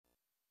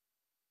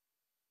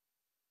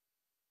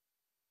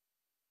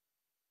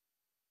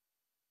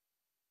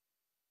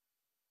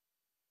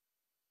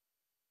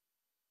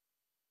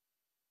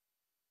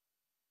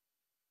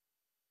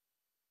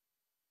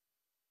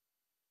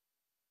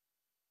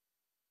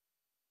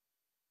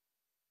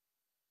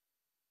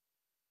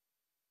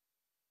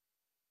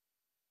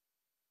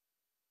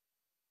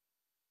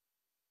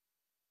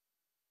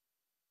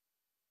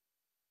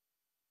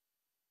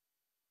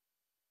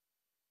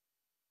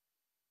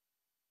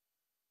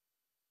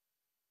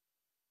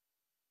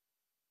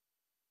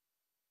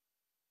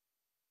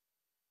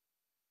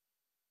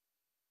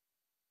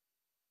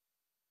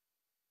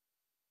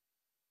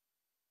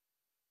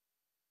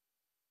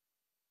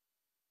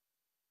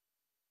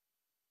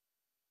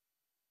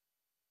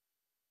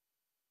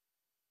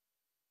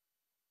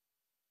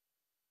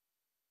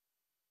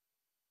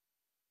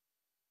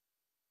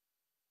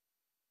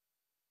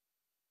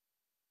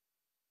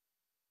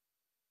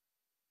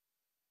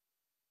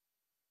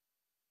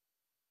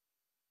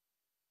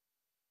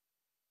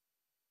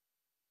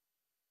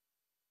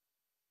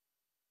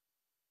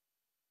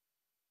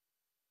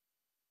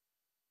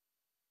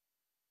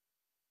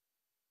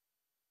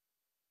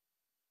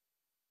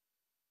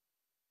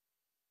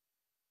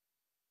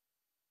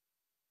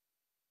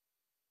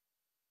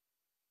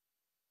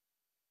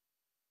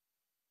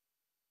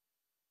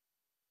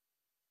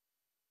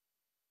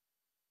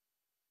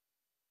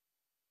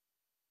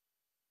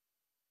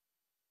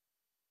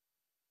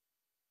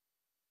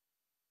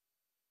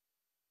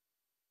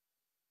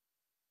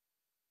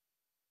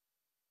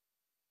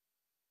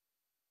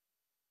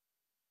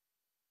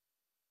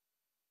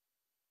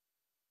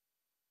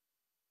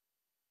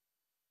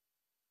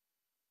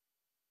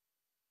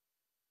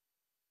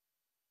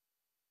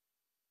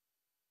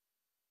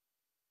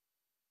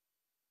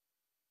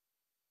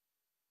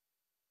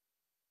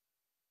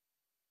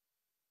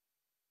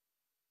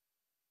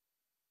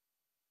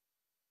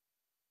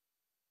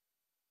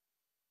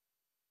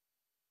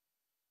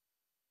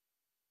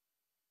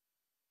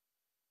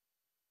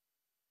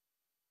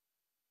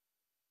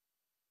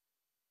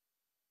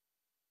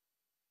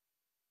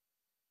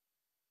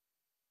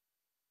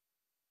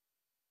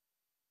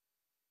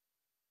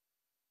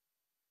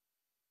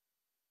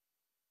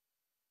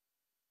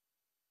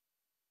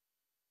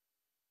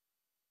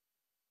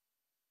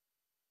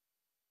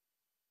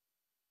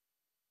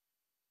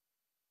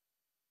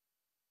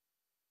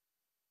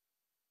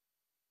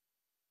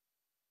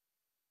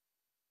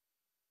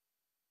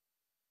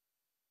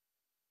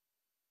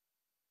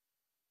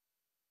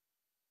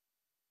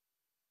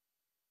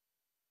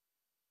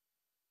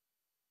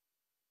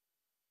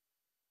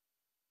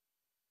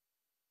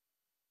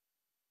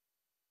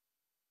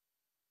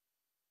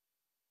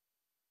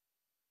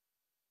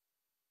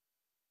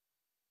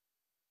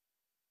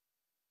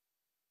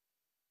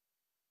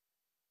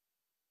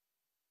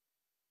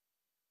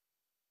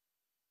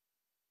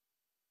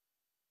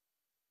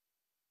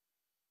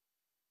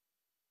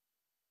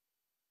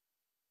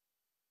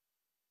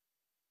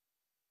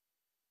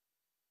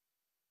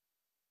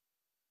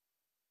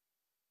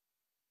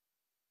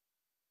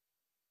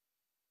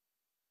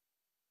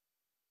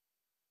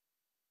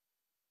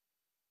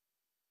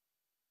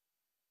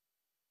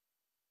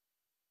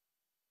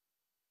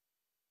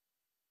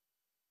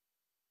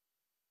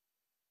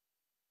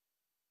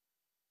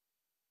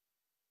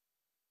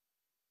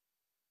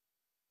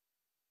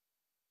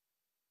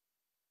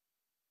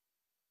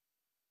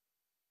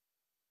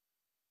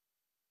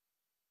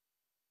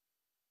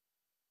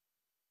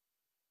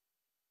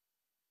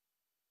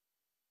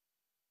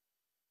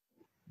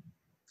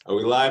Are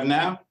we live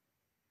now?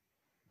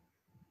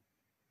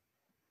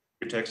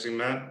 You're texting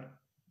Matt,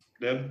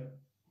 Deb?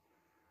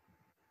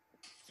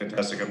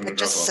 Fantastic, I'm gonna I drop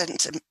just off.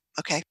 sent him.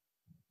 Okay.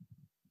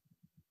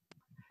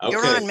 Okay.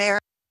 You're on, Mayor.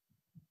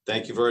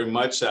 Thank you very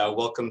much.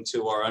 Welcome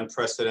to our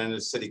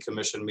unprecedented City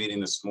Commission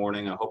meeting this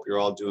morning. I hope you're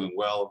all doing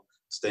well,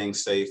 staying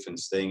safe and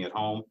staying at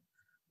home.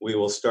 We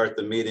will start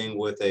the meeting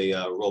with a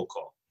roll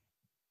call.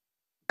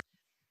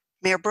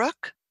 Mayor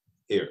Brook,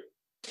 Here.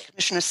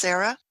 Commissioner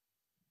Sarah,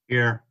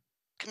 Here.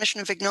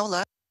 Commissioner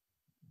Vignola,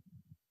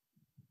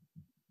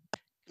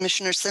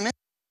 Commissioner Simmons,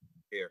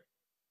 Here.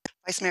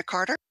 Vice Mayor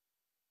Carter,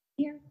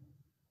 Here.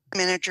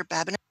 Manager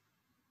Babinett,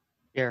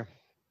 Here.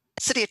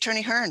 City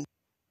Attorney Hearn.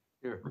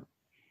 Here.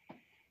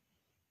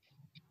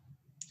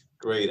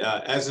 Great.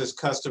 As is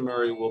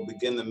customary, we'll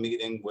begin the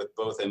meeting with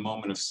both a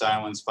moment of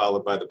silence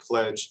followed by the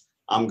pledge.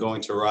 I'm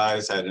going to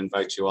rise. I'd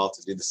invite you all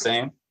to do the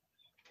same.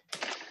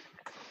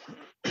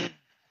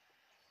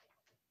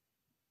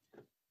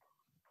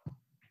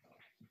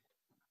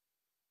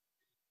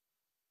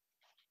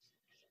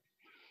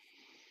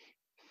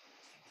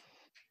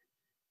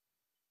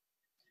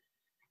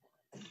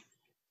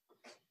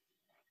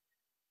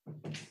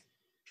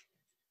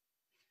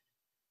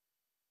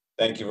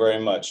 Thank you very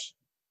much.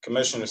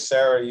 Commissioner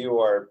Sarah, you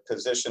are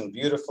positioned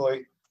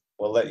beautifully.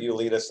 We'll let you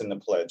lead us in the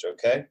pledge,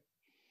 okay?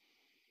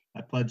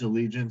 I pledge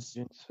allegiance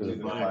To the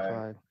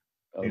flag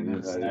of the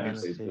United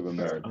States of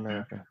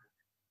America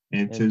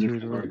and to the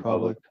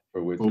republic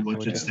for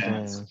which it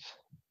stands,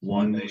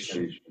 one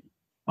nation,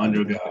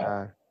 under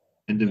God,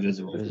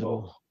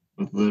 indivisible,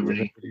 with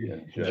liberty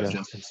and and justice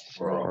justice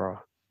for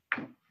all.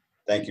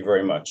 Thank you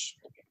very much.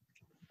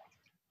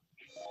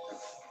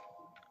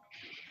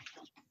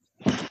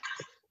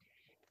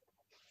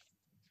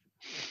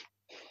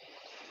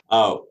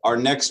 Our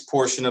next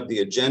portion of the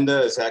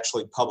agenda is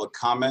actually public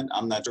comment.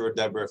 I'm not sure,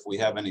 Deborah, if we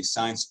have any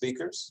signed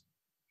speakers.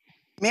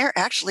 Mayor,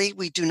 actually,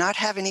 we do not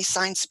have any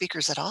signed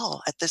speakers at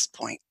all at this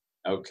point.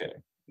 Okay,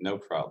 no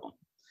problem.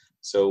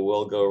 So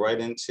we'll go right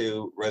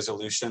into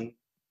resolution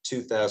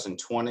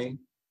 2020-016,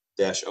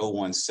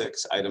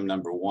 item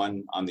number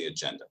 1 on the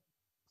agenda.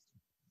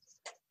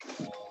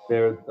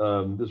 Mayor,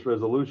 this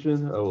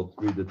resolution, I will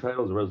read the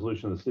title, is a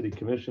resolution of the City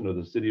Commission of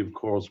the City of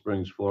Coral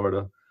Springs,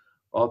 Florida,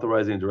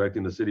 authorizing and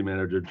directing the city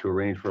manager to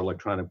arrange for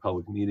electronic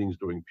public meetings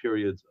during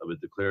periods of a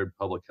declared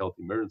public health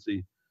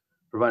emergency,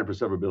 providing for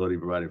severability,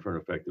 providing for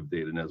an effective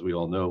date. And as we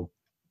all know,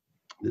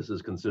 this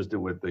is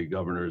consistent with the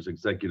governor's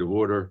executive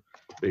order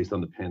based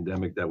on the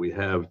pandemic that we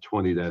have,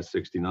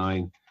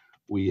 20-69.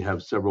 We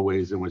have several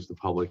ways in which the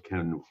public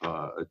can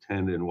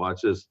attend and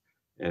watch this,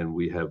 and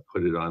we have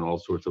put it on all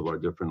sorts of our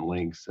different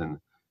links and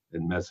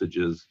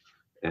messages,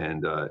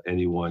 and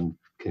anyone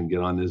can get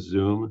on this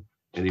Zoom.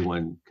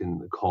 Anyone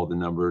can call the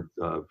number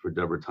for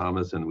Deborah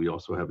Thomas, and we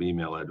also have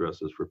email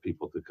addresses for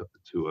people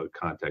to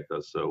contact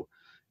us. So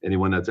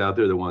anyone that's out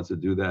there that wants to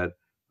do that,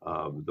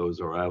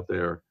 those are out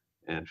there,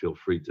 and feel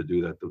free to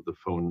do that. The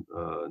phone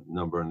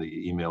number and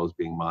the email is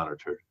being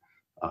monitored.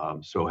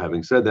 So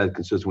having said that,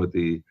 consistent with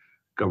the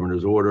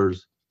governor's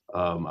orders,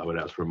 I would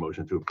ask for a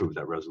motion to approve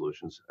that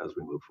resolutions as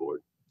we move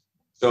forward.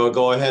 So I'll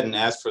go ahead and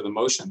ask for the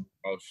motion.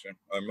 Motion,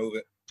 I move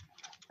it.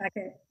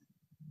 Second.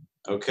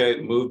 Okay,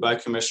 moved by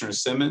Commissioner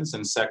Simmons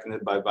and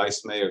seconded by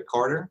Vice Mayor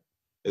Carter.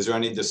 Is there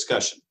any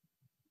discussion?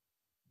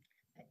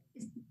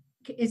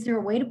 Is there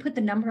a way to put the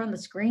number on the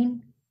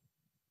screen?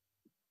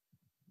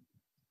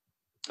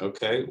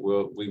 Okay,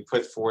 well, we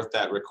put forth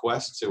that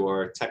request to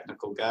our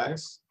technical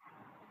guys.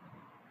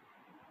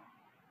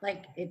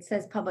 Like it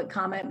says public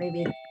comment,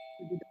 maybe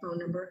the phone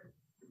number.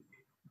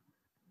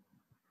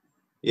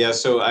 Yeah,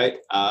 so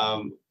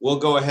we'll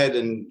go ahead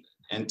and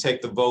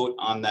take the vote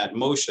on that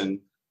motion,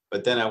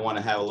 but then I want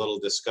to have a little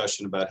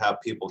discussion about how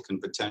people can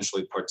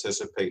potentially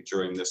participate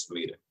during this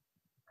meeting.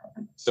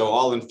 So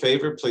all in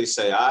favor, please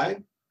say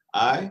aye.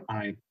 Aye.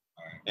 Aye.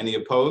 Any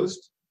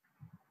opposed?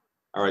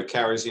 All right,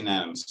 carries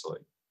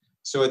unanimously.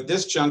 So at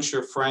this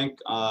juncture, Frank,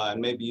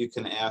 and maybe you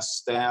can ask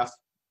staff,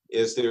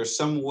 is there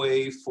some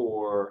way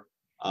for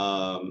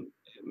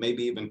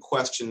maybe even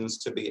questions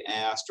to be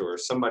asked, or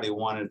somebody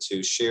wanted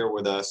to share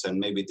with us and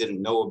maybe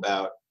didn't know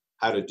about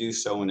how to do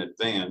so in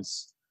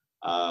advance?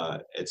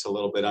 It's a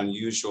little bit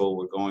unusual.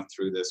 We're going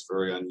through this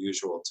very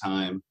unusual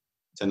time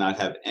to not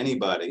have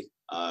anybody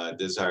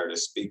desire to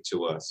speak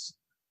to us.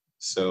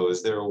 So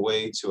is there a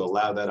way to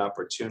allow that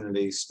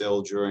opportunity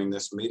still during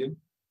this meeting?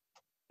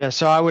 Yeah,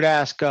 so I would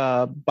ask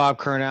Bob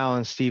Curnow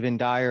and Stephen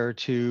Dyer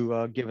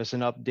to give us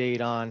an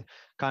update on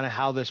kind of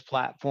how this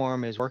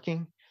platform is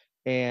working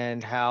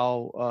and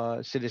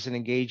how citizen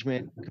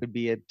engagement could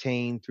be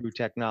obtained through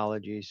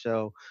technology.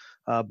 So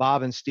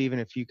Bob and Stephen,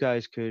 if you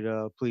guys could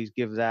please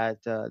give that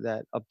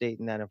update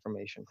and that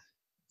information.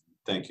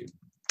 Thank you.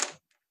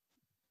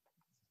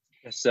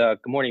 Yes, good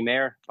morning,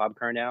 Mayor. Bob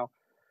Curnow.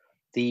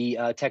 The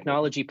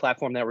technology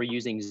platform that we're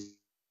using,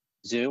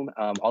 Zoom,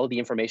 all of the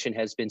information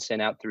has been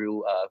sent out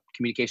through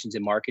communications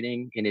and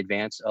marketing in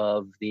advance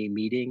of the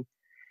meeting.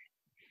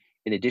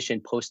 In addition,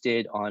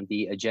 posted on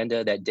the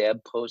agenda that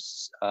Deb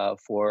posts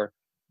for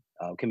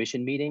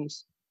commission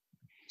meetings.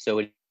 So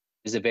it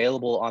is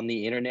available on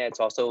the internet. It's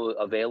also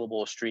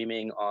available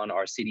streaming on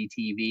our city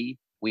TV.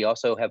 We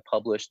also have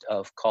published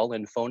a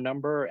call-in phone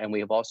number, and we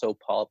have also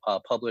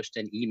published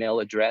an email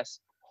address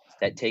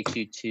that takes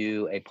you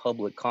to a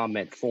public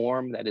comment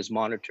form that is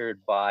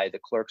monitored by the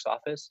clerk's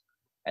office.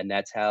 And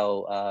that's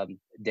how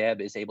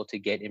Deb is able to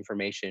get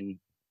information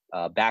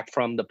back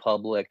from the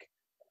public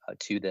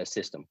to the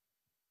system.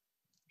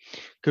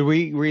 Could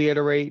we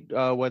reiterate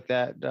what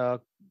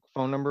that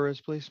phone number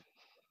is, please?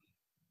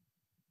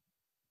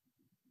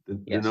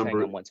 Yes, hang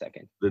on one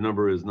second. The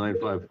number is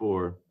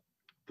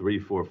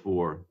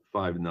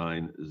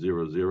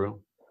 954-344-5900.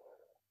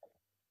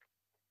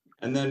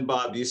 And then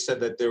Bob, you said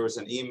that there was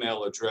an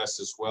email address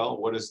as well.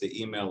 What is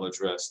the email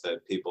address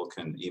that people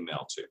can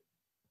email to?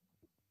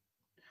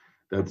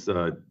 That's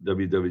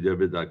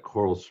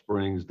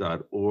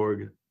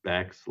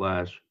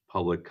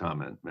www.coralsprings.org/public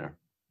comment, Mayor.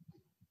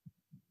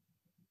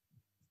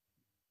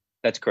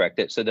 That's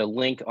correct. So the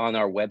link on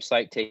our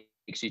website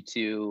takes you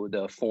to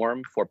the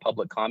form for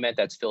public comment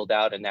that's filled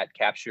out, and that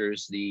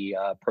captures the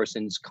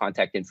person's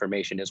contact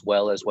information as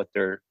well as what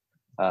they're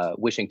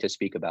wishing to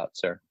speak about,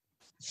 sir.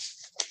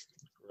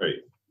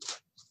 Great.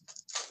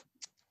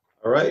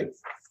 All right.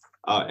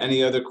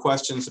 Any other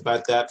questions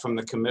about that from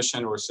the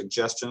commission or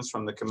suggestions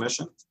from the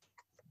commission?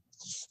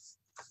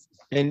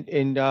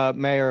 And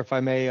Mayor, if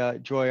I may,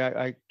 Joy,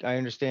 I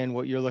understand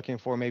what you're looking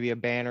for, maybe a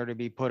banner to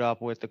be put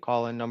up with the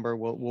call-in number.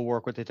 We'll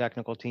work with the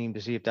technical team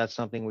to see if that's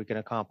something we can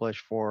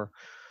accomplish for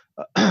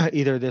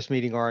either this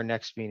meeting or our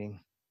next meeting.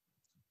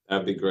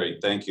 That'd be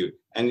great. Thank you.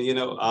 And, you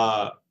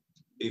know,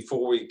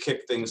 before we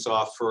kick things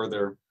off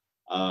further,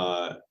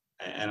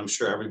 and I'm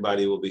sure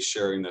everybody will be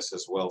sharing this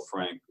as well,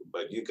 Frank,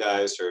 but you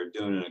guys are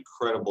doing an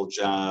incredible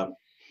job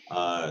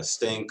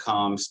staying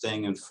calm,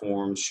 staying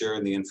informed,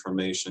 sharing the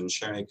information,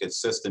 sharing a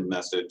consistent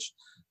message,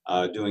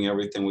 doing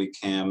everything we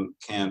can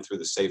through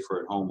the Safer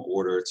at Home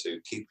order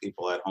to keep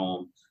people at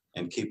home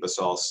and keep us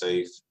all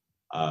safe.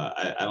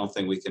 I don't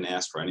think we can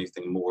ask for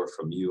anything more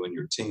from you and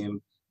your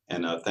team.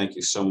 And thank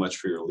you so much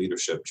for your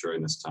leadership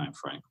during this time,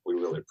 Frank. We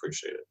really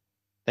appreciate it.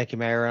 Thank you,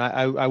 Mayor.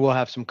 And I will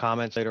have some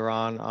comments later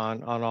on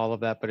all of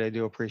that, but I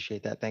do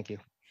appreciate that. Thank you.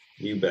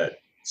 You bet.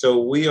 So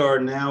we are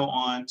now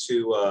on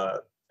to,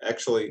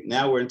 actually,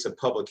 now we're into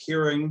public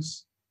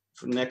hearings.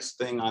 The next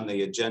thing on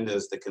the agenda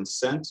is the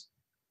consent.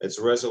 It's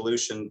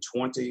resolution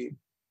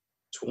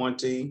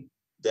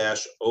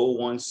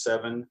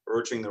 2020-017,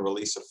 urging the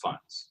release of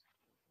funds.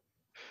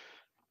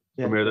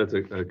 Yeah. Mayor, that's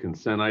a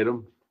consent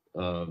item.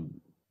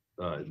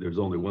 There's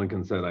only one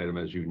consent item,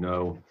 as you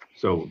know,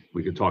 so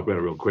we could talk about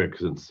it real quick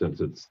since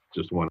it's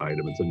just one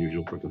item. It's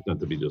unusual for consent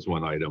to be just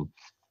one item.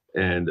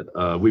 And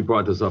we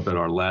brought this up at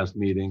our last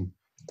meeting.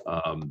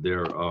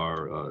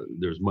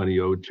 There's money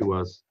owed to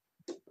us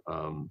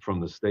from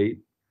the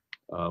state.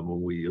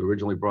 When we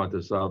originally brought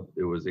this up,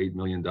 it was $8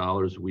 million.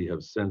 We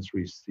have since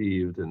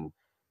received, and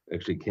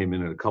actually came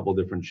in a couple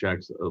different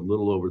checks, a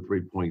little over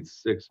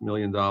 $3.6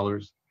 million.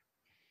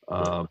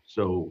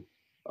 So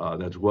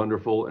that's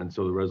wonderful. And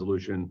so the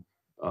resolution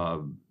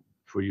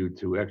for you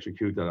to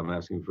execute that I'm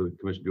asking for the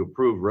commission to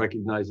approve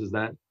recognizes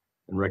that,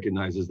 and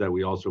recognizes that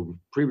we also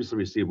previously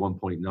received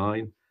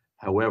 1.9.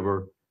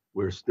 However,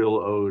 we're still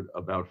owed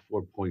about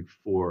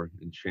 4.4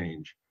 and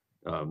change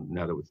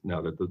now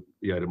that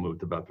the item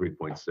moved to about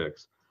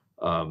 3.6.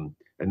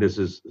 And this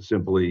is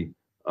simply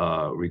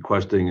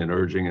requesting and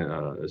urging,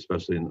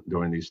 especially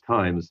during these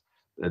times,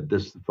 that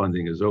this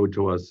funding is owed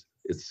to us.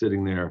 It's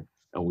sitting there,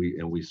 and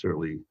we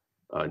certainly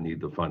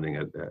need the funding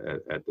at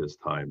this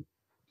time.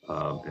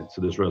 And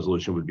so this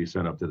resolution would be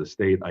sent up to the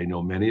state. I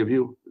know many of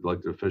you,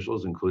 elected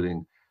officials,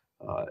 including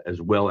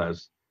as well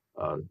as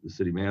the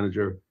city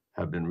manager,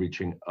 have been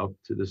reaching up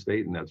to the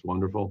state, and that's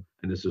wonderful.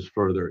 And this is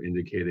further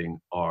indicating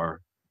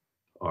our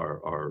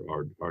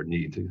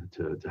need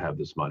to have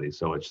this money.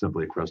 So it's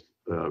simply a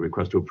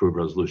request to approve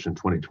resolution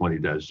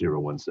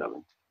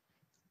 2020-017.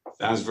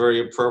 Sounds very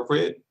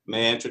appropriate.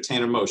 May I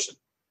entertain a motion?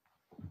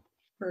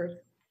 First.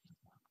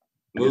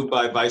 Moved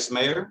by Vice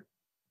Mayor.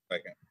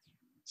 Second.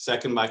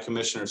 Second by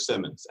Commissioner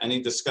Simmons. Any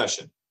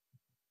discussion?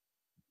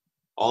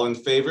 All in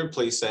favor,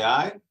 please say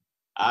aye.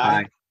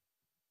 Aye.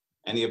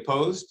 Any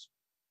opposed?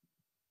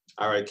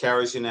 All right,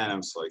 carries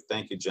unanimously.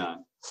 Thank you,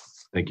 John.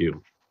 Thank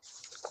you.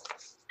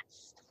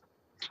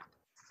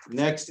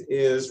 Next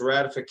is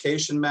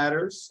ratification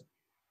matters.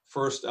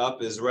 First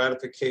up is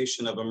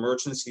ratification of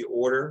emergency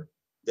order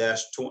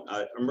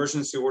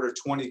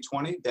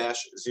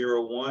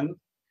 2020-01,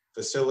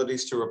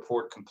 facilities to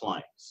report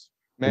compliance.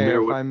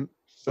 Mayor, go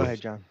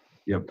ahead, John.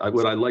 Yep.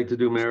 What I'd like to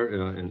do,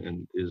 Mayor,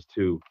 and is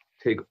to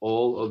take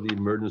all of the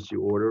emergency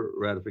order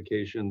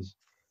ratifications,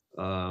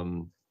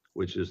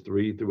 which is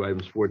 3 through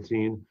items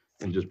 14,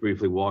 and just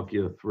briefly walk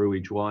you through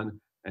each one.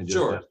 And just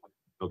sure.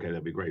 Okay,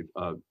 that'd be great.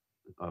 Mr.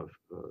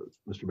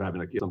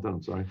 Babinec, you have something?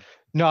 I'm sorry.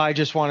 No, I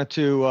just wanted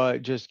to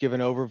just give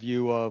an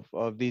overview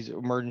of these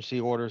emergency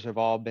orders have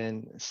all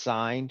been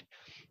signed.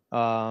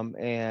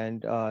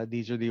 And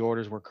these are the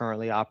orders we're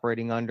currently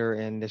operating under,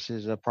 and this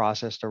is a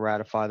process to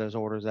ratify those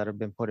orders that have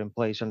been put in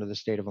place under the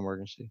state of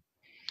emergency.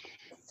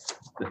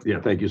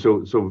 Yeah, thank you.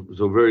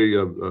 So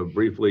very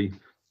briefly,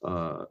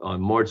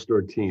 on March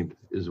 13th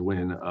is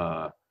when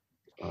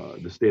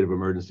the state of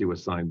emergency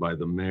was signed by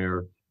the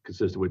mayor,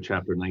 consistent with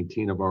Chapter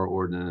 19 of our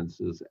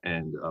ordinances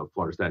and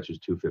Florida Statutes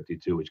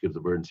 252, which gives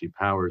emergency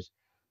powers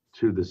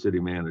to the city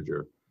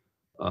manager.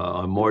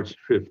 On March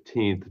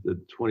 15th, the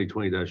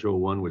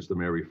 2020-01, which the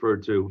mayor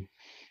referred to,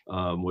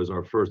 was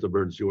our first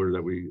emergency order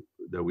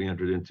that we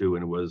entered into,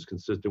 and it was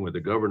consistent with the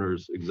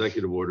governor's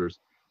executive orders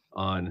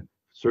on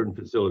certain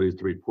facilities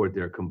to report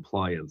their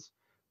compliance,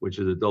 which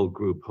is adult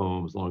group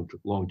homes,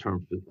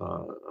 long-term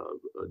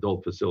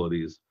adult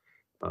facilities.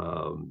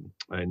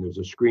 And there's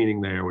a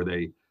screening there where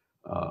they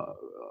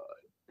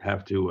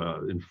have to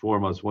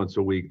inform us once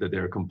a week that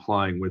they're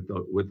complying with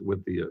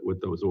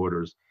those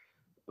orders.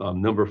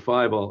 Number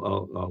 5,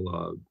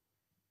 I'll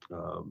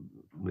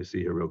let me see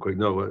here real quick.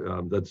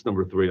 No, that's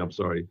number 3. I'm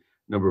sorry.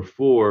 Number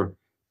 4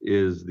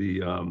 is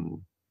the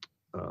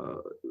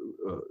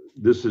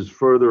this is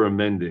further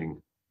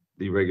amending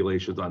the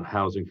regulations on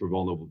housing for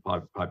vulnerable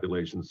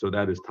populations. So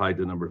that is tied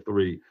to number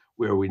 3,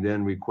 where we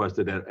then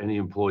requested that any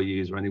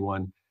employees or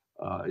anyone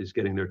is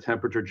getting their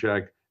temperature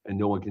checked, and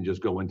no one can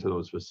just go into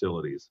those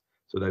facilities.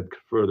 So that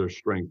further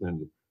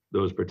strengthened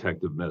those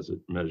protective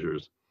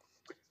measures.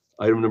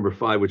 Item number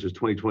 5, which is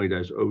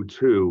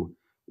 2020-02,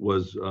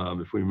 was,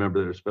 if we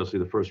remember, especially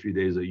the first few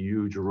days, a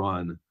huge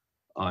run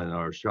on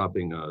our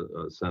shopping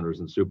centers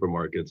and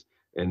supermarkets.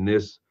 And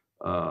this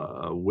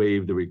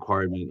waived the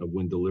requirement of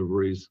when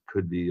deliveries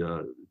could be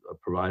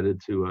provided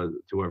to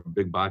our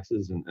big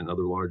boxes and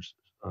other large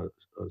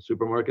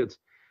supermarkets,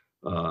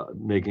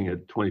 making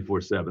it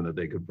 24/7 that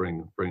they could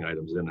bring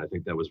items in. I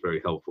think that was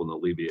very helpful in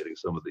alleviating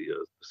some of the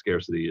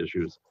scarcity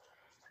issues.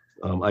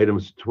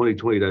 Items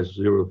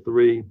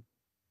 2020-03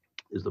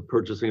 is the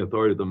purchasing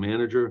authority of the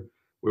manager,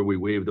 where we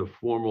waived the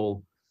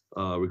formal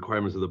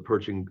requirements of the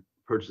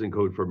purchasing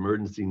code for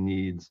emergency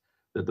needs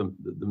that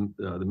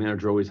the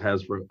manager always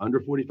has for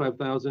under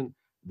 45,000.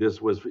 This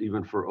was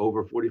even for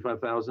over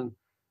 45,000,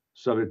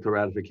 subject to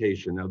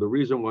ratification. Now, the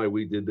reason why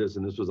we did this,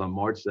 and this was on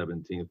March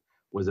 17th,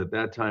 was at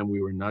that time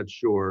we were not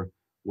sure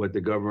what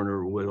the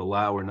governor would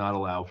allow or not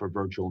allow for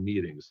virtual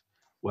meetings.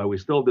 While we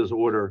still have this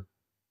order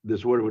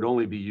would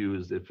only be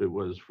used if it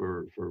was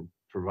for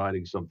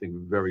providing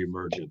something very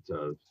emergent.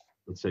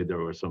 Let's say there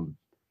was some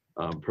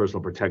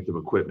personal protective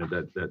equipment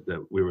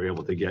that we were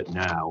able to get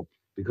now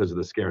because of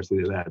the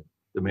scarcity of that.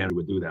 The manager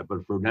would do that.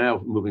 But for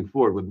now, moving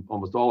forward with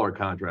almost all our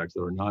contracts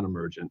that are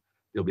non-emergent,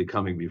 they'll be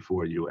coming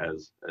before you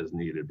as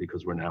needed,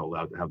 because we're now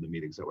allowed to have the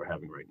meetings that we're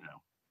having right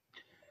now.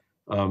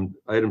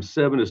 Item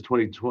 7 is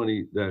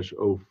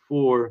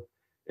 2020-04,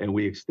 and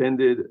we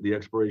extended the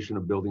expiration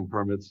of building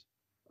permits,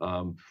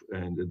 and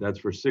that's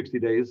for 60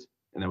 days,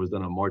 and that was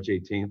done on March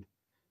 18th.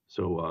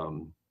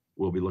 So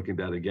we'll be looking at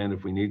that again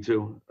if we need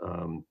to.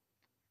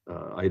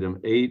 Item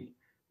 8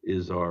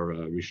 is our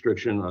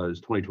restriction, is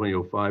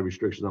 2020-05,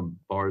 restriction on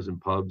bars and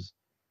pubs,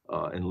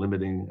 and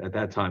limiting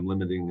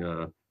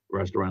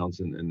restaurants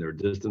and their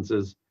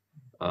distances.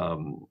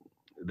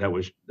 That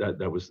was,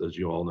 as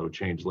you all know,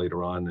 changed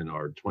later on in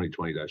our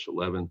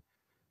 2020-11.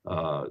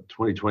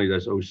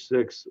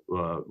 2020-06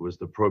 was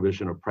the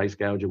prohibition of price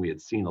gouging. We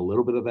had seen a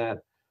little bit of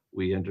that.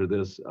 We entered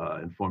this,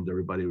 informed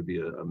everybody it would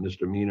be a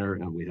misdemeanor,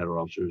 and we had our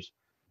officers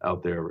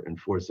out there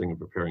enforcing and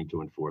preparing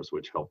to enforce,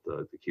 which helped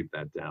to keep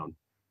that down.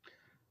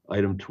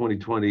 Item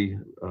 2020,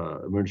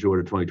 emergency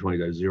order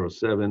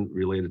 2020-07,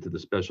 related to the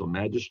special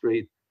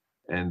magistrate,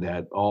 and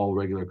that all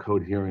regular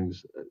code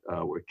hearings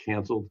were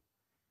canceled,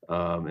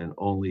 and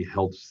only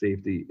health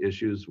safety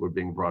issues were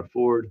being brought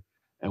forward.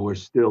 And we're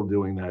still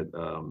doing that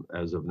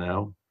as of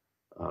now.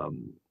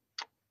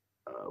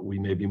 We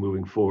may be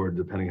moving forward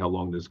depending how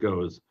long this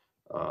goes.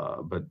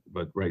 But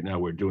right now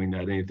we're doing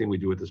that. Anything we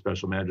do with the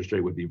special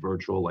magistrate would be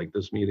virtual, like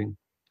this meeting.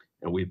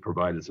 And we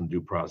provided some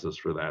due process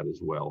for that as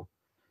well.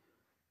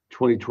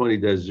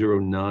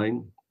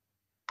 2020-09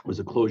 was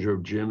a closure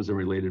of gyms and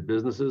related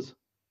businesses.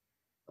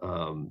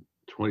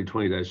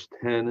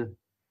 2020-10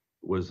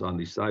 was on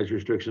the size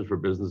restrictions for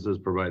businesses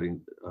providing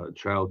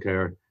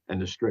childcare,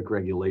 and the strict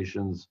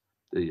regulations,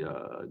 the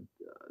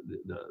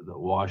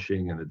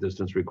washing and the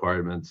distance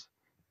requirements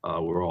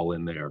were all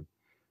in there.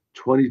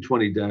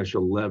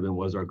 2020-11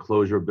 was our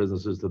closure of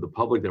businesses to the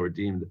public that were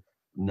deemed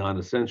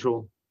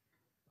non-essential.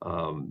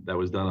 That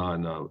was done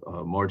on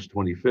March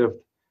 25th.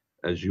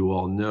 As you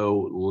all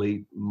know,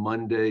 late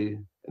Monday,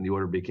 and the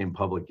order became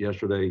public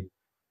yesterday,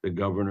 the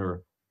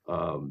governor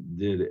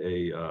did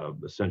a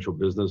essential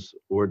business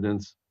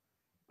ordinance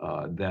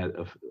that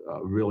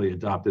really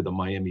adopted the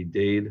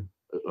Miami-Dade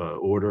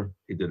order.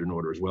 He did an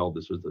order as well.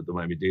 This was the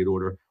Miami-Dade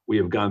order. We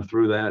have gone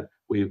through that.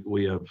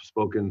 We have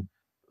spoken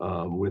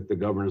with the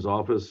governor's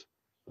office.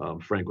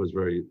 Frank was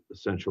very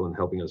essential in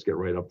helping us get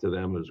right up to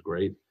them. It was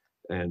great.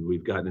 And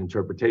we've gotten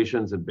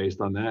interpretations, and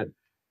based on that,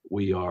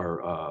 we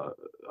are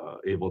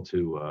able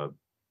to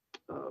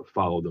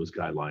follow those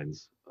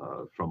guidelines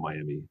from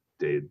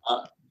Miami-Dade.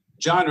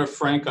 John or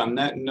Frank, on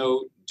that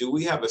note, do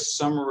we have a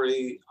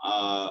summary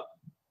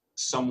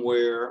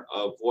somewhere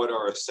of what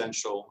are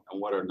essential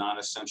and what are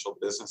non-essential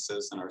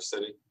businesses in our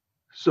city?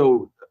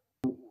 So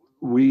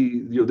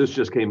this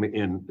just came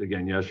in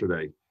again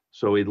yesterday.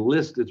 So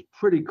it's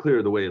pretty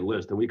clear the way it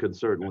lists, and we could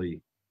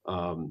certainly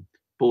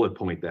bullet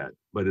point that,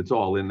 but it's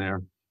all in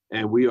there.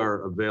 And we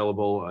are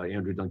available.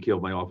 Andrew Dunkiel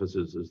of my office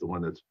is the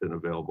one that's been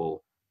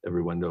available.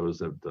 Everyone knows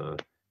that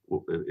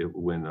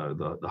when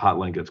the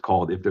hotline gets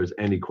called, if there's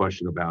any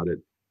question about it,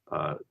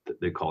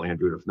 they call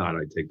Andrew. If not,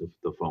 I take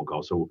the phone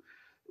call. So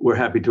we're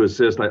happy to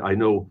assist. I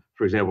know,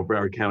 for example,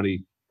 Broward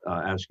County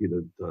asked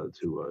you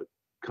to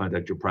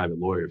contact your private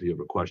lawyer if you have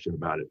a question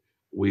about it.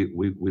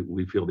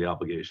 We feel the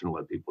obligation to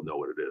let people know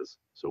what it is.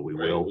 So we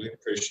will. We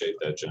appreciate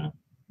that, John.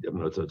 Yeah,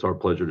 no, it's our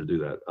pleasure to do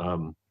that.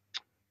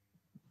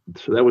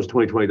 So that was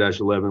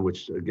 2020-11,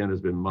 which again has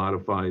been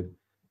modified,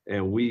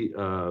 and we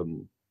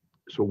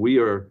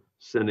are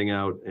sending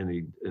out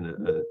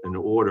an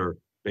order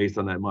based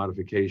on that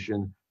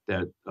modification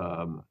that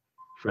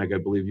Frank, I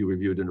believe you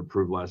reviewed and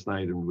approved last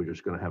night, and we're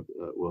just going to have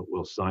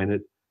we'll sign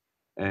it.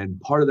 And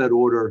part of that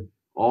order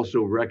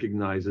also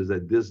recognizes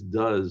that this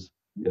does,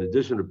 in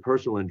addition to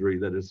personal injury,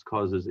 that it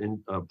causes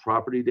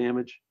property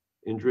damage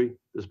injury,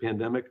 this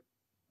pandemic,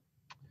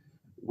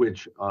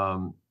 which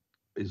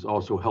is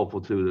also helpful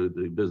to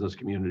the business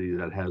community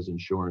that has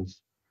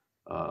insurance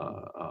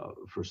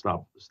for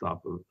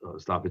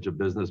stoppage of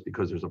business,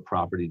 because there's a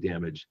property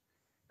damage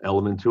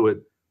element to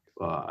it.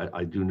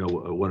 I do know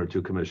one or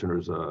two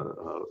commissioners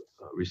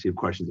received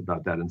questions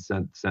about that and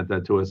sent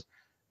that to us,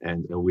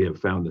 and we have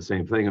found the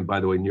same thing. And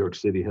by the way, New York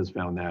City has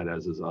found that,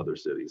 as is other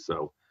cities.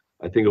 So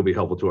I think it'll be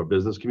helpful to our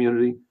business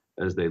community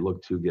as they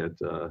look to get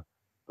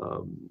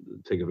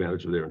take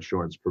advantage of their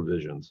insurance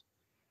provisions.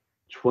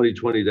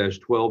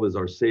 2020-12 is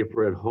our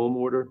Safer at Home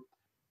order.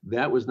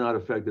 That was not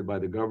affected by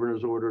the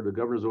governor's order. The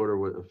governor's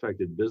order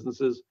affected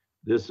businesses.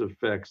 This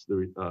affects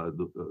the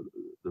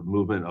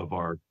movement of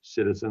our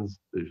citizens.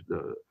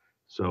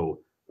 So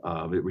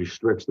it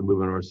restricts the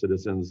movement of our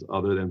citizens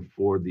other than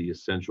for the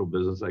essential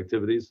business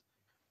activities,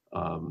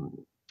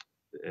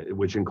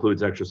 which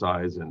includes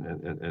exercise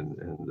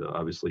and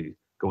obviously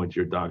going to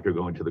your doctor,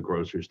 going to the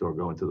grocery store,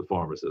 going to the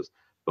pharmacist.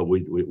 But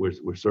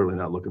we're certainly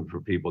not looking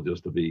for people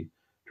just to be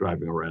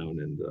driving around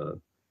and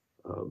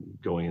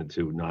going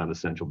into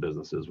non-essential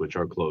businesses, which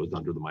are closed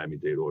under the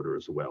Miami-Dade order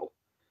as well.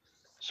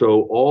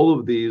 So all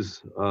of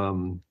these,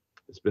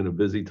 it's been a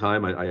busy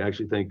time. I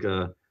actually think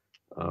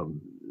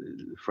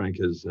Frank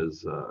has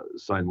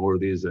signed more of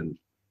these than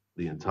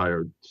the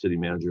entire city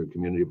manager and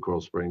community of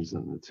Coral Springs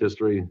in its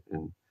history.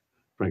 And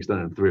Frank's done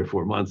it in 3 or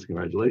 4 months.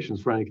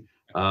 Congratulations, Frank.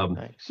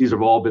 These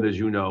have all been, as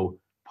you know,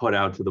 put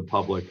out to the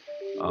public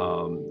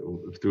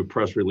through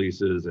press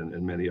releases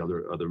and many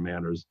other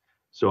manners.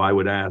 So I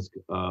would ask,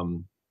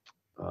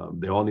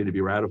 they all need to be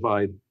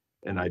ratified,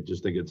 and I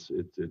just think it's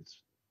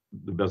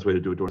the best way to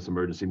do it during this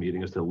emergency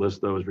meeting is to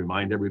list those,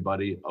 remind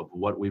everybody of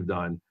what we've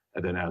done,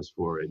 and then ask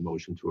for a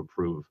motion to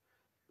approve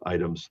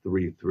items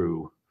 3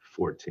 through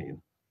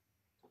 14.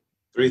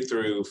 3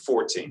 through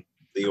 14,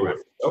 the order.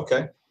 Correct.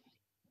 Okay.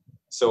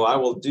 So I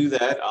will do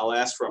that. I'll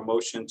ask for a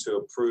motion to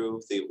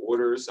approve the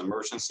orders,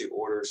 emergency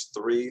orders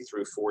 3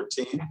 through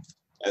 14,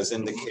 as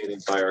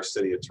indicated by our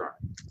city attorney.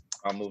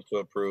 I'll move to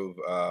approve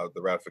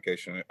the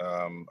ratification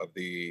of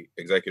the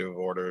executive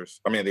orders,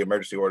 the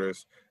emergency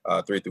orders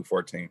 3 through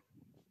 14.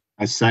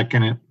 I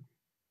second it.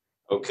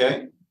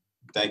 Okay,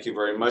 thank you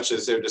very much.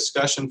 Is there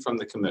discussion from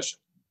the commission?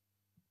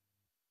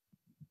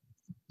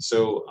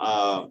 So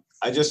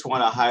I just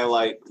want to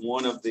highlight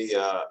one of the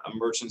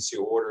emergency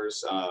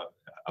orders,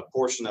 a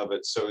portion of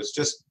it. So it's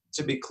just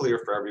to be clear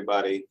for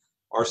everybody,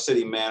 our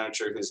city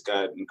manager, who's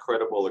got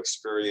incredible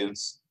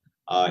experience,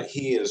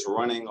 he is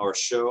running our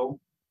show.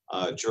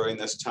 During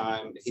this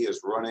time, he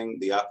is running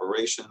the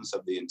operations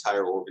of the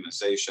entire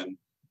organization,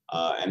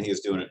 and he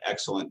is doing an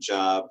excellent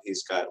job.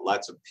 He's got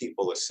lots of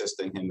people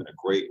assisting him in a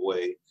great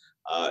way.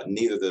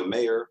 Neither the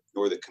mayor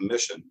nor the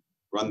commission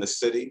run the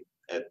city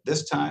at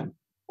this time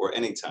or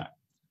any time.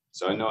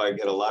 So I know I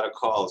get a lot of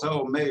calls.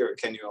 Oh, mayor,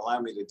 can you allow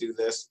me to do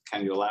this?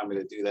 Can you allow me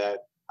to do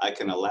that? I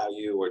can allow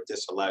you or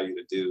disallow you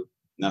to do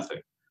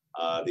nothing.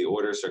 The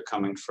orders are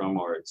coming from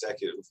our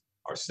executive,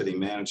 our city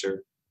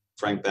manager,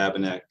 Frank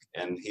Babinek,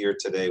 and here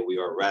today we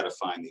are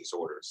ratifying these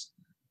orders.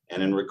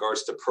 And in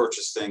regards to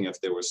purchasing,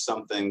 if there was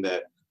something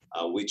that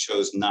we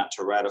chose not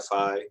to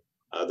ratify,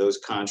 those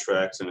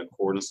contracts in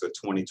accordance with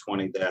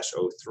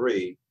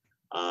 2020-03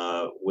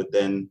 would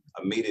then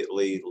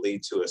immediately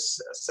lead to a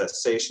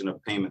cessation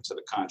of payment to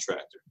the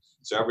contractor.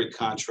 So every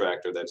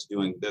contractor that's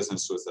doing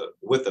business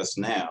with us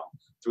now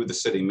through the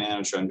city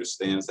manager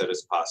understands that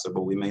it's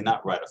possible we may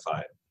not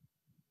ratify it.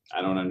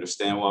 I don't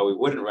understand why we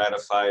wouldn't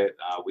ratify it.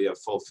 We have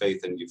full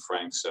faith in you,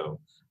 Frank. So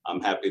I'm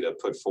happy to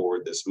put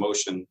forward this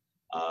motion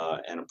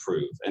and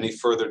approve. Any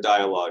further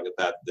dialogue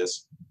about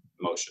this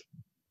motion?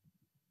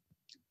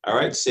 All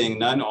right, seeing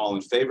none, all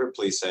in favor,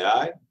 please say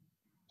aye.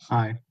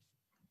 Aye.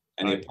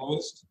 Any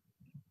opposed?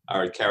 All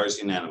right, carries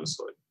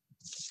unanimously.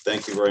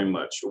 Thank you very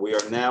much. We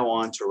are now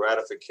on to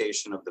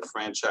ratification of the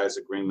franchise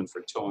agreement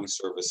for towing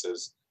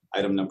services,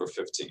 item number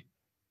 15.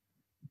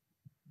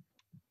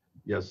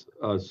 Yes,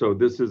 so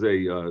this is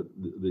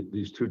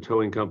these two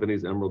towing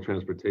companies, Emerald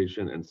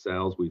Transportation and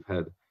Sal's, we've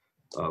had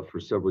for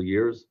several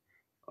years.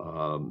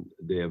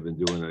 They have been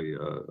doing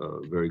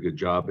a very good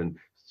job. And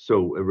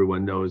so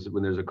everyone knows that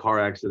when there's a car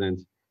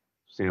accident,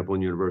 Sample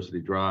and University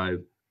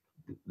Drive,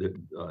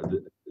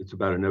 it's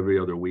about an every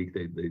other week,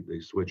 they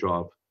switch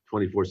off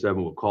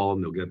 24/7. We'll call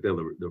them, they'll get there,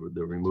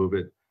 they'll remove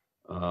it.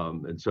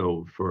 And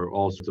so for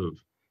all sorts of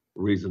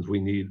reasons, we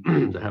need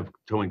to have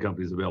towing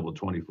companies available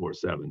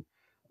 24/7.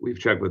 We've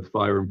checked with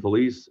fire and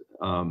police,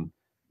 and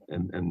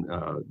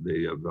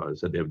they have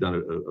said they have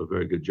done a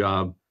very good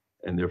job,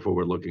 and therefore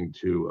we're looking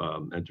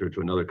to enter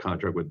into another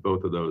contract with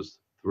both of those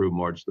through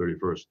March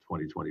 31st,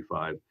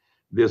 2025.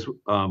 This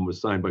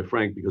was signed by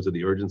Frank because of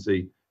the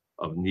urgency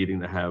of needing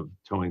to have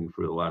towing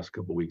for the last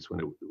couple of weeks when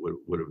it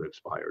would have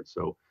expired.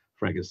 So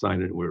Frank has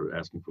signed it, and we're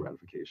asking for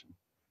ratification.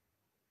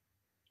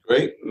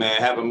 Great. May I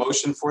have a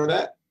motion for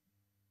that?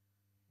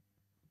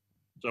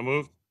 So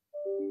moved.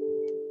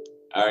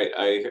 All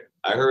right,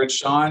 I heard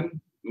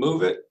Sean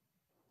move it.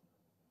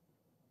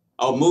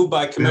 Oh, moved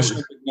by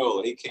Commissioner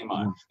Vignola. He came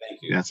on.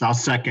 Thank you. Yes, I'll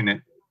second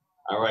it.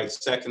 All right,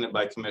 seconded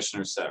by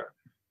Commissioner Sarah.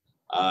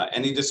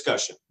 Any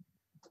discussion?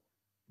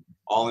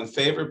 All in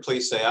favor,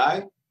 please say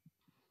aye.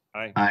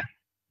 Aye. Aye.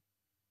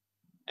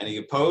 Any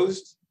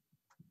opposed?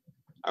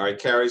 All right,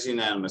 carries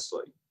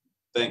unanimously.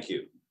 Thank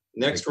you.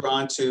 Next, we're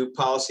on to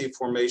policy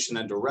formation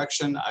and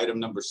direction, item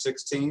number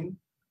 16,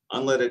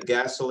 unleaded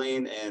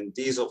gasoline and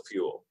diesel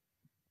fuel.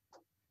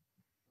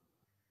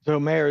 So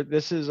Mayor,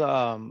 this is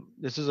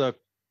a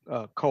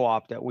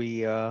co-op that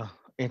we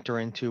enter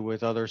into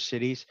with other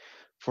cities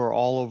for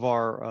all of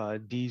our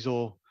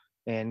diesel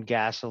and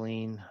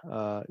gasoline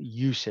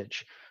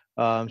usage.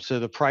 So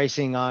the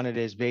pricing on it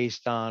is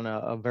based on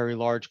a very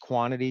large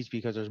quantities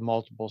because there's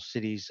multiple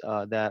cities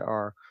that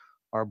are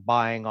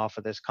buying off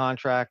of this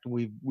contract.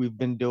 We've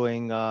been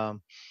doing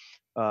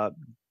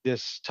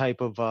this type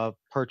of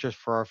purchase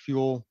for our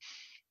fuel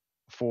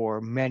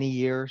for many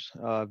years.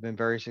 I've been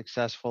very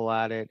successful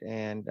at it,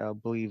 and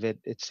believe it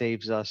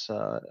saves us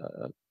a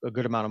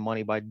good amount of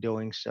money by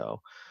doing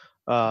so.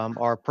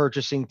 Our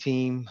purchasing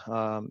team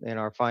and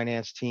our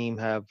finance team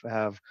have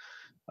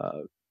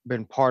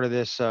been part of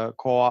this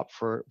co-op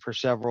for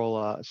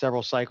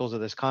several cycles of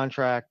this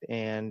contract,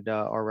 and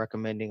are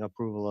recommending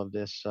approval of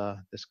this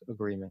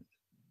agreement.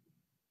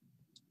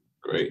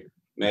 Great.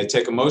 May I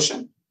take a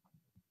motion?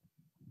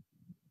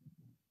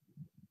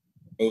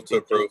 Move to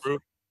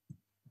approve.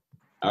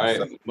 All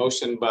right,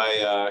 motion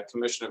by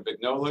Commissioner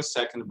Vignola,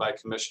 seconded by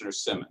Commissioner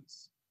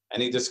Simmons.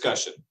 Any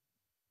discussion?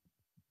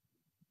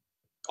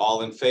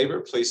 All in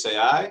favor, please say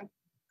aye.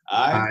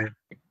 Aye.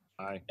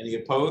 Aye. Any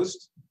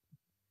opposed?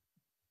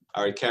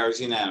 All right, carries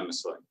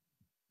unanimously.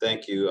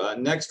 Thank you.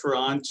 Next, we're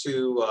on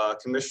to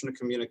Commissioner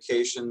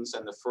Communications,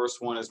 and the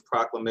first one is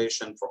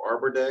proclamation for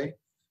Arbor Day.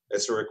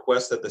 It's a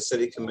request that the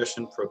City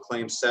Commission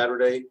proclaim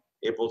Saturday,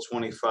 April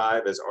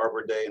 25 as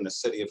Arbor Day in the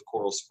city of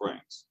Coral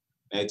Springs.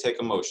 May I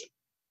take a motion?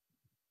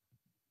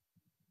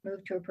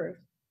 Move to approve.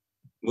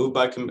 Moved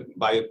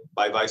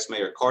by Vice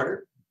Mayor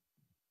Carter,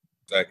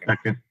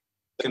 Second.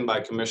 second by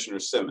Commissioner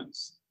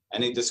Simmons.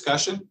 Any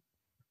discussion?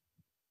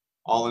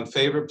 All in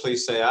favor,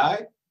 please say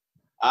aye.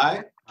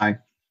 Aye. Aye.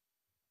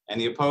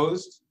 Any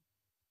opposed?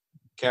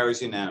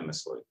 Carries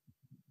unanimously.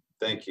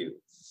 Thank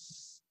you.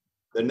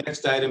 The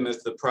next item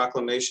is the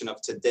proclamation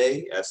of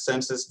today as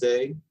Census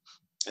Day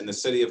in the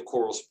city of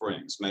Coral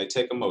Springs. May I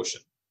take a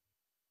motion?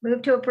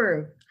 Move to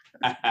approve.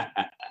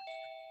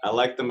 I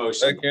like the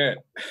motion. Second.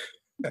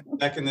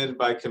 Seconded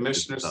by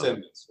Commissioner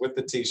Simmons with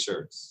the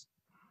t-shirts.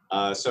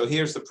 So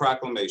here's the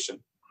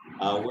proclamation.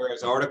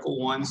 Whereas Article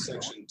 1,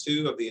 Section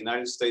 2 of the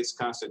United States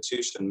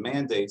Constitution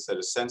mandates that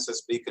a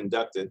census be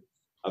conducted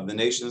of the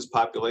nation's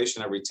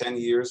population every 10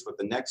 years, with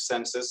the next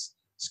census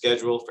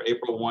scheduled for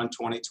April 1,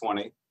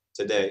 2020,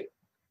 today.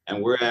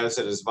 And whereas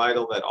it is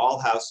vital that all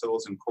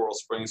households in Coral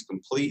Springs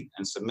complete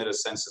and submit a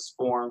census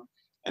form,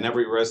 and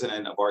every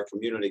resident of our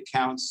community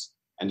counts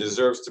and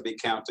deserves to be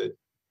counted.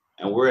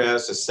 And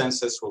whereas the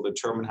census will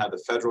determine how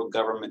the federal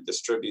government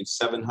distributes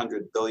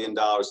 $700 billion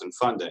in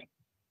funding.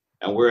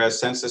 And whereas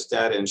census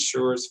data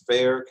ensures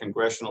fair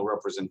congressional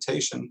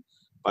representation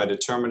by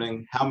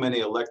determining how many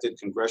elected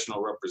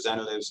congressional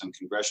representatives and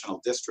congressional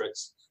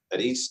districts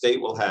that each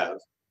state will have,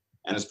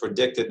 and it's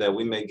predicted that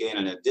we may gain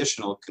an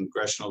additional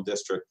congressional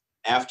district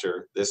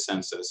after this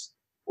census,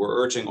 we're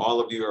urging all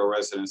of you, our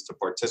residents, to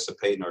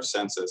participate in our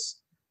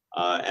census.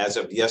 As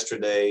of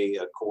yesterday,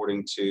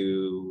 according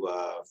to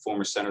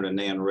former Senator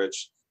Nan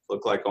Rich,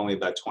 looked like only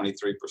about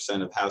 23%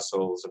 of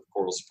households of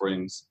Coral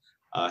Springs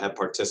have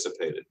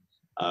participated.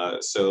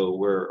 So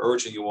we're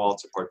urging you all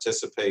to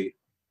participate,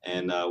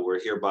 and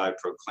we're hereby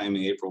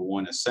proclaiming April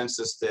 1 as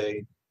Census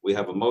Day. We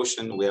have a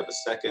motion, we have a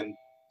second.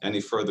 Any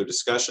further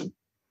discussion?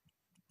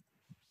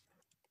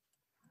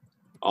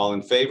 All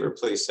in favor,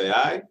 please say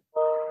aye.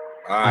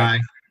 Aye.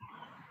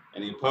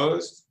 Any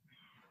opposed?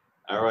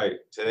 All right,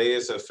 today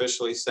is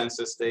officially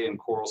Census Day in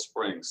Coral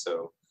Springs,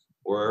 so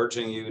we're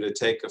urging you to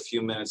take a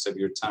few minutes of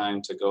your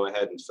time to go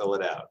ahead and fill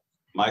it out.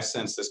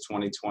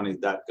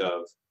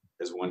 mycensus2020.gov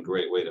is one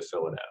great way to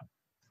fill it out.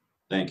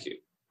 Thank you.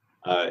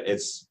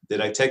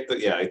 Did I take the,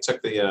 yeah, I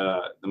took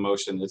the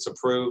motion. It's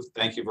approved.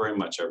 Thank you very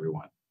much,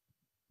 everyone.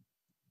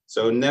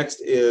 So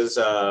next is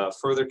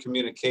further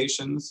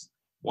communications.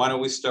 Why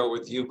don't we start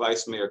with you,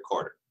 Vice Mayor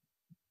Carter?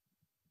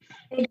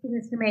 Thank you,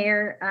 Mr.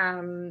 Mayor.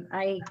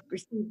 I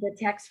received a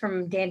text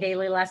from Dan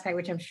Daly last night,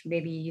 which I'm sure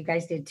maybe you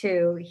guys did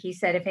too. He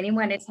said if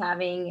anyone is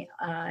having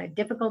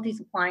difficulties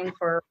applying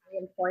for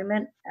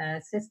employment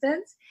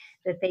assistance,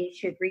 that they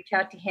should reach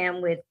out to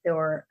him with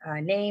their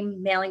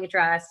name, mailing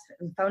address,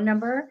 and phone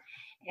number.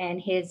 And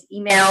his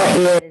email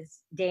is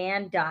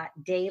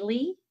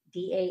dan.daly,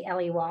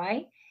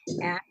 D-A-L-E-Y,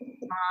 at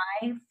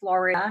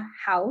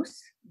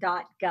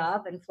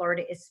myfloridahouse.gov, and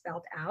Florida is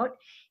spelled out.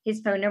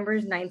 His phone number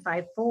is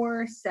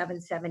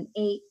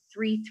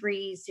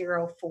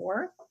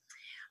 954-778-3304.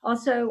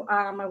 Also,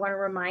 I want to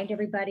remind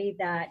everybody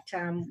that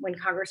when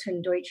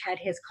Congressman Deutsch had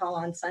his call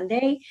on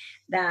Sunday,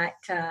 that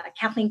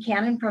Kathleen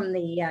Cannon from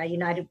the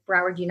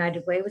Broward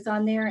United Way was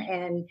on there,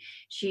 and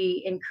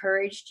she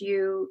encouraged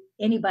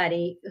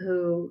anybody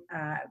who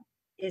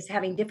is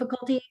having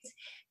difficulties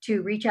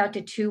to reach out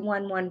to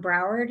 211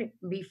 Broward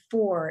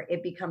before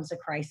it becomes a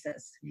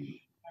crisis.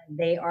 And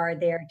they are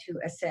there to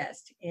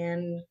assist.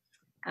 And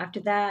after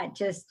that,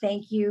 just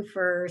thank you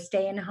for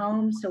staying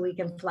home so we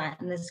can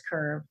flatten this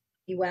curve.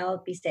 Be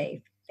well, be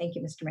safe. Thank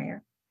you, Mr.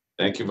 Mayor.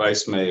 Thank you,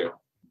 Vice Mayor.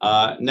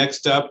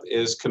 Next up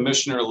is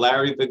Commissioner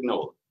Larry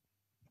Vignola.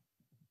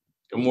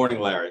 Good morning,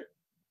 Larry.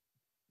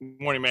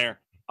 Good morning, Mayor.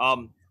 I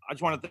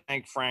just want to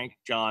thank Frank,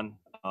 John,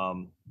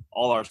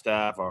 all our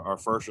staff, our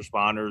first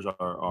responders,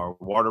 our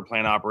water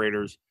plant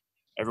operators,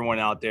 everyone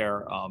out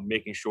there,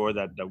 making sure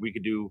that we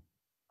could do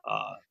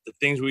the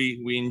things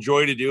we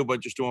enjoy to do,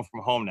 but just doing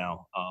from home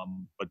now.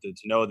 But to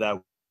know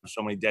that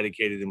so many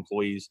dedicated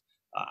employees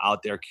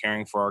out there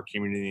caring for our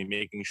community,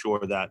 making sure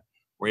that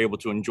we're able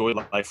to enjoy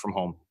life from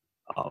home.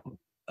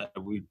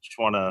 We just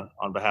want to,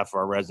 on behalf of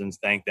our residents,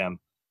 thank them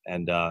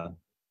and let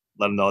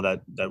them know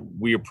that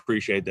we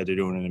appreciate that they're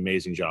doing an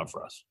amazing job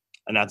for us.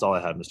 And that's all I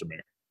have, Mr.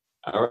 Mayor.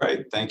 All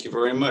right, thank you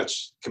very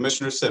much.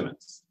 Commissioner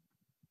Simmons.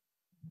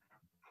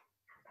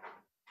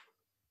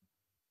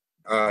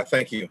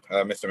 Thank you,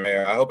 Mr.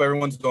 Mayor. I hope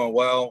everyone's doing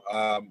well.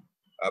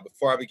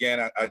 Before I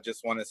begin, I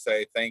just want to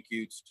say thank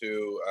you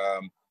to,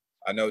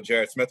 I know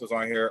Jared Smith was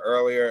on here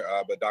earlier,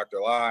 but Dr.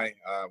 Lai,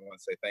 I want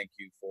to say thank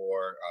you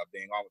for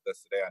being on with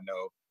us today. I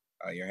know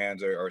your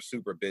hands are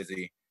super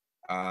busy.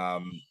 Yeah,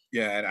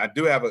 and I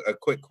do have a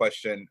quick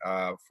question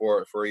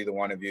for either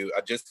one of you.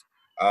 I just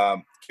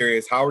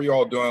curious, how are you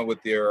all doing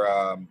with your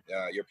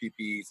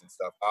PPEs and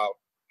stuff?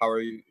 How are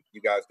you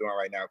guys doing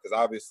right now? Because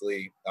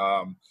obviously,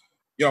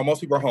 you know,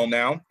 most people are home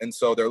now, and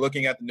so they're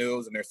looking at the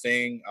news and they're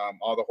seeing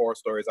all the horror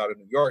stories out of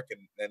New York,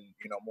 and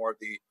you know, more of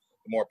the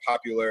more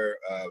popular,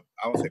 I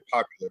won't say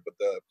popular, but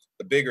the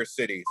bigger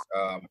cities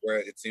where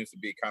it seems to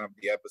be kind of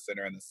the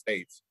epicenter in the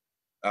States.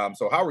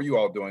 So how are you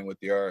all doing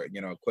with your, you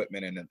know,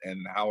 equipment, and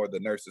how are the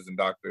nurses and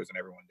doctors and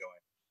everyone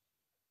doing?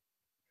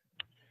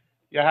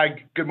 Yeah,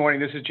 hi, good morning.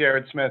 This is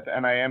Jared Smith,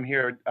 and I am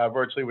here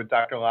virtually with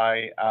Dr.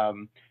 Lai.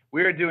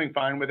 We are doing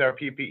fine with our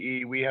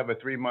PPE. We have a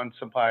 3-month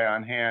supply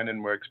on hand,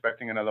 and we're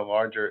expecting another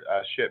larger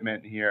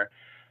shipment here.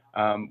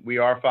 We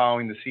are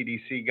following the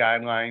CDC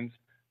guidelines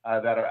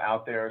that are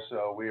out there,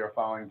 so we are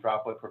following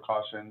droplet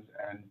precautions,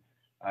 and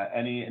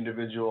any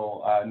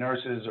individual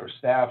nurses or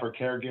staff or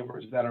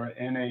caregivers that are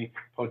in a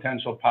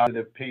potential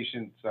positive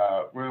patient's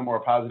room or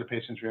a positive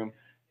patient's room,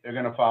 they're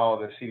going to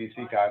follow the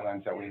CDC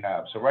guidelines that we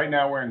have. So right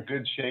now we're in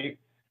good shape,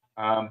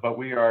 but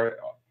we are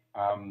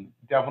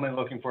definitely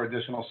looking for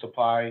additional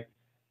supply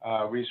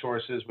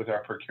resources with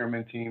our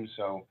procurement team.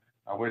 So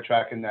we're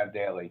tracking that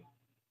daily.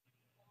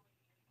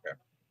 Okay.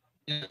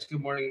 Yes,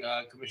 good morning,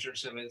 Commissioner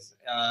Simmons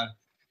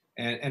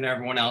and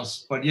everyone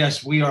else. But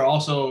yes, we are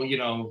also, you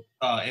know,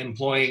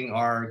 employing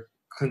our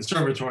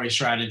conservatory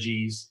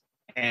strategies.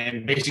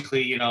 And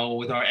basically, you know,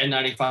 with our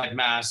N95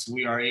 masks,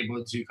 we are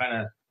able to kind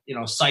of, you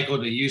know, cycle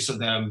the use of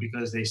them,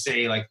 because they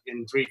say like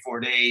in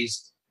 3-4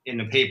 days in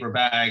the paper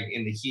bag,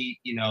 in the heat,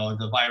 you know,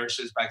 the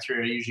viruses,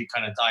 bacteria usually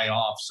kind of die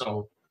off.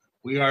 So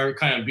we are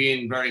kind of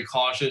being very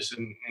cautious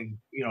and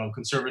you know,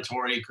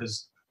 conservatory,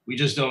 because we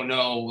just don't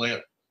know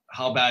like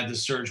how bad the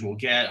surge will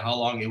get, how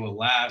long it will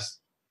last,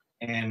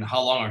 and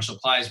how long our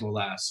supplies will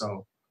last.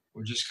 So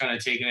we're just kind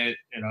of taking it,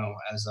 you know,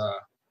 as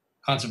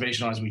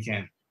conservational as we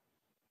can.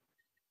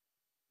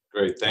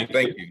 Great, thank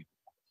you.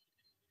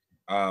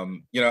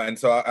 You know, and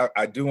so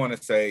I do want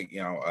to say,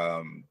 you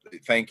know,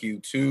 thank you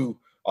to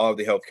all of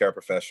the healthcare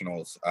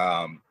professionals.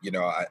 You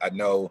know, I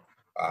know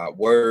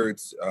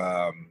words,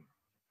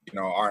 you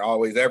know, aren't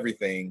always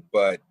everything,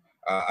 but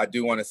I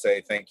do want to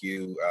say thank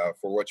you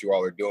for what you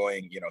all are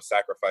doing, you know,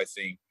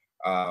 sacrificing,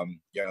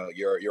 you know,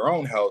 your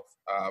own health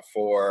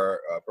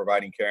for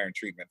providing care and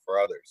treatment for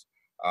others.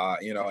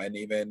 You know, and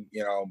even,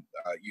 you know,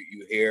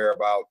 you hear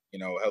about, you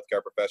know,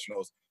 healthcare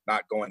professionals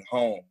not going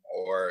home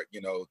or, you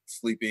know,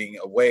 sleeping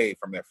away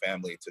from their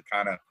family to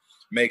kind of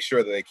make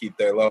sure that they keep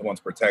their loved ones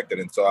protected.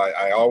 And so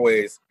I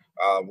always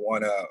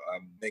want to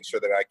make sure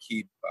that I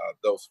keep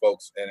those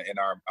folks in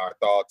our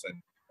thoughts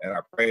and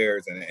our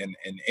prayers and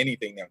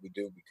anything that we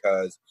do,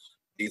 because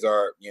these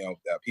are,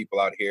 people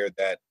out here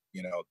that,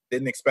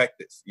 didn't expect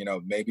this.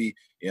 Maybe,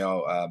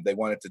 they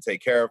wanted to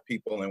take care of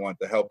people and they wanted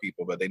to help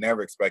people, but they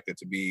never expected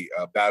to be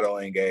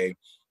battling a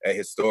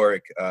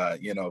historic,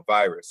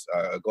 virus,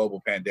 a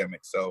global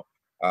pandemic. So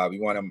we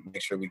want to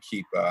make sure we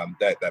keep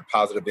that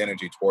positive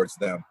energy towards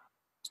them.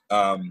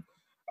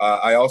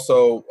 I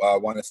also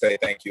want to say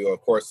thank you,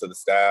 of course, to the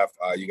staff.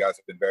 You guys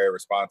have been very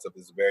responsive.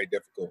 It's a very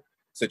difficult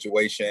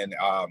situation.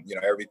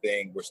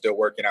 Everything, we're still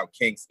working out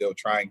kinks, still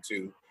trying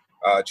to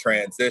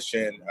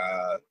transition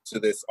to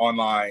this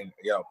online,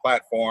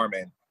 platform.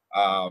 And,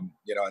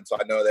 and so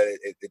I know that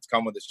it's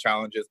come with its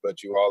challenges,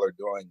 but you all are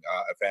doing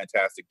a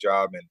fantastic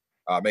job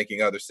and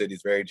making other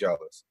cities very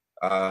jealous.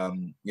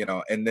 And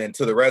then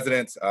to the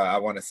residents, I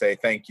want to say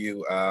thank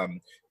you.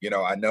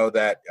 I know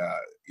that,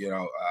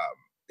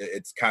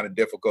 it's kind of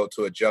difficult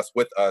to adjust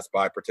with us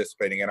by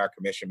participating in our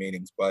commission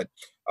meetings, but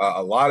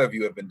a lot of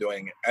you have been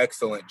doing an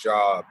excellent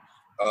job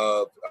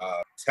of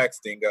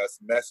texting us,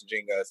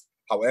 messaging us.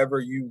 However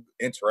you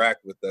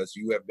interact with us,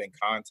 you have been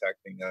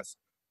contacting us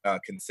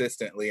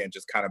consistently and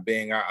just kind of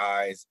being our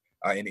eyes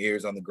and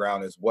ears on the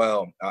ground as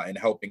well, and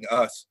helping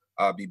us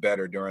be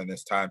better during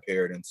this time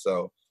period. And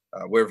so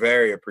we're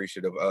very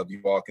appreciative of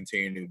you all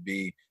continuing to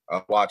be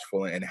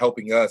watchful and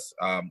helping us,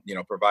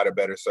 provide a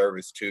better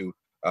service to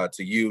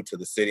you, to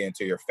the city, and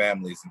to your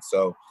families. And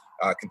so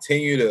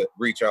continue to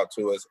reach out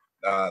to us.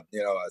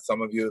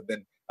 Some of you have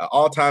been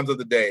all times of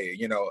the day.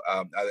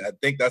 I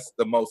think that's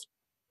the most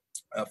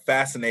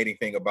fascinating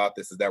thing about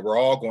this, is that we're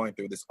all going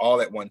through this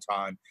all at one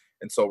time.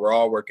 And so we're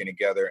all working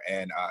together.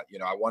 And,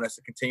 I want us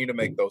to continue to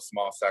make those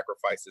small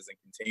sacrifices and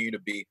continue to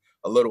be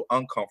a little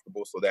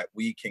uncomfortable so that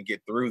we can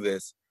get through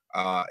this,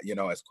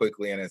 as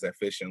quickly and as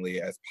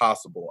efficiently as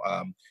possible.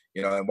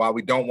 And while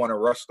we don't want to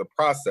rush the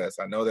process,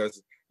 I know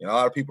there's, a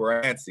lot of people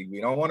are antsy.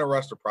 We don't want to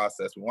rush the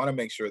process. We want to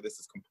make sure this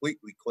is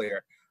completely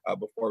clear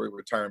before we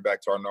return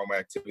back to our normal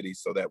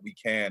activities so that we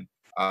can,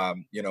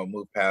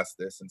 move past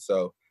this. And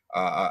so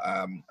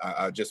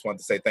I just want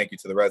to say thank you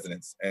to the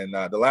residents. And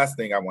the last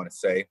thing I want to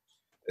say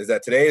is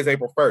that today is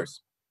April 1st.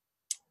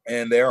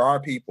 And there are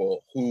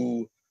people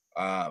who,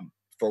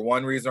 for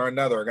one reason or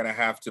another, are going to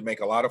have to make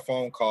a lot of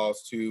phone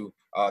calls to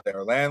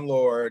their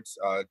landlords,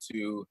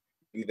 to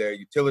either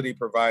utility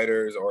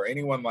providers or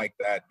anyone like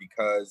that,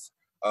 because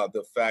of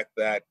the fact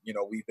that,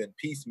 we've been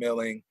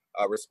piecemealing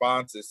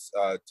responses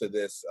to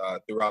this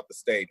throughout the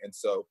state. And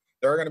so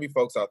there are going to be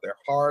folks out there,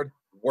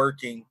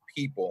 hard-working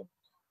people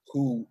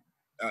who,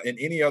 in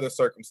any other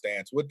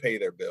circumstance, would pay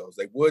their bills.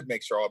 They would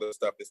make sure all this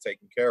stuff is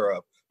taken care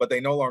of, but they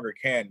no longer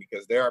can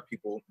because there are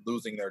people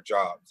losing their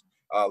jobs.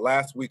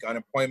 Last week,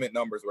 unemployment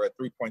numbers were at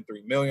 3.3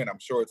 million. I'm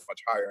sure it's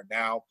much higher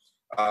now.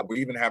 We're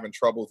even having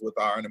troubles with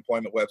our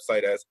unemployment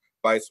website, as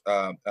Vice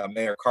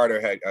Mayor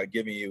Carter had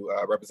given you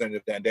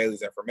Representative Dan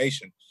Daly's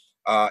information.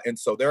 And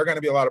so there are going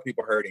to be a lot of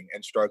people hurting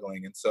and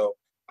struggling. And so,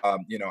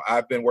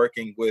 I've been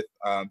working with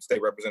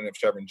State Representative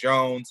Chevron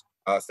Jones,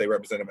 State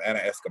Representative Anna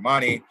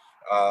Escamani,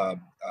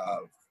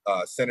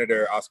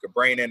 Senator Oscar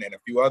Brannan, and a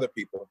few other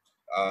people,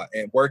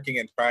 and working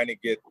and trying to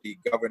get the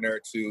governor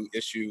to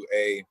issue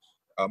a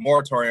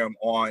moratorium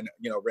on,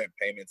 rent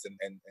payments and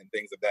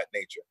things of that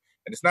nature.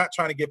 And it's not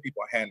trying to give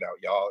people a handout,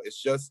 y'all.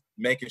 It's just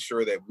making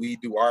sure that we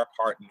do our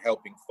part in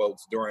helping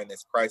folks during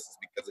this crisis,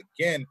 because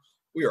again,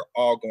 we are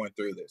all going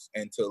through this.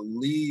 And to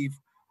leave,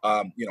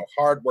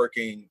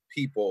 hardworking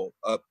people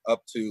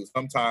up to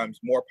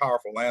sometimes more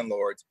powerful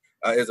landlords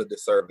is a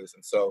disservice.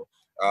 And so,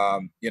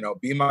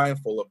 be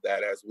mindful of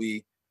that as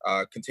we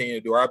continue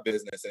to do our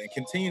business and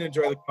continue to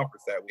enjoy the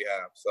comforts that we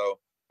have. So,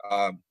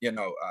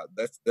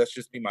 let's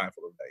just be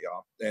mindful of that,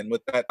 y'all. And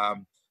with that,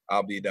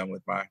 I'll be done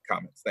with my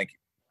comments. Thank you.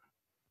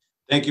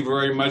 Thank you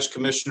very much,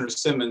 Commissioner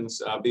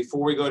Simmons.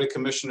 Before we go to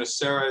Commissioner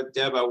Sarah,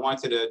 Deb, I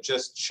wanted to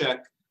just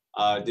check,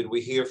 did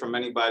we hear from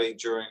anybody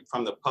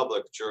from the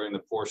public during the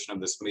portion of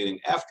this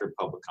meeting after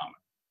public comment?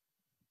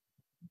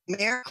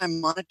 Mayor, I'm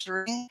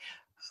monitoring,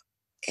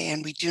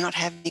 and we do not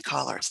have any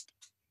callers.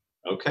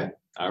 Okay,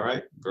 all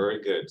right,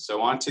 very good.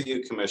 So on to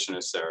you,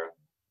 Commissioner Sarah.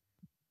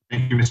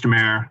 Thank you, Mr.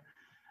 Mayor.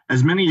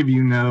 As many of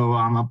you know,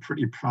 I'm a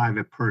pretty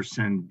private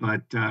person,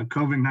 but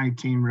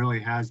COVID-19 really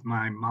has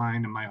my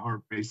mind and my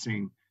heart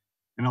racing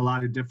in a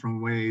lot of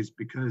different ways,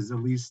 because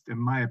at least in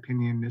my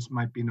opinion, this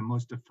might be the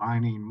most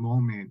defining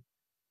moment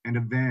and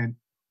event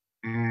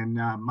in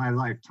my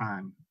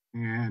lifetime.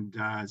 And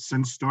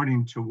since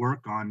starting to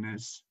work on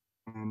this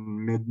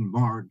in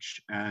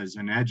mid-March as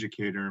an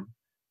educator,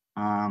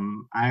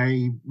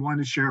 I want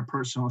to share a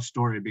personal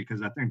story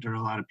because I think there are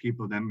a lot of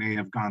people that may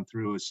have gone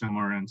through a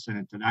similar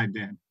incident that I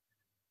did.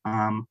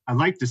 I'd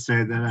like to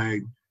say that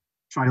I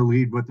try to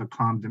lead with a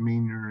calm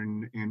demeanor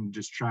and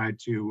just try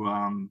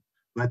to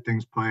let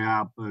things play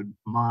out, but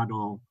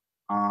model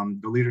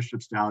the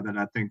leadership style that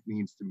I think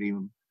needs to be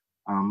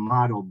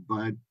modeled.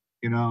 But,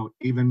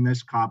 even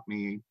this caught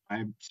me.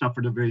 I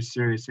suffered a very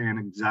serious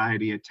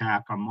anxiety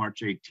attack on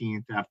March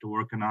 18th after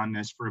working on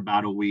this for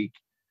about a week.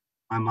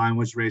 My mind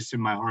was racing,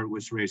 my heart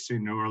was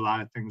racing. There were a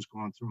lot of things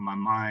going through my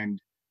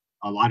mind,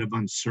 a lot of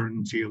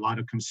uncertainty, a lot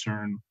of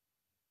concern.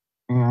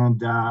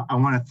 And I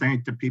want to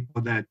thank the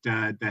people that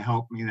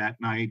helped me that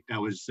night. That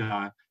was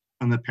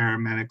from the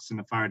paramedics and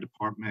the fire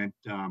department,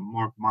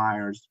 Mark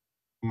Myers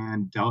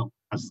and Del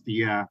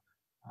Castillo.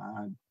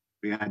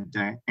 We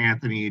had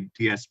Anthony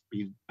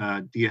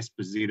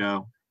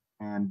D'Esposito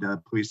and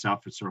police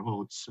officer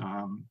Holtz.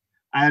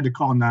 I had to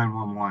call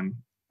 911.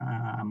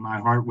 My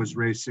heart was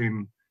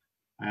racing.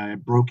 I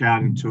broke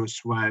out into a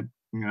sweat.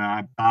 You know,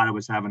 I thought I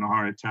was having a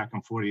heart attack.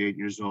 I'm 48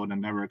 years old. I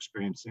never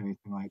experienced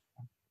anything like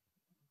that.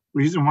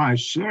 Reason why I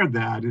shared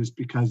that is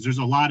because there's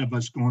a lot of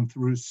us going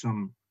through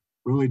some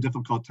really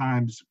difficult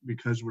times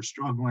because we're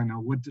struggling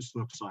on what this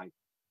looks like.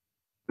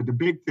 But the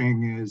big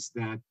thing is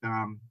that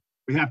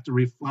we have to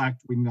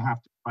reflect, we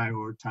have to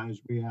prioritize,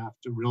 we have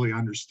to really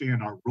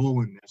understand our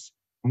role in this.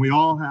 And we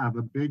all have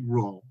a big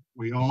role.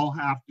 We all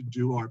have to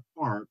do our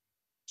part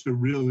to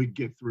really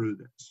get through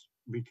this,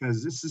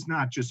 because this is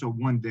not just a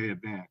one-day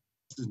event.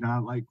 This is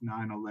not like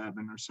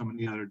 9/11 or some of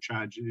the other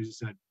tragedies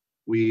that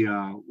we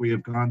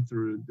have gone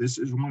through. This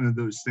is one of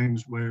those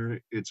things where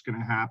it's going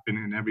to happen,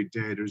 and every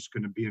day there's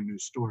going to be a new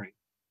story.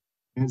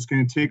 And it's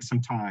going to take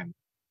some time.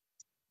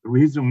 The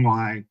reason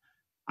why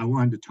I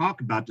wanted to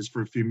talk about this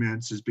for a few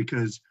minutes is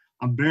because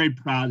I'm very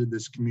proud of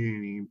this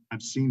community.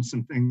 I've seen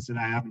some things that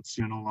I haven't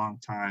seen in a long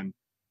time.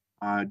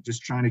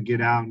 Just trying to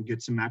get out and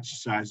get some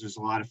exercise. There's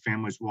a lot of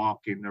families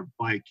walking, they're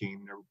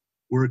biking, they're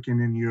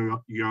working in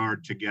your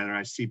yard together.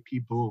 I see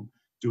people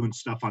doing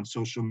stuff on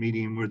social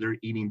media where they're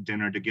eating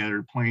dinner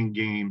together, playing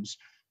games,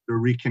 they're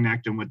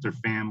reconnecting with their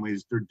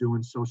families, they're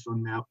doing social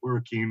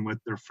networking with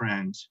their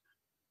friends.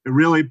 It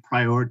really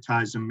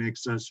prioritizes and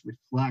makes us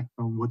reflect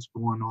on what's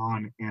going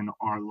on in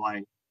our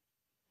life.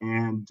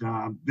 And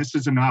this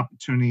is an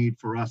opportunity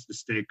for us to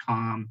stay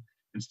calm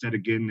instead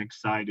of getting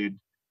excited,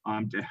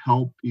 to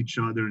help each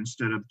other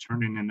instead of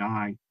turning an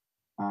eye,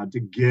 to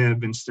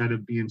give instead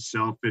of being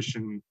selfish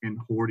and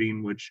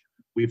hoarding, which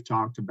we've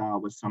talked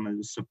about with some of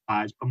the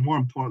supplies, but more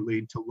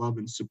importantly, to love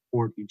and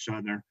support each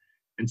other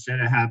instead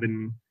of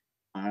having,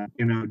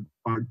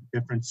 our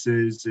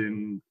differences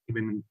and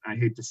even, I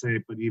hate to say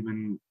it, but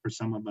even for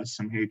some of us,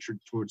 some hatred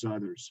towards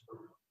others.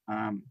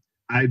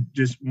 I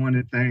just want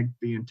to thank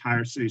the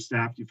entire city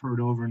staff. You've heard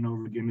over and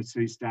over again, the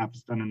city staff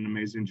has done an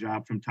amazing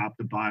job from top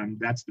to bottom.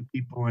 That's the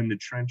people in the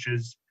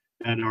trenches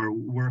that are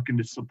working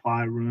the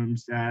supply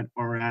rooms, that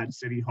are at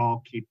City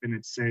Hall, keeping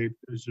it safe.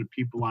 Those are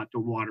people at the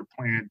water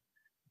plant,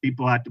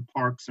 people at the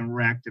parks and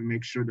rec to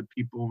make sure that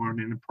people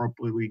aren't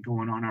inappropriately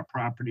going on our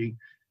property,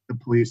 the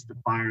police, the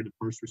fire, the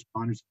first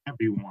responders,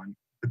 everyone.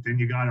 But then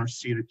you got our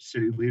city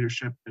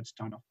leadership that's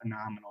done a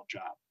phenomenal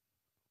job.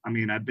 I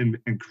mean, I've been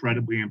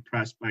incredibly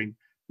impressed by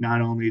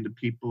not only the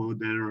people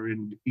that are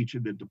in each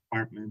of the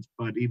departments,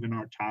 but even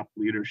our top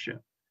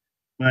leadership.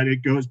 But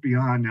it goes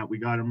beyond that. We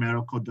got our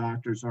medical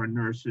doctors, our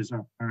nurses,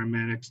 our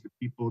paramedics, the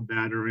people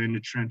that are in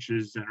the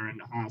trenches, that are in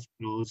the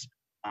hospitals,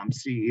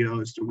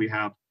 CEOs that we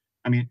have.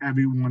 I mean,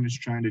 everyone is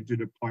trying to do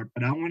their part.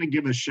 But I want to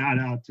give a shout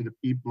out to the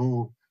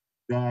people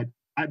that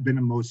I've been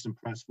the most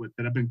impressed with,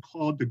 that have been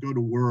called to go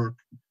to work,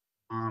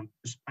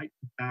 despite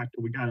the fact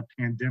that we got a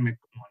pandemic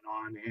going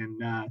on.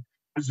 And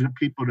those are the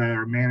people that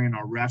are manning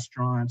our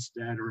restaurants,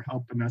 that are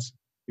helping us,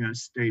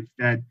 stay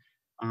fed.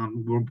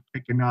 We're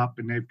picking up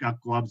and they've got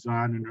gloves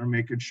on and they're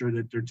making sure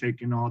that they're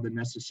taking all the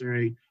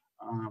necessary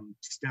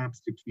steps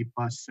to keep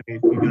us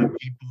safe. We got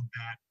people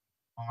that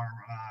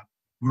are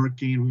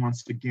working,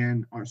 once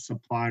again, our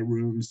supply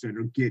rooms that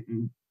are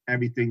getting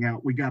everything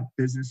out. We got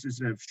businesses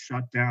that have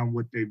shut down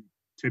what they've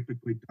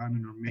typically done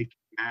and are making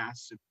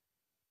masks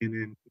and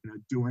then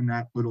doing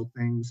that little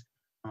things.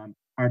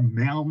 Our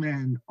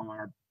mailmen,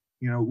 our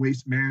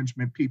waste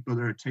management people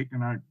that are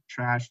taking our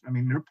trash. I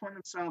mean, they're putting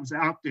themselves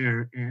out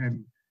there,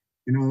 and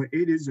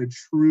it is a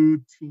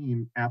true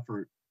team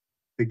effort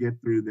to get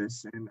through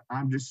this. And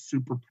I'm just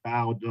super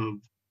proud of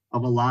a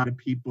lot of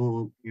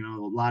people, a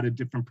lot of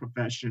different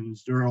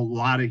professions. There are a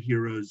lot of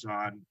heroes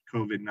on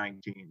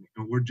COVID-19,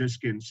 and we're just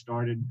getting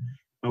started,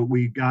 but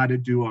we got to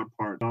do our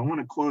part. So I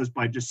want to close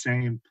by just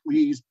saying,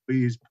 please,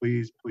 please,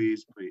 please,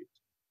 please, please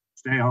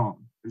stay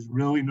home. There's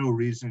really no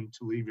reason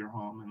to leave your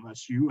home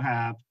unless you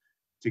have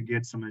to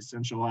get some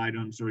essential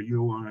items or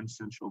you are an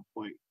essential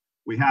employee.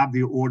 We have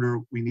the order.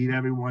 We need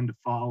everyone to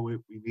follow it.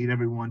 We need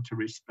everyone to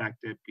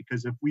respect it,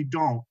 because if we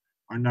don't,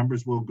 our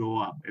numbers will go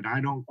up. And I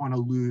don't want to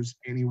lose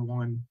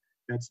anyone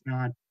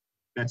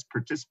that's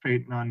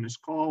participating on this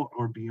call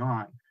or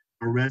beyond.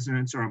 Our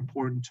residents are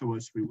important to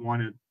us. We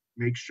want to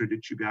make sure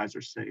that you guys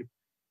are safe.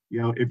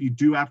 If you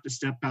do have to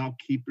step out,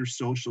 keep your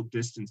social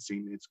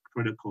distancing. It's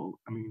critical.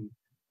 I mean,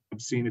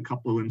 I've seen a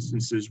couple of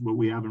instances where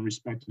we haven't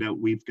respected that.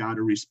 We've got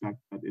to respect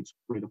that. It's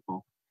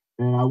critical.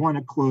 And I want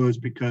to close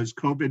because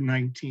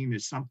COVID-19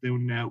 is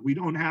something that we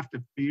don't have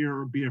to fear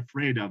or be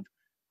afraid of,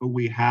 but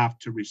we have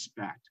to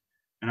respect.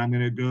 And I'm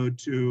going to go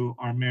to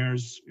our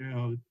mayor's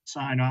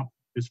sign up.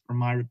 This for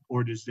my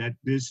report is that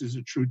this is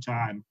a true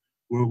time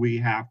where we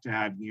have to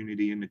have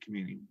unity in the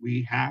community.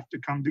 We have to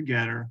come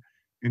together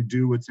and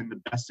do what's in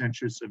the best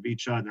interest of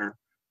each other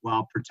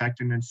while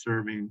protecting and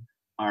serving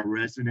our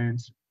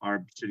residents,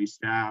 our city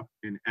staff,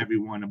 and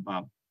everyone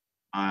above.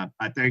 I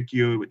thank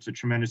you. It's a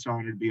tremendous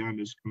honor to be on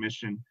this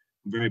commission.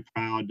 I'm very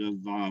proud of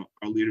our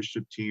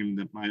leadership team,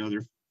 that my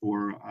other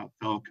four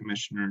fellow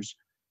commissioners.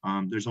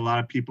 There's a lot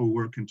of people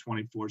working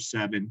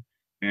 24/7,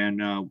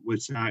 and we're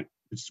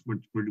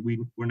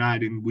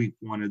not in week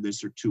one of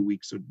this or 2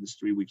 weeks of this,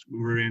 3 weeks.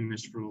 We're in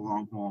this for the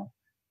long haul,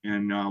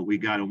 and we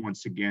got to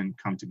once again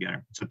come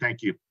together. So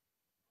thank you.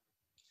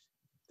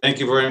 Thank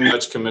you very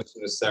much,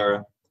 Commissioner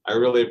Serra. I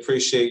really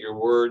appreciate your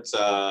words.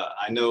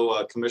 I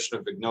know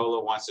Commissioner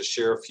Vignola wants to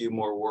share a few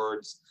more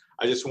words.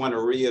 I just want to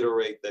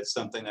reiterate that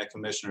something that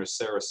Commissioner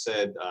Serra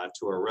said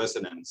to our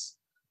residents.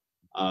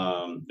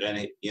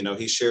 And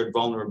he shared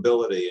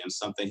vulnerability and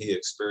something he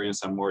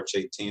experienced on March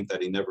 18th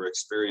that he never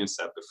experienced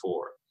that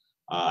before.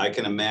 I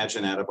can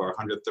imagine out of our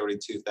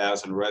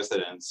 132,000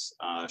 residents,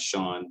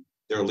 Sean,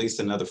 there are at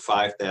least another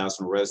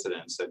 5,000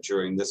 residents that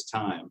during this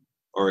time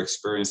are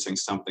experiencing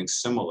something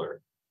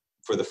similar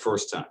for the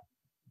first time.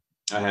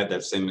 I had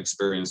that same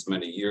experience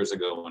many years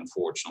ago,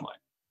 unfortunately.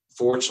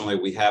 Fortunately,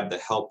 we have the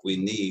help we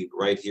need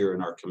right here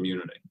in our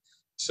community.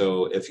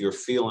 So if you're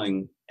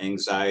feeling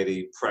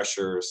anxiety,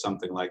 pressure, or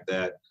something like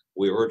that,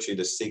 we urge you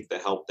to seek the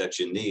help that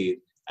you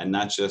need and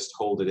not just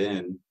hold it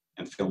in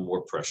and feel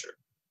more pressure.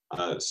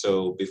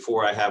 So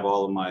before I have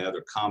all of my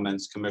other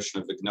comments,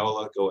 Commissioner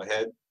Vignola, go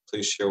ahead.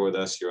 Please share with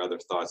us your other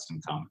thoughts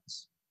and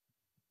comments.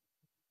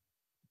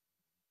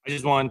 I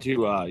just wanted to,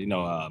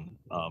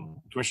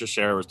 Commissioner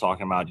Serra was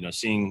talking about,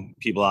 seeing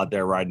people out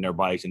there riding their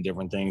bikes and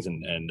different things,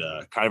 and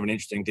kind of an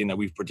interesting thing that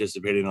we've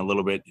participated in a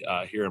little bit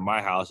here in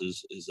my house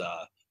is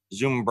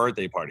Zoom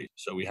birthday party.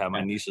 So we had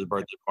my niece's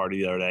birthday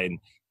party the other day, and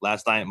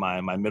last night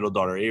my middle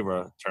daughter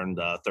Ava turned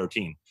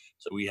 13.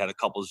 So we had a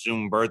couple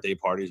Zoom birthday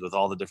parties with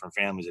all the different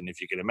families, and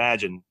if you can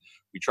imagine,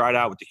 we tried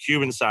out with the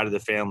Cuban side of the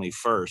family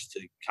first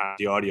to cut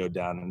the audio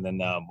down, and then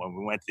when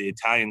we went to the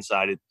Italian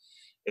side, it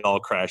all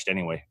crashed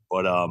anyway.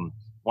 But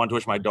wanted to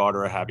wish my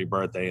daughter a happy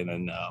birthday, and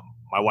then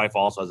my wife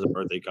also has a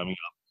birthday coming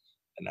up,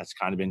 and that's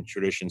kind of been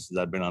tradition since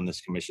I've been on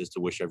this commission, is to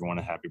wish everyone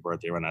a happy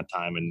birthday around that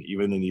time. And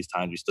even in these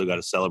times, we still got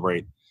to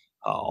celebrate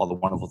all the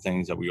wonderful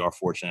things that we are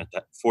fortunate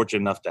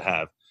enough to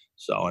have.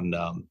 So, and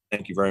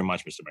thank you very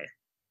much, Mr. Mayor.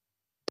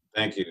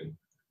 Thank you.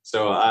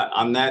 So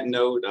on that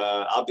note,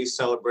 I'll be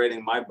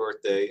celebrating my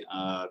birthday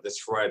this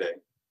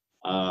Friday.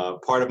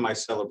 Part of my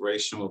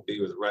celebration will be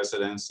with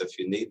residents. If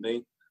you need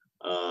me,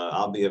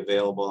 I'll be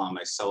available on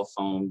my cell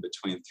phone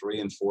between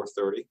 3 and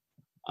 4:30.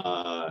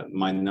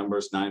 My number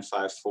is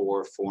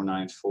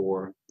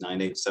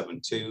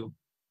 954-494-9872.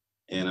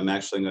 And I'm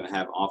actually going to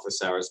have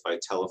office hours by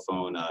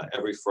telephone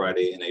every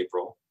Friday in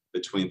April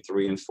between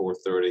 3 and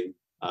 4:30.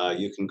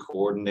 You can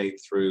coordinate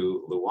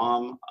through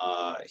Luam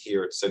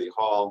here at City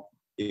Hall.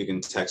 You can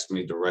text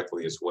me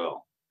directly as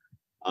well.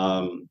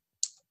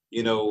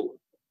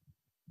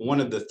 One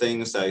of the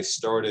things I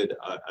started,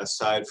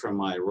 aside from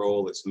my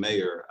role as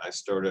mayor, I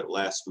started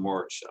last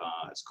March.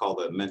 It's called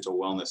the Mental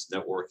Wellness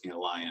Networking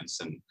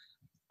Alliance, and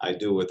I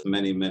do with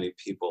many, many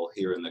people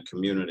here in the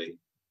community.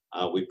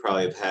 We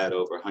probably have had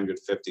over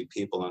 150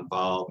 people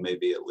involved,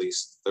 maybe at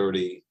least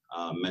 30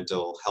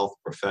 mental health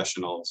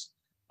professionals.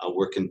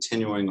 We're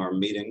continuing our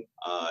meeting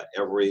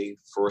every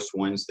first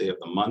Wednesday of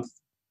the month.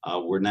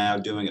 We're now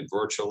doing it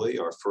virtually.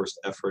 Our first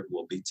effort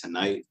will be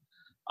tonight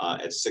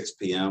at 6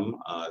 p.m.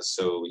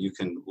 So you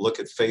can look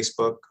at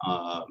Facebook.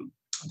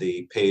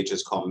 The page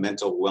is called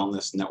Mental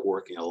Wellness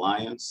Networking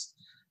Alliance.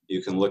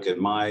 You can look at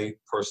my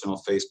personal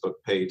Facebook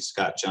page,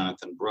 Scott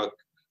Jonathan Brook.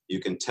 You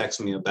can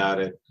text me about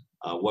it.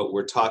 What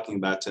we're talking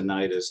about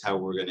tonight is how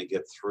we're going to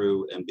get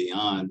through and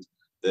beyond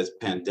this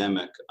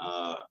pandemic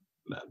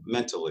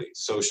mentally,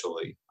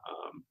 socially,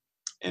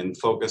 and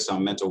focus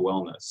on mental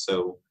wellness.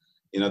 So,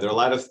 there are a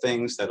lot of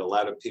things that a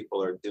lot of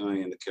people are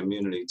doing in the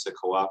community to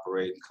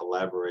cooperate and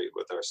collaborate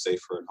with our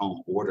Safer at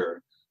Home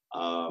order,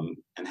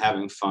 and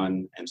having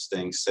fun and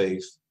staying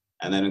safe.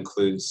 And that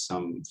includes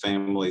some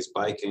families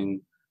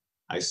biking.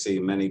 I see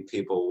many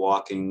people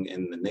walking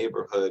in the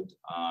neighborhood,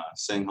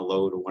 saying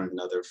hello to one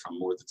another from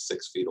more than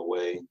 6 feet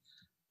away.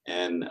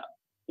 And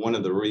one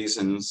of the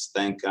reasons,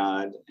 thank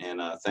God,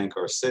 and thank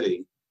our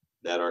city,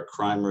 that our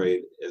crime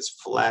rate is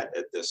flat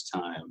at this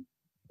time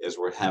is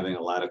we're having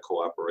a lot of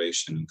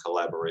cooperation and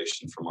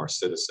collaboration from our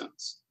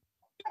citizens.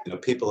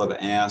 People have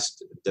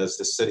asked, does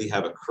the city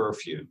have a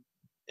curfew?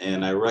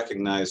 And I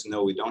recognize,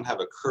 no, we don't have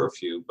a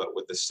curfew, but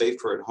with the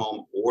Safer at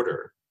Home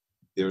order,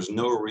 there's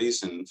no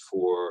reason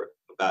for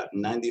about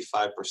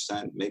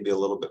 95%, maybe a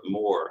little bit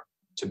more,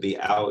 to be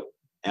out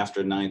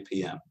after 9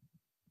 p.m.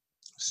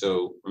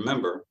 So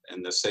remember,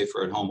 in the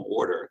Safer at Home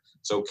order,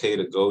 it's okay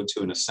to go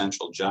to an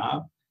essential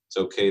job. It's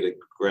okay to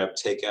grab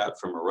takeout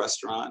from a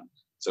restaurant.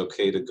 It's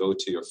okay to go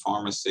to your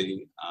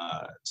pharmacy,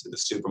 to the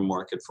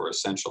supermarket for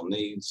essential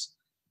needs.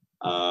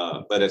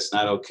 But it's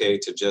not okay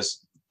to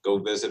just go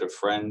visit a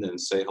friend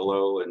and say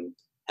hello and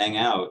hang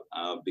out,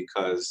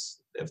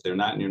 because if they're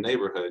not in your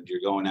neighborhood, you're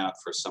going out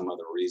for some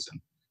other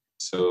reason.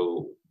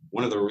 So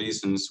one of the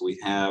reasons we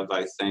have,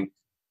 I think,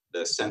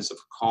 the sense of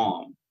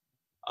calm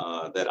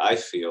that I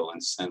feel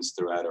and sense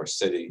throughout our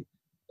city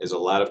is a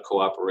lot of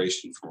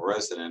cooperation from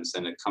residents,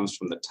 and it comes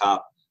from the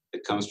top.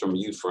 It comes from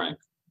you, Frank.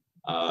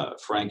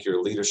 Frank,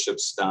 your leadership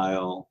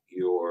style,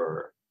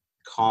 your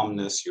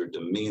calmness, your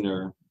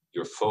demeanor,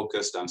 you're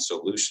focused on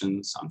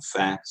solutions, on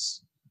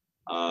facts,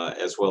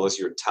 as well as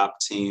your top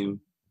team.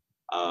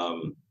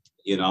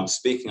 I'm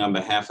speaking on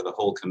behalf of the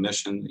whole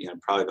commission,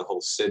 probably the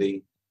whole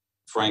city.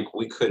 Frank,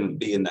 we couldn't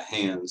be in the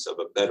hands of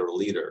a better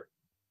leader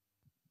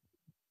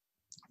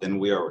than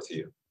we are with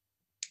you.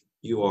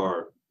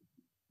 You're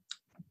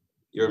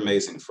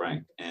amazing,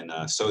 Frank, and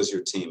so is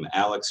your team.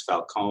 Alex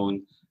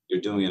Falcone,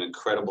 you're doing an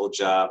incredible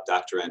job.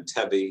 Dr.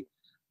 Antebi,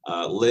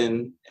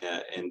 Lynn,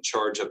 in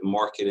charge of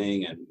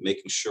marketing and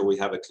making sure we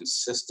have a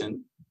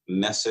consistent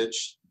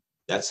message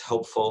that's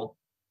helpful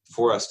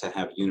for us to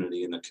have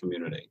unity in the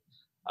community.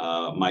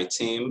 My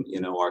team,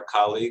 our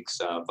colleagues,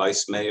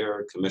 Vice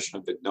Mayor,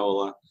 Commissioner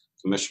Vignola,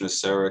 Commissioner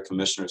Sarah,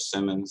 Commissioner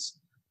Simmons,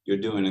 you're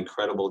doing an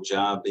incredible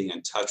job being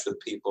in touch with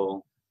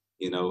people,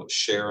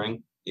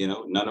 sharing,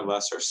 none of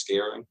us are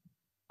scaring.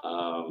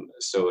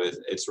 So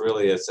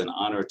it's an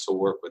honor to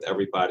work with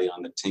everybody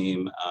on the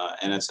team.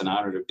 And it's an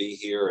honor to be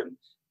here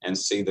and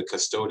see the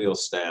custodial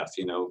staff,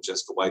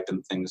 just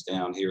wiping things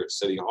down here at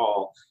City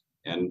Hall.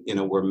 And,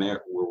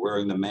 we're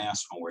wearing the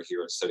mask when we're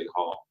here at City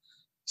Hall.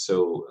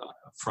 So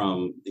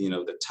from,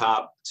 the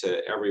top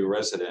to every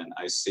resident,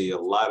 I see a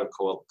lot of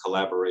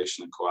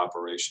collaboration and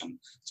cooperation.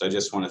 So I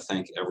just want to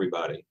thank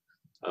everybody.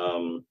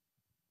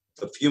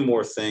 A few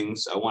more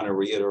things. I want to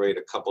reiterate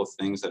a couple of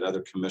things that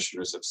other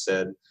commissioners have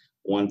said.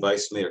 One,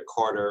 Vice Mayor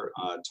Carter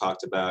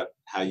talked about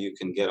how you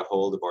can get a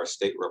hold of our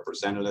state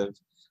representative.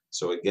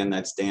 So again,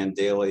 that's Dan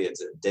Daly.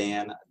 It's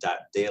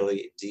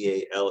dan.daly,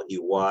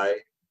 D-A-L-E-Y,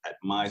 at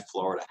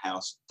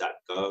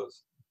myfloridahouse.gov.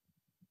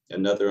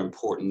 Another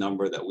important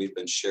number that we've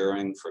been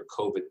sharing for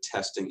COVID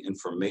testing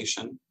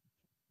information.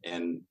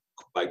 And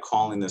by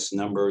calling this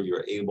number,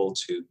 you're able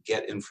to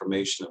get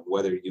information of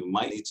whether you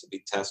might need to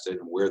be tested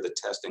and where the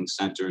testing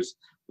centers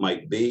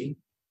might be.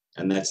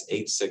 And that's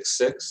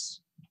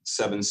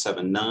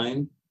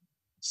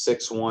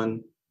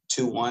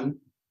 866-779-6121.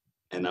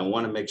 And I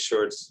want to make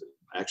sure it's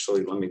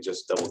actually, let me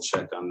just double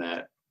check on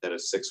that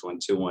it's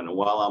 6121. And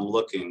while I'm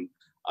looking,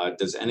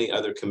 does any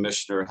other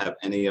commissioner have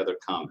any other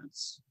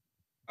comments?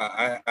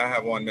 I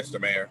have one, Mr.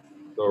 Mayor.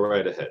 Go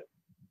right ahead.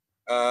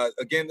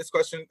 Again, this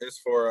question is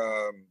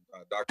for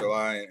Dr.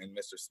 Lai and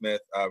Mr.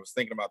 Smith. I was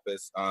thinking about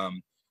this.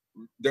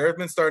 There have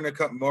been starting to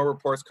come more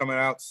reports coming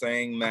out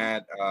saying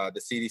that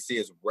the CDC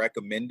is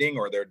recommending,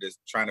 or they're just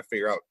trying to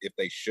figure out if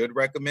they should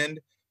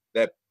recommend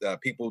that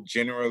people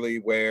generally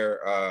wear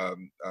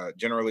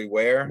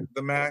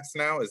the mask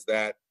now. Is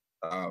that,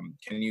 can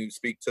you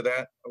speak to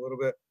that a little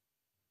bit?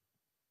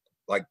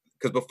 Like,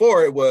 because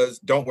before it was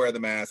don't wear the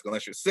mask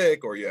unless you're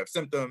sick or you have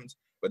symptoms,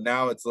 but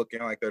now it's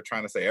looking like they're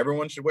trying to say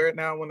everyone should wear it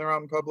now when they're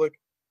out in public.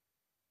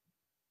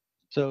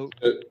 So,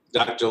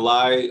 Dr.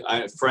 Lai,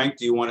 Frank,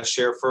 do you want to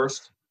share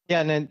first? Yeah,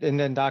 and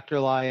then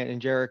Dr. Lai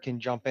and Jared can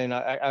jump in.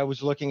 I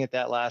was looking at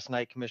that last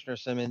night, Commissioner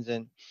Simmons,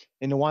 and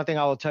the one thing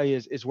I will tell you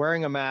is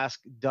wearing a mask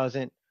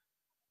doesn't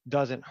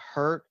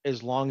hurt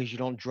as long as you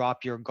don't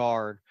drop your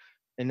guard.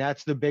 And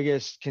that's the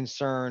biggest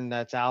concern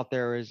that's out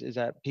there is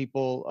that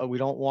people, we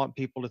don't want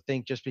people to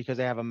think just because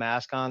they have a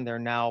mask on, they're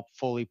now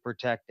fully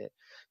protected.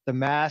 The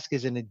mask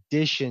is an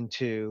addition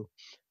to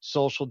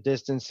social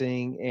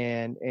distancing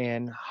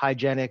and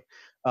hygienic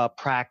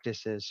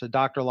practices. So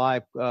Dr.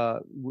 Lai,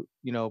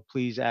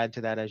 please add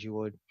to that as you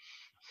would.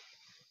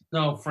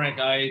 No,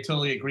 Frank, I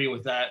totally agree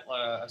with that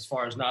as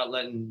far as not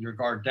letting your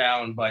guard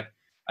down. But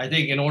I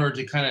think in order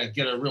to kind of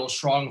get a real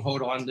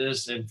stronghold on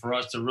this and for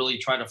us to really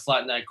try to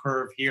flatten that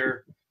curve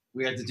here,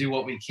 we have to do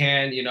what we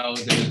can.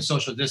 The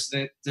social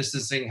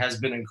distancing has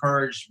been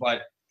encouraged,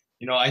 but,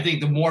 I think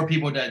the more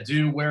people that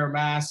do wear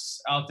masks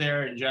out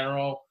there in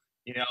general,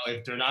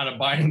 if they're not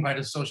abiding by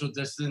the social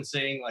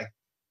distancing,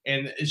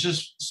 and it's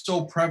just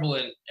so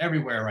prevalent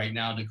everywhere right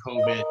now, the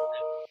COVID,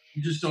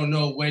 you just don't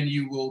know when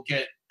you will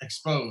get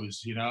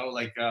exposed,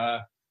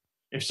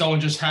 if someone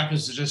just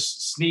happens to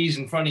just sneeze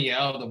in front of you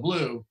out of the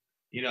blue,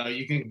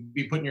 you can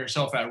be putting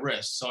yourself at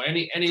risk. So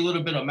any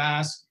little bit of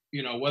mask,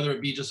 whether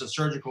it be just a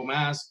surgical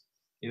mask,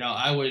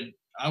 I would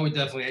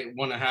definitely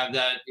want to have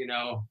that,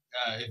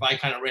 if I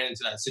kind of ran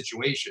into that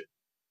situation.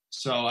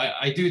 So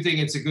I do think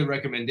it's a good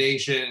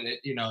recommendation.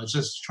 It's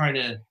just trying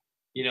to,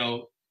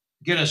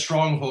 get a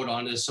stronghold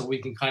on this so we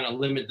can kind of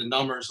limit the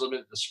numbers,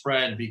 limit the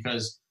spread,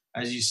 because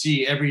as you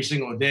see every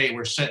single day,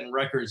 we're setting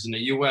records in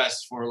the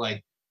US for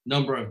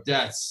number of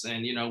deaths.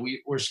 And,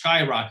 we're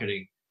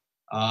skyrocketing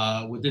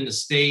within the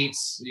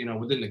states,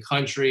 within the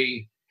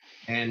country.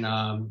 And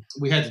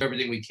we had to do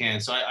everything we can.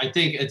 So I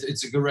think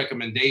it's a good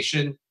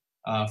recommendation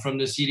from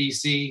the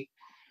CDC.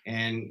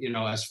 And,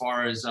 as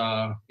far as,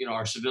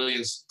 our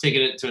civilians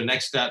taking it to the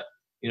next step,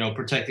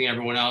 protecting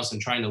everyone else and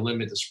trying to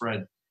limit the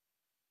spread.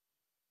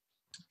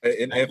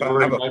 And if I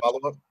have a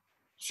follow-up,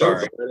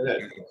 sorry,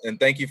 and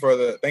thank you for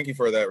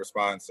that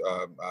response,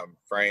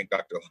 Frank,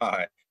 Dr.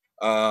 Lai.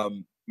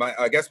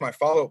 I guess my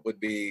follow-up would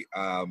be,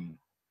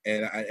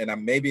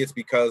 maybe it's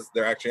because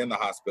they're actually in the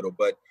hospital,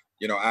 but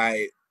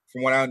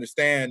from what I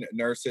understand,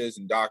 nurses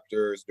and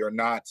doctors, they're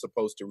not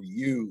supposed to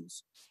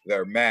reuse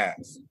their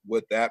masks.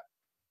 Would that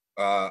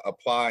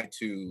apply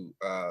to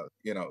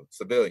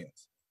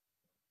civilians?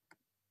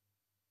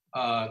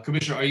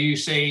 Commissioner, are you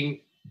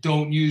saying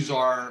don't use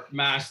our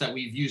masks that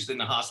we've used in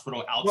the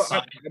hospital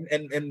outside? Well,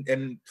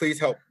 and please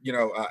help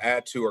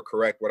add to or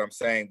correct what I'm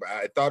saying. But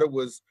I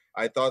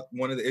thought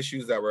one of the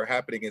issues that were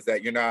happening is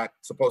that you're not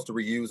supposed to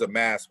reuse a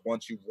mask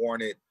once you've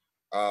worn it,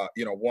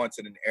 once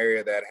in an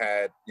area that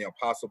had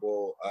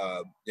possible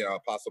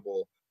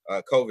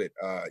COVID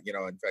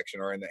infection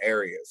or in the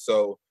area.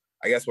 So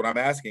I guess what I'm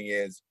asking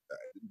is,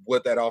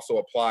 would that also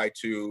apply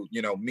to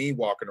me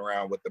walking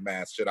around with the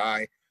mask? Should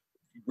I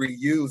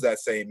reuse that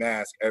same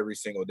mask every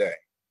single day?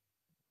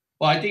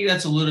 Well, I think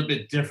that's a little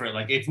bit different.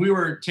 Like if we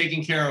were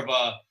taking care of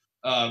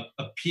a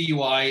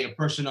PUI, a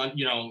person on,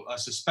 a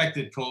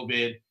suspected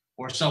COVID,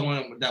 or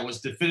someone that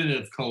was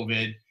definitive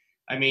COVID,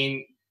 I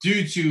mean,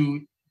 due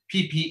to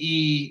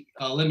PPE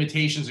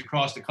limitations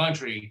across the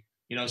country,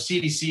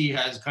 CDC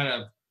has kind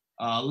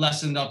of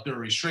lessened up their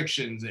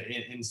restrictions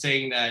in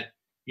saying that,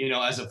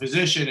 as a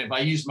physician, if I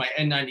use my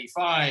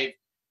N95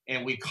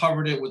 and we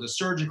covered it with a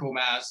surgical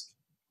mask,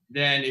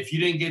 then if you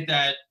didn't get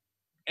that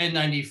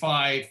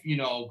N95,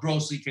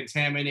 grossly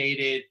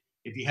contaminated,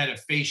 if you had a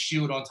face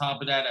shield on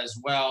top of that as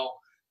well,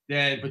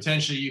 then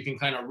potentially you can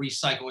kind of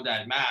recycle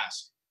that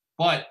mask,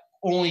 but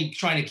only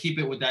trying to keep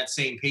it with that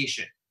same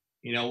patient.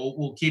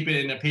 We'll keep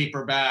it in a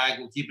paper bag,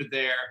 we'll keep it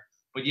there.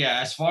 But yeah,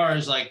 as far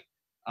as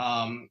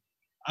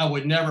I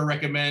would never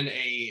recommend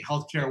a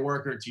healthcare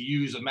worker to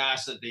use a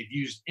mask that they've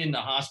used in the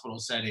hospital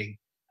setting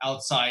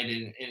outside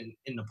in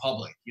the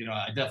public.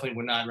 I definitely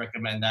would not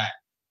recommend that.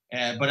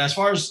 But as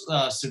far as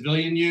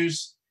civilian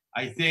use,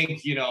 I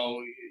think,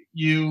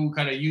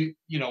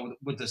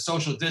 with the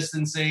social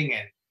distancing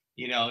and,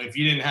 if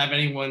you didn't have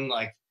anyone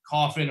like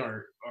coughing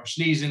or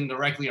sneezing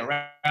directly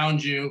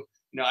around you,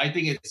 I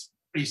think it's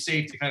pretty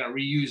safe to kind of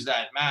reuse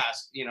that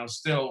mask,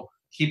 still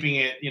keeping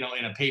it, in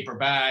a paper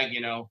bag,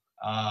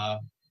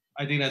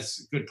 I think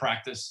that's good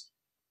practice.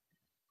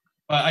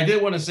 But I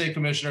did want to say,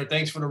 Commissioner,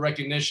 thanks for the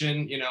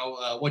recognition,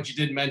 what you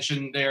did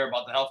mention there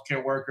about the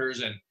healthcare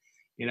workers, and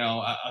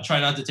I'll try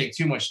not to take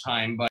too much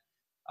time, but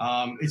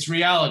it's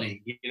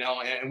reality,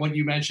 and what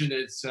you mentioned,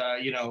 it's,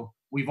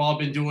 we've all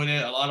been doing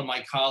it. A lot of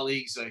my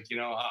colleagues,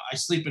 I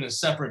sleep in a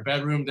separate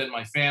bedroom than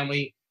my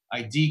family.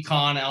 I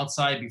decon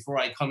outside before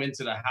I come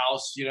into the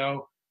house,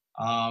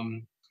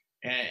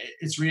 and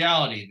it's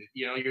reality.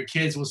 Your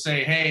kids will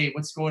say, "Hey,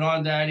 what's going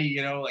on, Daddy?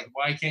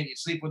 Why can't you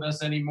sleep with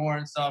us anymore?"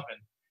 and stuff. And,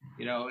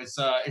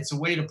 it's a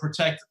way to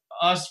protect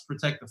us,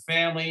 protect the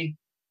family,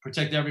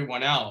 protect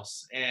everyone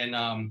else.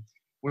 And,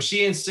 we're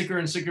seeing sicker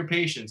and sicker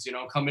patients,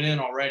 coming in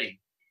already.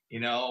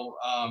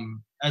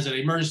 As an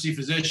emergency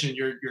physician,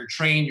 you're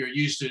trained, you're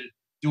used to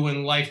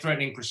doing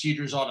life-threatening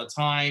procedures all the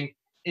time,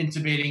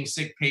 intubating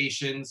sick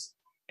patients.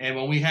 And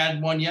when we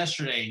had one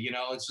yesterday,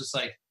 it's just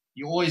like,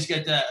 you always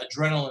get that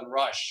adrenaline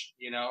rush,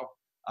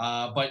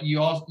 but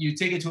you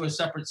take it to a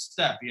separate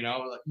step,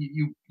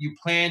 you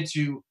plan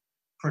to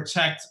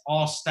protect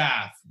all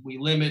staff. We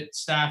limit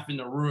staff in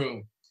the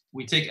room.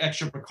 We take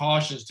extra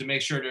precautions to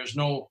make sure there's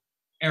no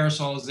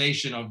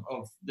aerosolization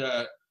of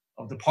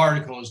the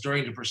particles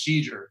during the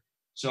procedure.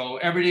 So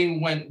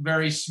everything went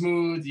very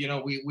smooth.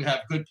 We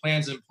have good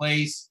plans in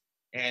place,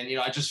 and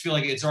I just feel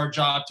like it's our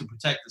job to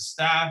protect the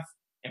staff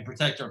and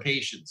protect our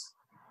patients.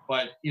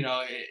 But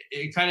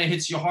it kind of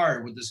hits you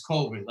hard with this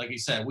COVID. Like you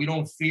said, we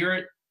don't fear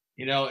it.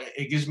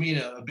 It gives me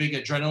a big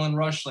adrenaline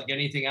rush like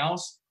anything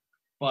else,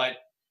 but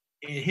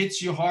it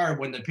hits you hard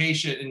when the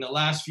patient in the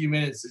last few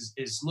minutes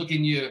is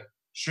looking you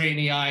straight in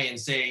the eye and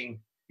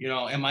saying,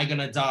 am I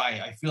gonna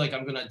die? I feel like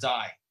I'm gonna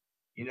die.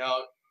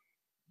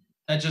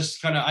 That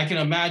just I can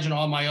imagine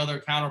all my other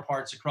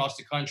counterparts across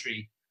the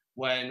country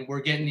when we're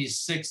getting these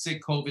sick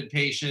COVID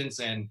patients,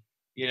 and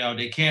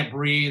they can't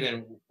breathe,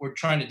 and we're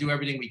trying to do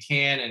everything we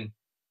can, and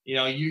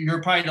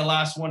you're probably the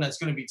last one that's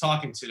going to be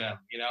talking to them.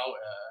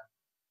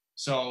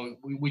 So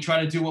we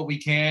try to do what we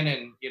can,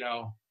 and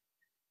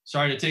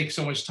sorry to take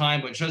so much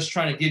time, but just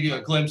trying to give you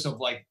a glimpse of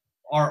like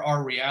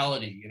our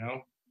reality.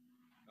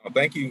 Well,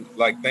 thank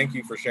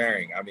you for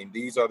sharing. I mean,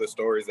 these are the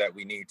stories that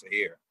we need to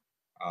hear.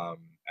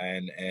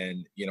 And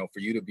for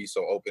you to be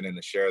so open and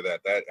to share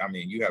that,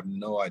 you have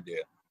no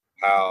idea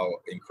how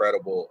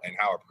incredible and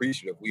how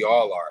appreciative we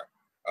all are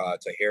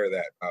to hear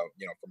that,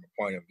 from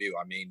a point of view.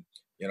 I mean,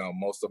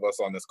 most of us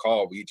on this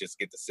call, we just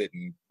get to sit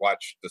and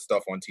watch the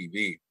stuff on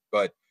TV,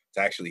 but to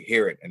actually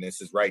hear it, and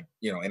this is right,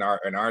 in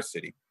our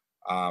city.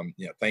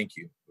 Thank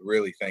you.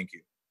 Really, thank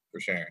you for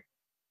sharing.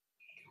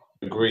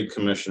 Agreed,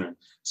 Commissioner.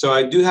 So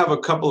I do have a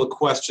couple of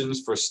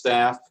questions for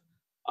staff.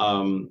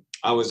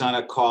 I was on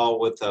a call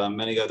with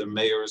many other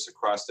mayors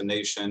across the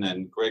nation,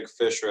 and Greg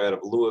Fisher out of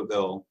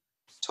Louisville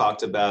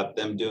talked about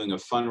them doing a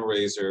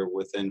fundraiser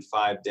within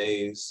 5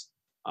 days.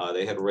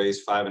 They had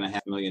raised $5.5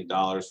 million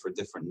for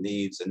different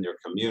needs in their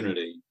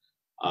community.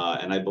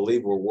 And I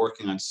believe we're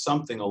working on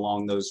something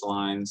along those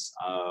lines.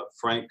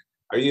 Frank,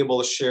 are you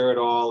able to share at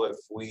all if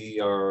we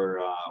are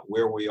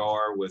where we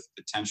are with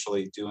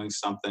potentially doing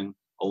something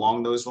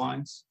along those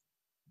lines?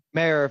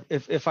 Mayor,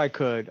 if I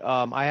could,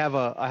 I have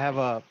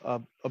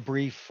a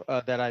brief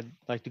that I'd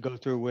like to go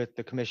through with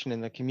the commission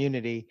and the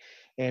community,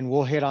 and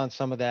we'll hit on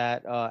some of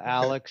that.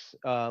 Alex,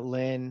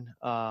 Lynn,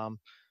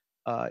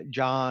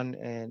 John,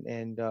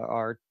 and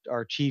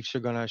our chiefs are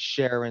going to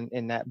share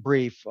in that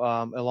brief,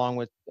 along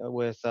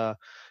with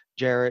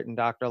Jarrett and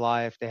Dr.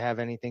 Lai if they have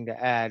anything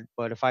to add.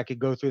 But if I could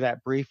go through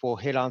that brief, we'll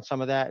hit on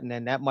some of that, and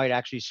then that might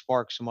actually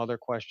spark some other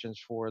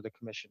questions for the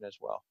commission as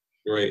well.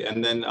 Great.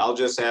 And then I'll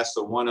just ask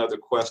the one other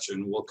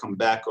question. We'll come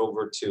back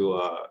over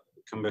to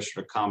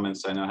commissioner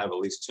comments. I know I have at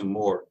least two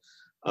more.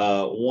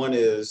 One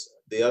is,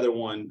 the other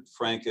one,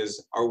 Frank,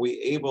 is are we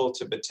able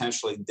to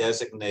potentially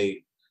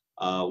designate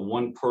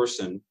one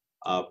person,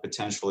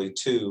 potentially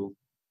two,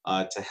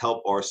 to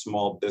help our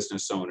small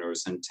business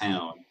owners in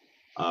town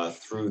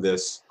through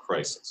this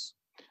crisis?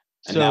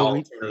 And now I'll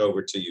turn it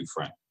over to you,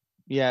 Frank.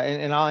 Yeah,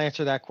 and I'll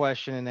answer that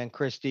question, and then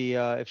Christy,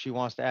 if she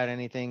wants to add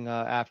anything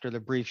after the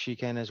brief, she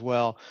can as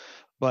well.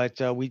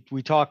 But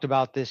we talked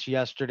about this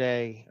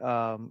yesterday.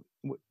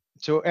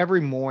 So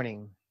every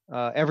morning,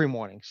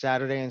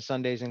 Saturday and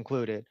Sundays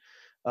included,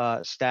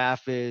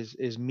 staff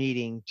is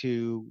meeting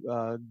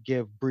to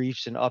give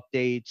briefs and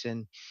updates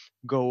and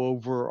go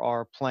over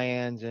our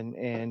plans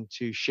and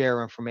to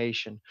share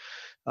information.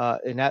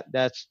 And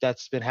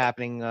that's been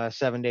happening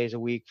 7 days a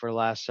week for the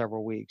last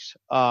several weeks.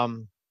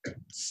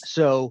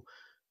 So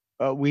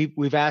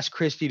we've asked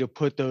Christy to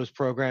put those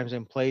programs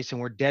in place, and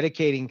we're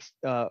dedicating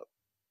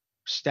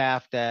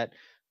staff that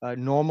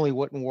normally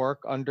wouldn't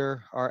work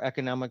under our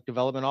economic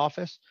development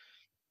office,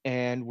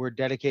 and we're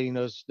dedicating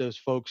those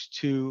folks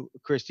to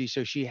Christy,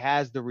 so she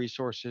has the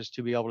resources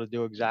to be able to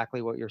do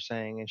exactly what you're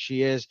saying. And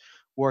she is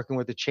working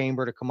with the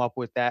chamber to come up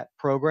with that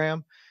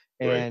program.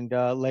 And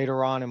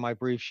later on in my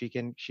brief, she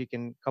can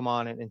come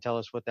on and tell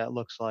us what that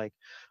looks like.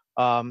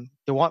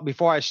 The one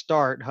before I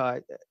start,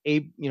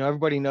 Abe,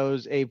 everybody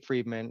knows Abe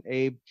Friedman.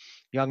 Abe,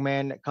 young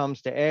man that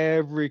comes to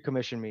every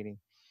commission meeting.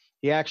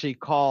 He actually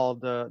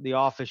called the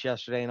office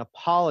yesterday and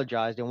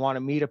apologized and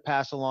wanted me to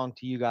pass along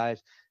to you guys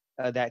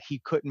that he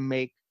couldn't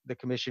make the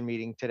commission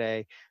meeting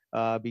today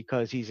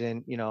because he's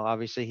in,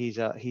 obviously he's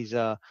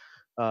a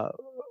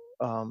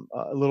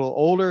little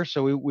older,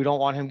 so we don't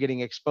want him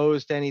getting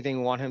exposed to anything.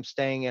 We want him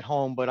staying at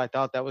home. But I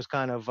thought that was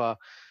kind of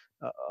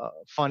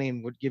funny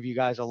and would give you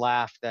guys a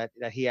laugh that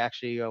he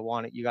actually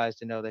wanted you guys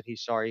to know that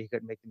he's sorry he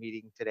couldn't make the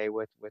meeting today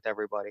with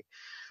everybody.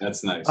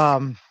 That's nice.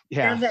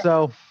 Yeah.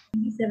 So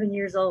 97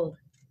 years old.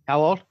 How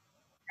old?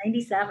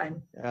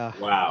 97.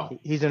 Wow.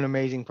 He's an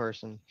amazing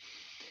person.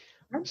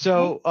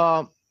 So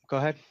go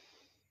ahead.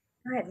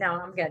 Go ahead. No,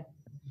 I'm good.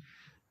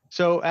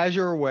 So as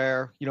you're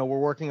aware, we're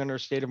working under a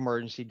state of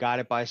emergency,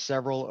 guided by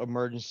several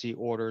emergency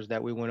orders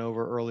that we went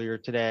over earlier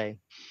today.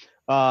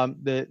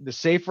 The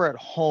Safer at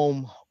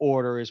Home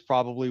order is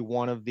probably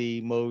one of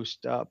the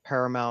most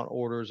paramount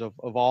orders of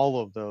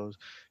all of those,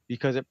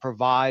 because it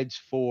provides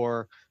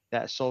for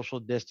that social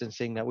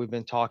distancing that we've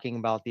been talking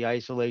about, the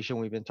isolation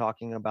we've been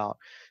talking about.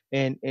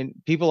 And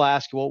people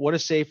ask, well, what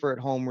does Safer at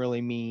Home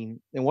really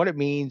mean? And what it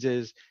means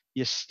is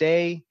you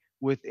stay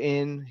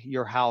within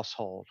your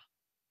household.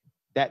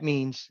 That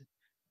means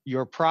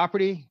your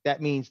property.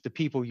 That means the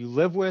people you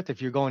live with.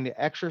 If you're going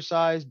to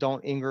exercise,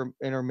 don't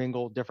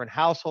intermingle different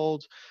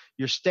households.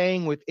 You're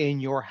staying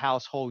within your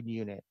household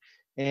unit,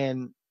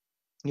 and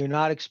you're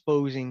not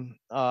exposing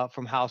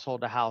from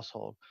household to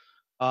household.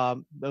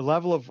 The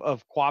level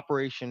of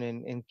cooperation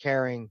and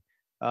caring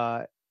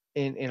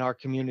in our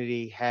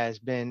community has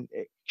been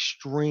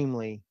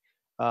extremely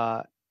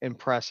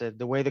impressive.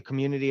 The way the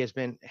community has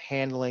been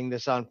handling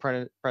this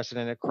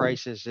unprecedented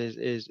crisis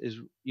is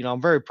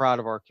I'm very proud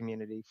of our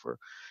community. For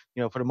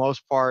the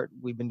most part,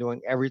 we've been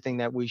doing everything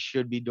that we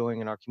should be doing,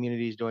 and our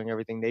community is doing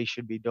everything they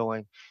should be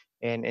doing,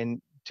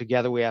 and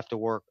together we have to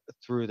work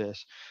through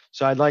this.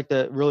 So I'd like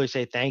to really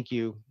say thank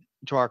you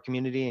to our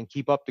community and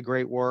keep up the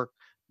great work.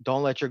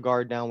 Don't let your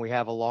guard down. We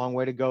have a long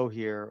way to go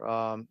here.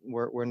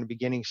 We're in the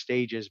beginning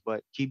stages,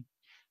 but keep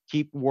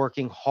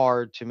working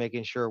hard to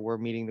making sure we're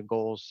meeting the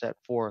goals set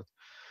forth.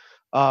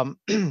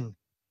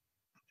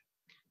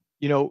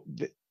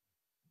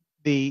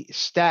 The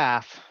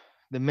staff,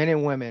 the men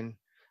and women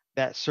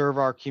that serve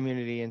our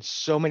community in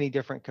so many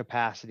different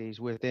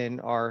capacities within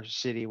our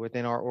city,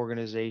 within our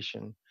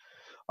organization,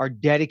 are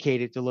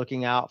dedicated to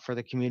looking out for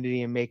the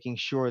community and making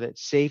sure that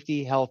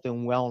safety, health,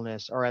 and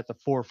wellness are at the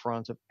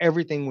forefront of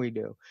everything we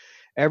do.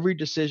 Every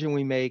decision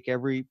we make,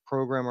 every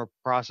program or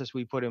process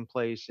we put in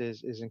place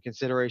is in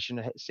consideration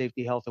of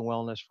safety, health, and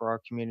wellness for our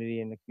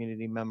community and the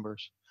community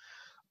members.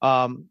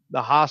 The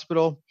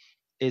hospital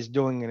is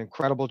doing an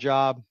incredible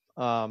job.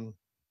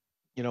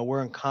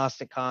 We're in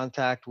constant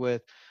contact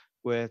with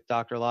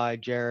Dr. Lai,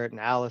 Jarrett,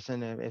 and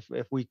Allison. And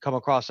if we come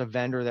across a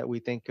vendor that we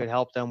think could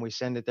help them, we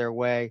send it their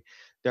way.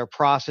 Their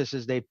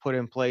processes they put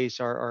in place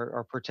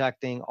are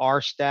protecting our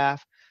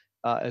staff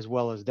as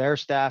well as their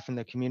staff and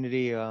the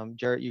community.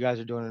 Jarrett, you guys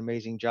are doing an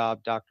amazing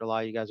job. Dr.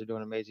 Lai, you guys are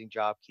doing an amazing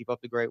job. Keep up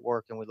the great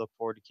work, and we look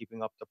forward to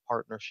keeping up the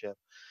partnership.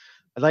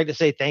 I'd like to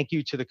say thank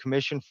you to the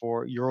commission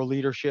for your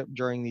leadership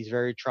during these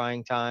very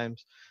trying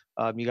times.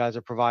 You guys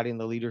are providing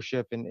the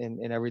leadership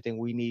and everything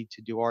we need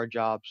to do our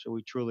job, so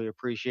we truly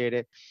appreciate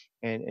it.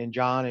 And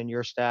John and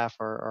your staff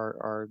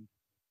are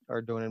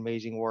doing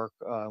amazing work.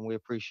 We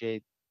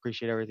appreciate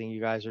everything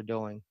you guys are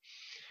doing.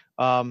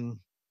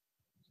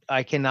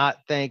 I cannot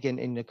thank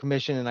in the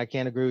commission, and I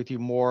can't agree with you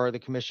more. The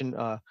commission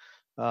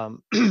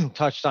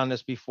touched on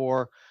this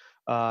before,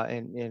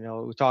 and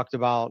we talked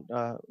about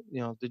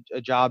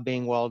a job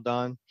being well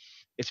done.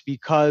 It's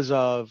because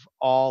of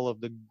all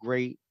of the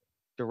great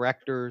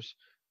directors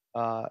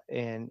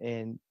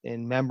and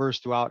members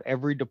throughout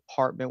every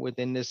department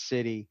within this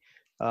city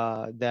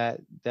that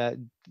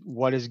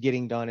what is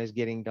getting done,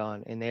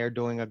 and they are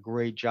doing a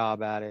great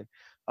job at it.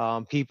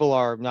 People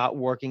are not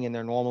working in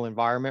their normal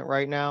environment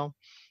right now.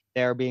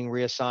 They're being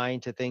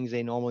reassigned to things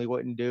they normally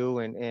wouldn't do.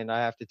 And I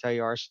have to tell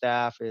you, our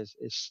staff is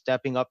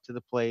stepping up to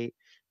the plate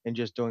and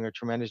just doing a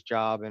tremendous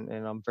job. And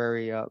I'm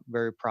very,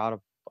 very proud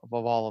of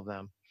all of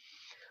them.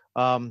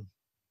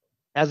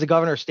 As the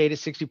governor stated,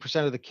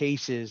 60% of the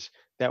cases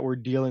that we're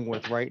dealing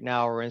with right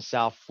now are in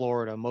South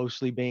Florida,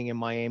 mostly being in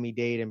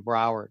Miami-Dade and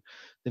Broward.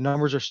 The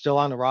numbers are still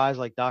on the rise,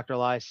 like Dr.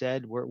 Lai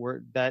said.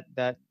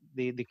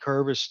 The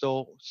curve is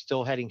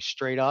still heading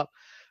straight up.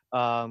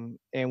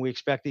 And we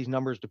expect these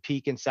numbers to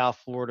peak in South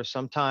Florida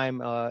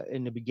sometime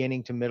in the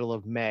beginning to middle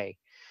of May.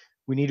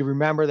 We need to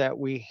remember that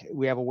we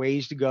have a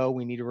ways to go.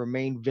 We need to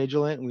remain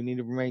vigilant. We need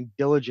to remain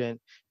diligent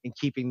in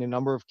keeping the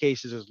number of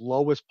cases as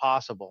low as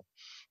possible.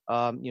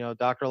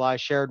 Dr. Lai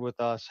shared with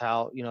us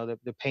how,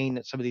 the pain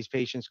that some of these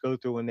patients go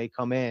through when they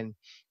come in.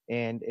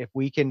 And if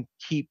we can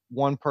keep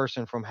one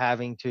person from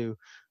having to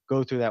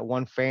go through that,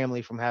 one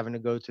family from having to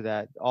go to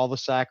that, all the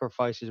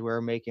sacrifices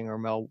we're making are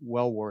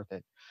well worth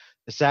it.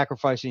 The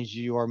sacrifices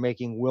you are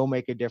making will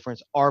make a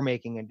difference, are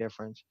making a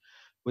difference.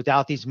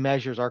 Without these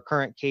measures, our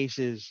current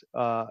cases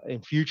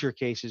and future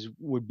cases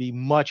would be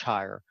much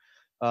higher.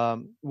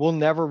 We'll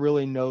never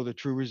really know the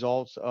true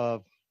results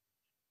of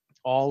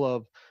all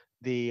of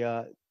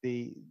the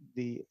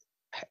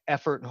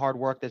effort and hard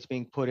work that's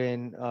being put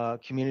in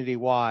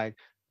community-wide.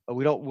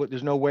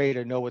 There's no way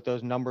to know what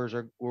those numbers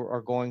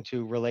are going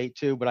to relate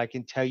to, but I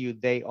can tell you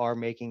they are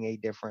making a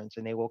difference,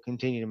 and they will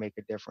continue to make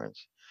a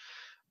difference.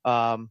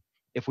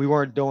 If we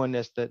weren't doing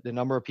this, the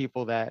number of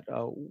people that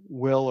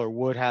will or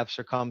would have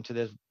succumbed to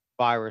this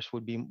virus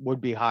would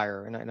be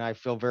higher, and I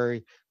feel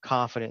very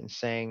confident in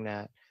saying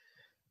that.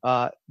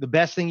 The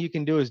best thing you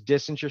can do is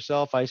distance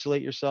yourself,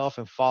 isolate yourself,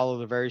 and follow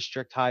the very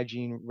strict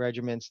hygiene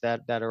regimens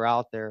that are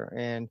out there.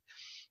 And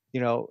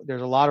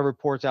there's a lot of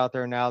reports out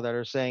there now that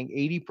are saying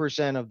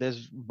 80% of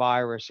this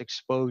virus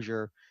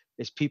exposure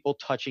is people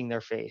touching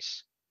their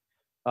face.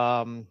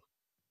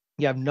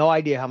 You have no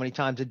idea how many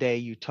times a day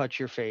you touch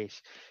your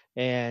face.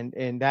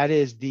 And that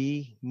is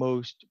the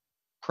most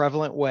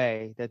prevalent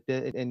way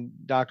and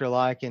Dr.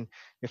 Lai,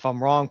 if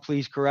I'm wrong,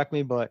 please correct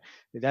me, but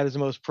that is the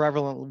most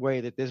prevalent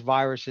way that this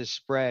virus is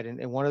spread.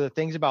 And one of the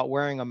things about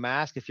wearing a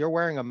mask, if you're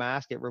wearing a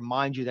mask, it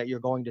reminds you that you're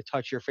going to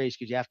touch your face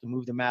because you have to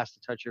move the mask to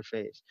touch your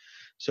face.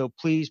 So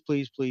please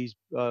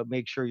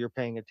make sure you're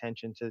paying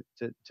attention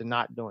to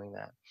not doing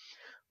that.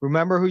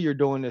 Remember who you're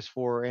doing this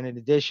for. And in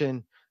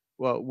addition,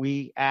 what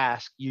we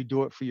ask, you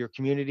do it for your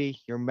community,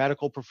 your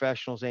medical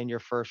professionals, and your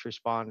first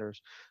responders.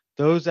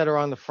 Those that are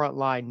on the front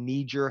line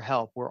need your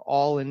help. We're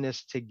all in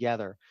this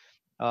together.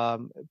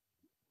 Don't,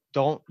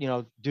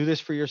 do this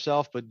for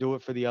yourself, but do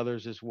it for the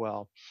others as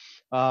well.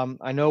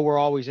 I know we're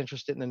always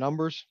interested in the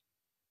numbers.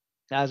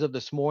 As of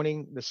this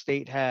morning, the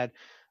state had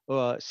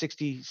a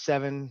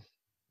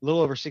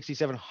little over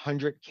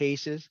 6,700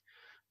 cases.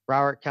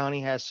 Broward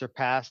County has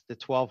surpassed the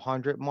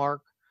 1,200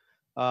 mark.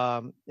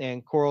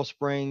 And Coral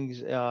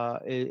Springs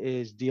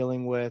is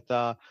dealing with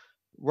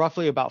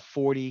roughly about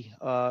 40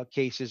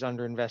 cases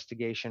under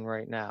investigation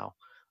right now.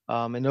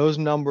 And those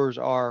numbers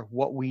are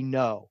what we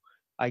know.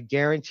 I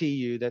guarantee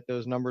you that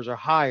those numbers are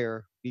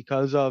higher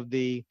because of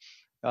the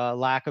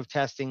lack of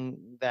testing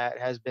that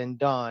has been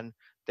done.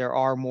 There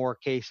are more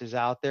cases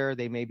out there.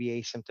 They may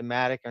be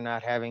asymptomatic or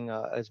not having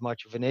as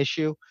much of an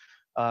issue.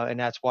 And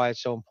that's why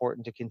it's so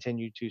important to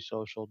continue to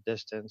social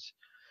distance.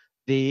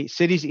 The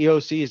city's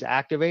EOC is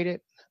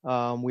activated.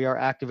 We are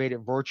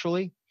activated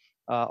virtually.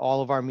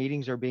 All of our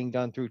meetings are being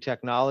done through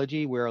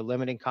technology. We're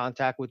limiting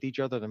contact with each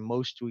other the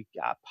most we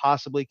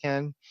possibly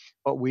can,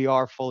 but we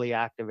are fully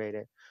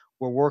activated.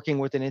 We're working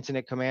with an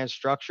incident command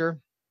structure.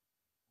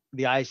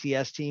 The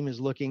ICS team is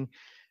looking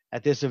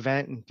at this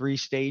event in 3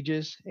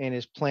 stages and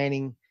is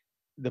planning.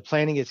 The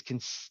planning is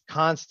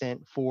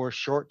constant for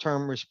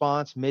short-term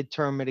response,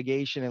 mid-term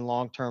mitigation, and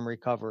long-term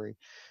recovery.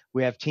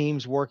 We have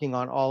teams working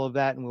on all of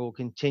that, and we will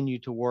continue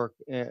to work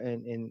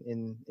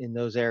in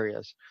those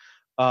areas.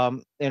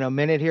 In a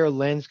minute here,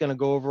 Lynn's going to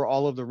go over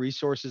all of the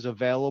resources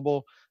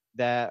available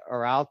that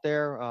are out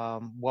there,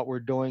 what we're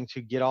doing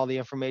to get all the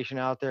information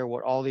out there,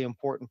 what all the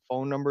important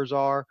phone numbers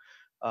are.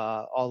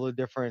 all the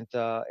different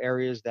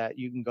areas that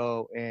you can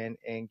go and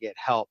get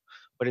help.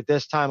 But at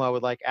this time, I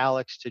would like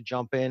Alex to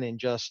jump in and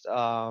just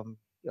tell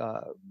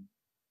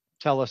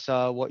us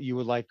what you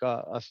would like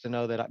us to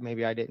know that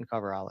maybe I didn't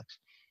cover, Alex.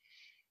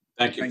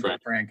 Thank you, Thank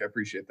Frank. you, Frank. I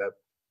appreciate that.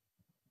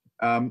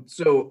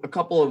 So a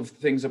couple of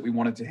things that we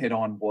wanted to hit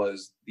on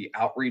was the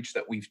outreach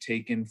that we've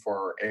taken for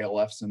our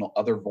ALFs and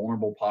other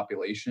vulnerable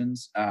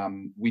populations.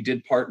 We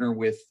did partner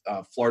with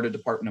Florida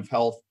Department of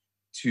Health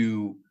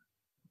to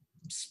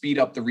speed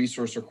up the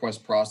resource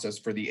request process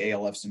for the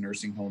ALFs and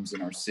nursing homes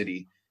in our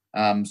city.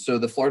 So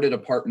the Florida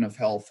Department of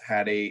Health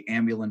had a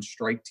ambulance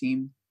strike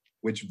team,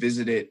 which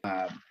visited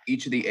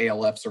each of the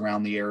ALFs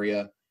around the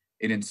area.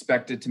 It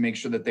inspected to make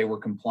sure that they were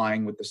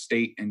complying with the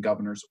state and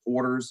governor's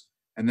orders.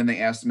 And then they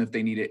asked them if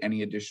they needed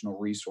any additional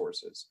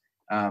resources.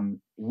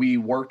 We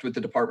worked with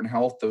the Department of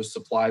Health. Those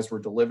supplies were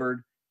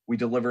delivered. We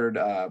delivered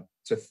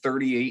to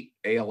 38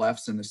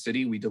 ALFs in the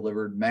city. We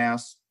delivered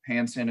masks,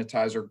 hand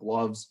sanitizer,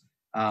 gloves,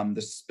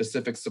 the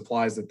specific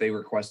supplies that they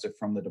requested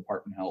from the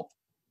Department of Health.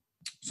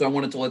 So I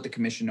wanted to let the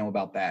commission know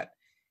about that.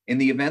 In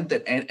the event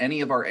that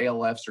any of our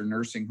ALFs or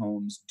nursing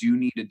homes do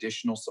need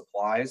additional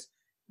supplies,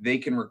 they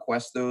can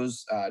request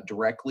those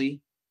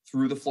directly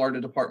through the Florida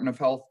Department of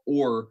Health,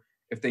 or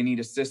if they need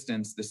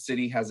assistance, the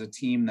city has a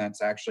team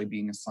that's actually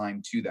being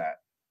assigned to that.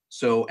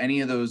 So any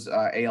of those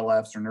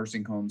ALFs or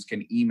nursing homes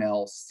can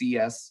email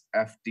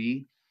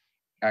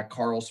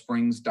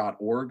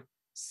csfd@carlsprings.org,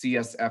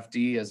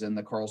 CSFD as in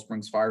the Carl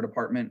Springs Fire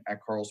Department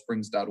at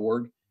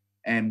carlsprings.org,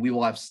 and we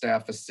will have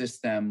staff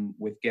assist them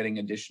with getting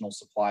additional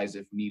supplies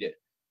if needed.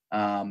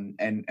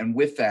 And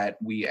with that,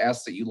 we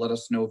ask that you let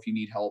us know if you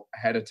need help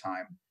ahead of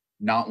time,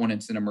 not when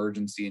it's an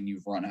emergency and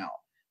you've run out.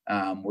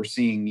 We're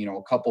seeing,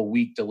 a couple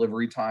week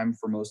delivery time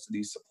for most of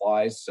these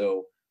supplies.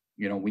 So,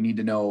 we need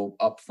to know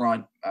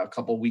upfront a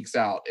couple weeks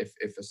out if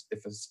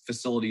a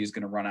facility is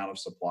going to run out of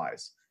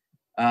supplies.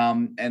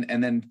 And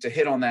then to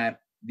hit on that,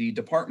 the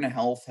Department of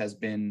Health has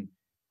been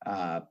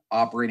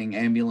operating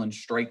ambulance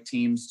strike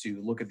teams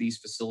to look at these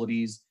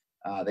facilities.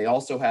 They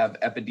also have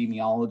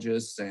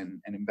epidemiologists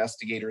and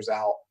investigators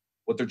out.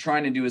 What they're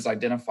trying to do is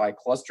identify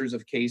clusters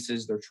of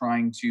cases. They're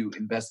trying to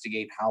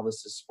investigate how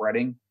this is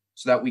spreading,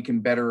 so that we can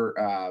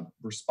better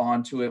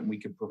respond to it and we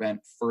can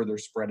prevent further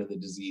spread of the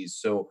disease.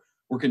 So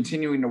we're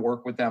continuing to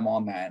work with them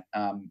on that.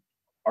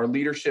 Our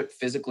leadership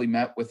physically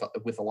met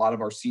with a lot of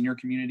our senior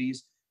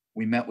communities.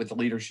 We met with the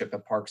leadership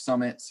at Park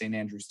Summit, St.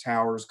 Andrews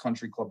Towers,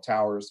 Country Club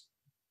Towers,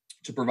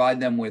 to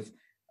provide them with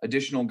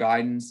additional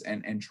guidance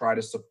and try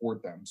to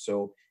support them.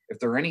 So if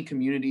there are any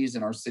communities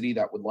in our city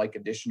that would like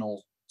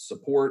additional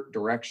support,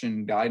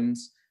 direction,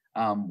 guidance,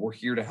 we're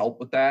here to help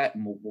with that,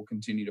 and we'll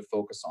continue to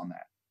focus on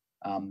that.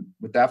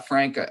 With that,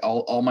 Frank,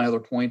 all my other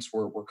points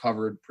were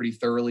covered pretty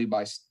thoroughly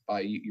by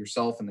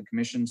yourself and the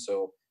commission.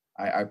 So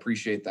I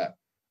appreciate that.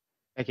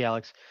 Thank you,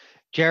 Alex.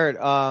 Jared,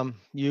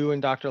 you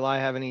and Dr. Lai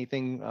have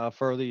anything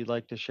further you'd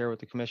like to share with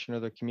the commission or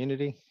the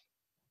community?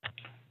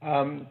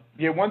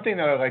 Yeah, one thing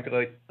that I'd like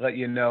to let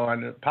you know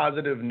on a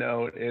positive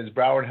note is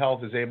Broward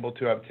Health is able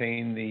to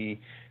obtain the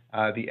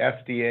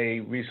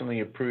FDA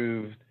recently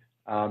approved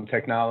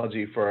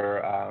technology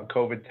for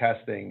COVID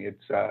testing.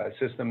 It's a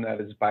system that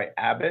is by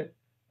Abbott.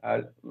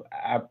 Our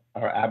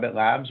Abbott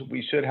Labs.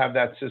 We should have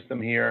that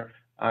system here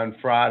on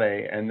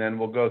Friday, and then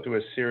we'll go through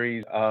a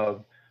series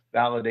of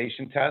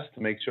validation tests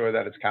to make sure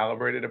that it's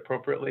calibrated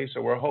appropriately. So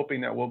we're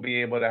hoping that we'll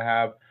be able to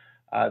have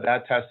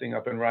that testing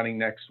up and running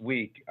next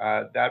week.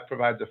 That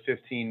provides a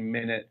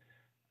 15-minute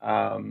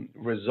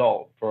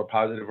result for a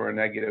positive or a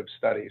negative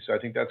study. So I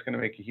think that's going to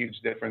make a huge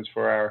difference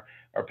for our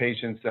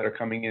patients that are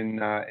coming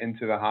in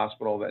into the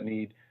hospital that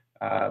need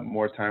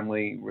more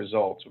timely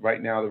results.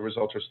 Right now, the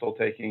results are still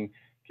taking,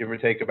 give or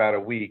take, about a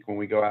week when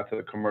we go out to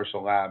the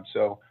commercial lab.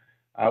 So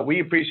we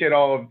appreciate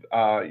all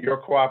of your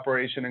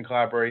cooperation and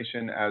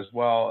collaboration as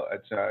well.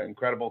 It's an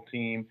incredible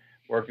team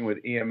working with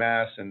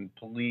EMS and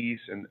police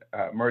and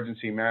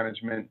emergency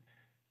management.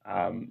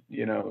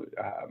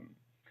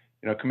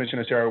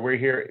 Commissioner Sarah, we're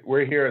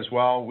here as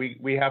well.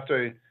 We have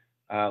to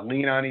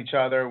lean on each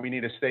other. We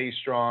need to stay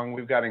strong.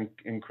 We've got an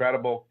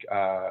incredible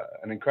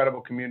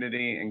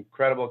community,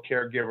 incredible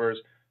caregivers.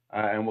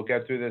 And we'll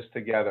get through this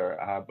together.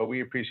 But we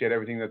appreciate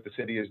everything that the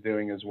city is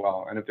doing as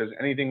well. And if there's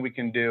anything we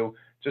can do,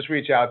 just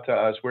reach out to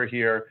us. We're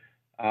here.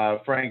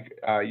 Frank,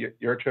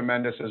 you're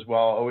tremendous as well,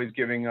 always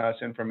giving us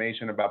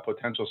information about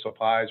potential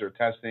supplies or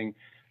testing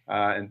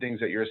and things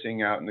that you're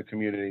seeing out in the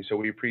community. So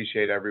we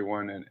appreciate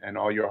everyone and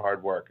all your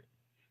hard work.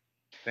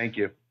 Thank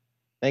you.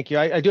 Thank you.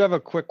 I do have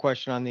a quick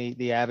question on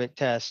the Abbott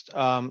test.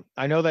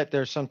 I know that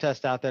there's some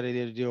tests out there that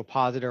either do a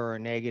positive or a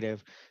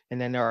negative, and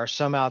then there are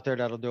some out there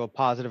that'll do a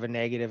positive and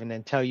negative and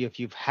then tell you if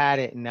you've had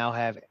it and now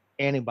have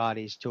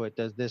antibodies to it.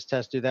 Does this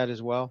test do that as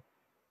well?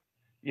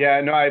 Yeah,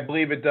 no, I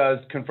believe it does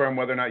confirm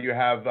whether or not you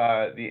have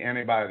the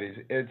antibodies.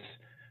 It's,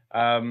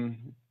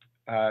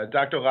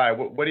 Dr. Lai,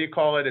 what do you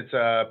call it? It's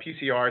a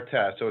PCR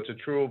test, so it's a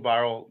true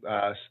viral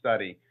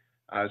study.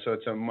 So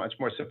it's a much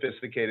more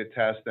sophisticated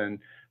test than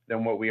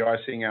what we are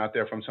seeing out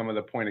there from some of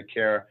the point of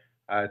care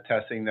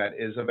testing that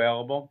is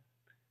available.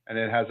 and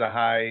it has a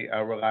high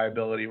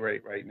reliability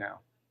rate right now.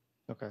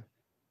 Okay.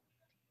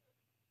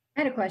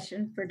 I had a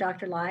question for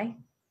Dr. Lai.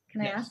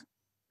 Can I Yes. ask?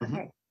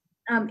 Okay.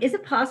 Is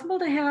it possible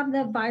to have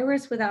the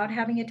virus without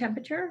having a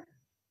temperature?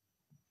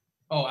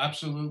 Oh,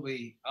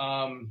 absolutely.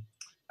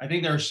 I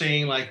think they're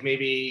saying like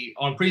maybe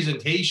on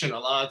presentation, a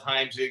lot of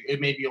times it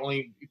may be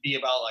only be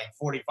about like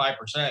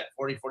 45%,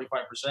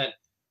 45%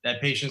 that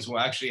patients will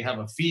actually have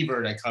a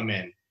fever that come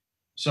in.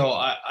 So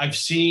I've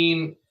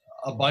seen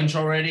a bunch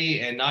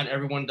already, and not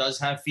everyone does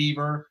have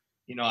fever.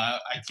 I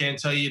can't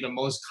tell you the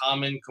most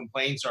common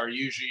complaints are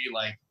usually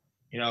like,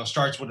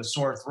 starts with a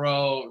sore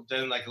throat,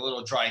 then like a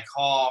little dry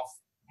cough,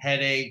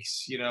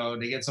 headaches,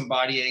 they get some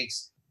body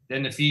aches.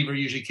 Then the fever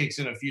usually kicks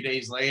in a few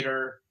days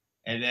later.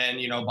 And then,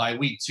 by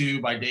week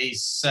 2, by day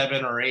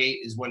 7 or 8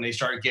 is when they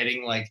start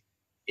getting like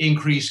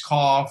increased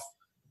cough.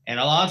 And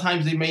a lot of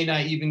times they may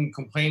not even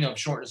complain of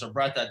shortness of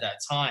breath at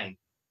that time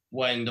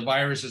when the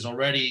virus is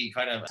already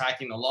kind of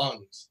attacking the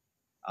lungs.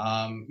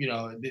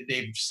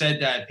 They've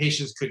said that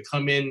patients could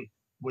come in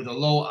with a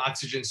low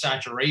oxygen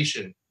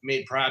saturation,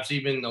 perhaps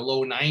even the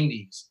low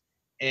 90s,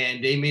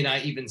 and they may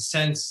not even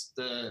sense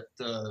the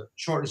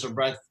shortness of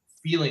breath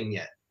feeling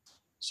yet.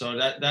 So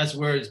that's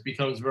where it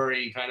becomes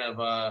very kind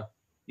of,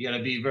 you got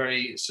to be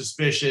very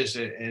suspicious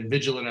and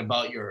vigilant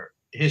about your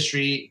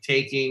history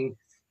taking.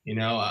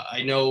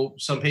 I know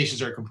some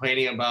patients are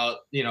complaining about,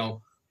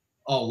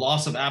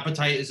 loss of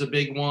appetite is a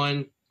big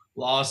one,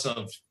 loss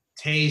of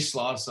taste,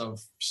 loss of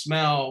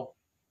smell,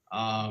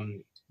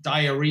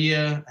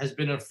 diarrhea has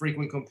been a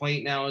frequent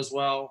complaint now as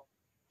well.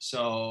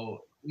 So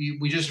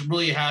we just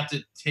really have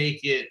to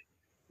take it,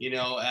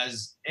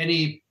 as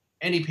any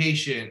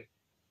patient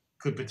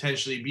could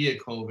potentially be a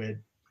COVID.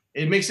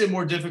 It makes it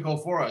more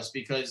difficult for us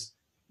because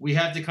we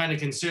have to kind of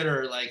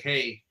consider like,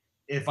 hey,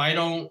 if I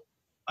don't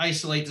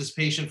isolate this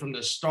patient from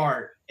the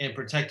start and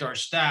protect our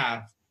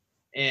staff,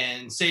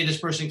 and say this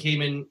person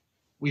came in,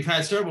 we've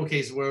had several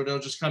cases where they'll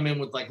just come in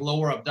with like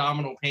lower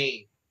abdominal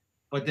pain,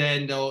 but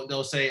then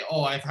they'll say,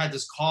 oh, I've had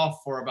this cough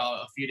for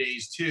about a few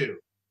days too.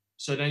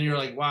 So then you're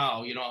like,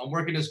 wow, I'm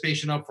working this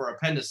patient up for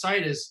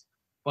appendicitis,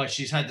 but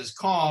she's had this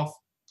cough.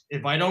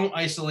 If I don't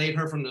isolate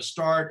her from the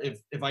start,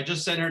 if I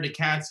just send her to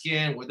CAT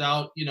scan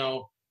without,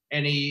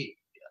 any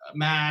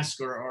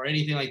mask or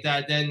anything like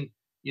that, then,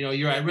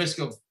 you're at risk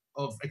of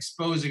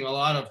exposing a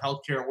lot of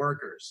healthcare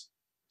workers.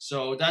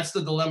 So that's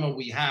the dilemma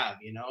we have,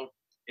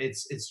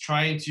 it's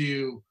trying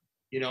to,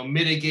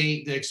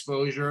 mitigate the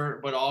exposure,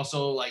 but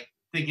also like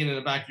thinking in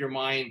the back of your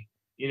mind,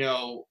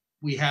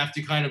 we have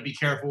to kind of be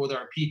careful with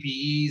our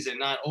PPEs and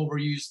not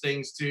overuse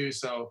things too.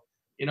 So,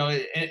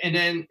 and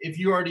then if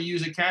you are to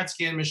use a CAT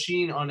scan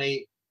machine on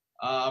a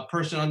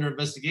person under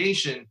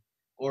investigation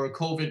or a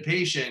COVID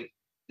patient,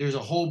 there's a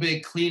whole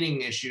big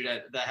cleaning issue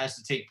that has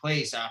to take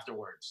place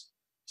afterwards.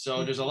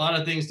 So there's a lot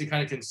of things to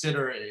kind of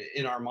consider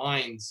in our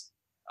minds,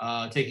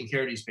 taking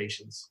care of these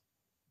patients.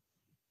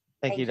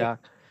 Thank you, Doc.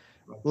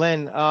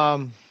 Len,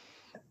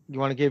 you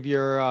want to give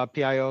your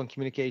PIO and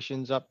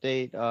communications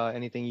update?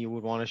 Anything you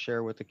would want to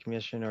share with the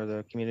commission or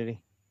the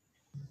community?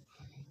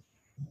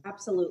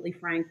 Absolutely,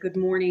 Frank. Good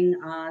morning,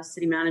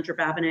 City Manager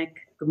Babinick.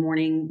 Good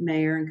morning,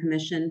 Mayor and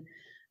Commission.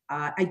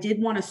 I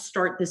did want to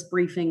start this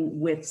briefing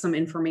with some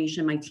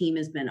information. My team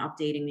has been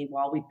updating me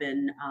while we've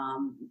been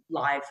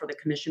live for the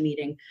commission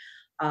meeting.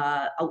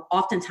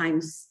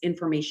 Oftentimes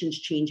information's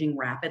changing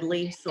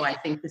rapidly, so I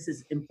think this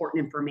is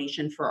important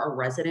information for our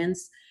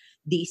residents.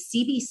 The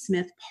CB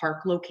Smith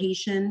Park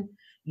location,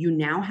 you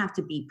now have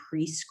to be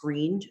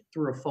pre-screened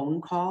through a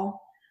phone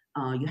call.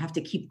 You have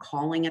to keep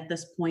calling at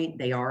this point.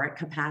 They are at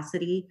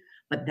capacity,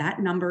 but that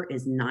number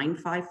is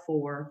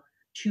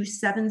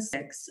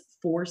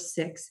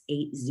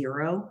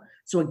 954-276-4680.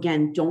 So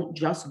again, don't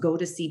just go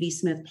to CB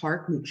Smith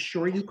Park. Make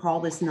sure you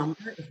call this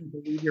number if you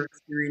believe you're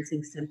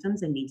experiencing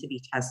symptoms and need to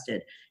be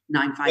tested.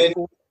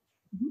 954.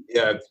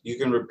 Yeah, you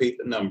can repeat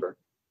the number.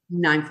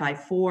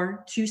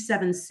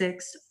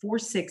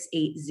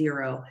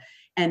 954-276-4680.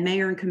 And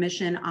Mayor and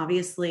Commission,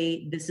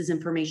 obviously, this is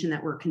information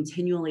that we're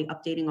continually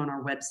updating on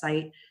our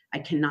website. I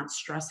cannot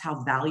stress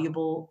how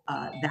valuable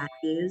that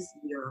is.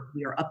 We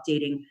are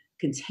updating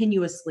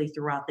continuously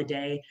throughout the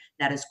day.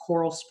 That is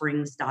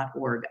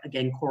coralsprings.org.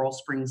 Again,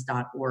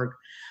 coralsprings.org.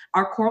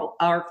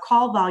 Our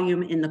call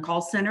volume in the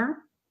call center,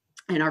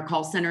 and our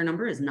call center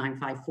number is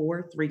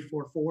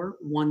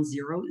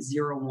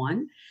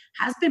 954-344-1001,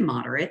 has been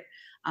moderate.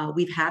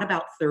 We've had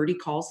about 30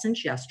 calls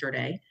since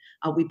yesterday.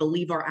 We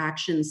believe our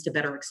actions to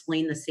better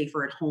explain the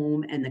Safer at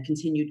Home and the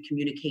continued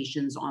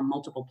communications on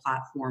multiple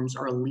platforms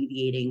are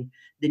alleviating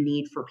the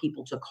need for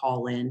people to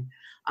call in.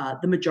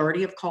 The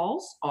majority of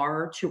calls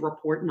are to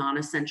report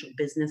non-essential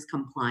business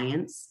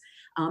compliance.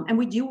 And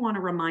we do want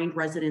to remind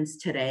residents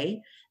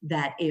today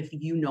that if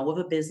you know of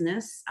a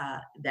business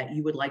that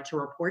you would like to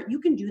report, you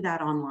can do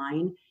that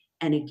online.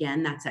 And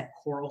again, that's at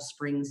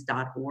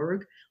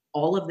coralsprings.org.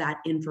 All of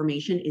that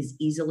information is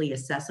easily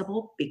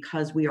accessible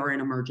because we are in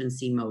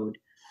emergency mode.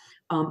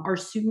 Our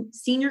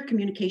senior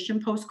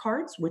communication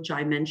postcards, which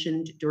I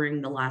mentioned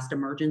during the last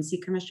emergency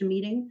commission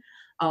meeting,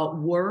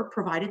 were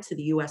provided to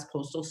the U.S.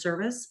 Postal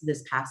Service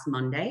this past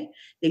Monday.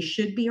 They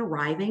should be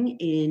arriving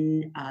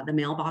in the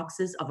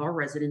mailboxes of our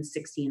residents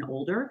 60 and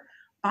older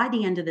by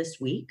the end of this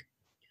week.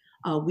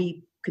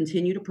 We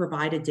continue to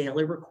provide a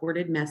daily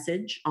recorded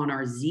message on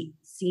our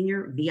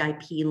senior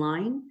VIP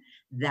line.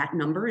 That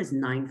number is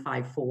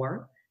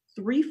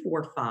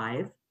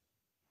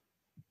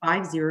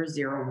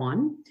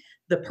 954-345-5001.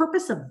 The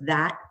purpose of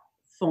that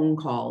phone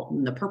call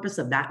and the purpose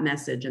of that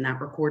message and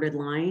that recorded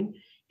line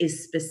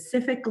is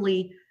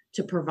specifically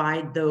to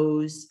provide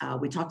those,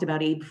 we talked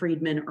about Abe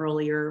Friedman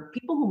earlier,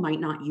 people who might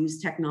not use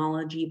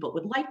technology but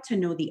would like to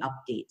know the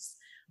updates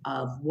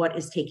of what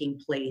is taking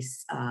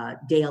place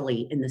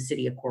daily in the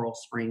city of Coral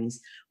Springs.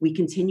 We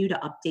continue to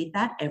update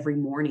that every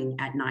morning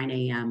at 9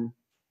 a.m.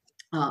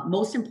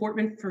 Most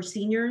important for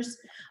seniors,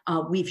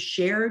 we've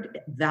shared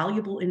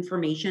valuable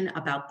information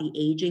about the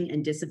Aging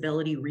and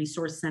Disability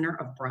Resource Center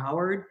of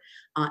Broward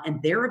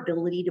and their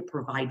ability to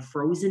provide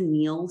frozen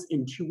meals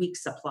in 2-week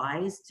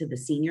supplies to the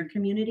senior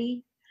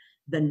community.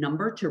 The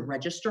number to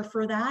register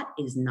for that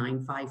is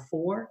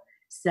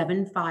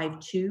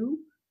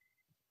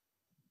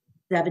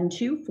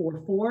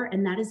 954-752-7244,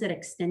 and that is at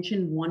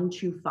extension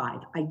 125.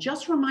 I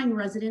just remind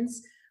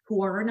residents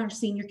who are in our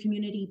senior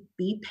community,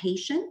 be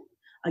patient.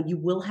 You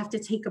will have to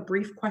take a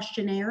brief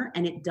questionnaire,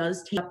 and it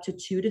does take up to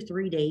 2 to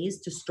 3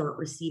 days to start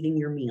receiving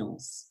your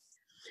meals.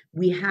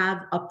 We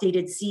have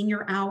updated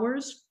senior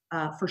hours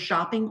for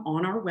shopping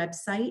on our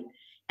website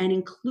and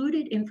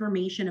included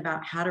information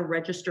about how to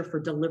register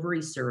for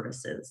delivery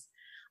services.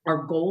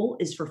 Our goal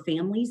is for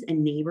families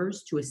and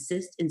neighbors to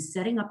assist in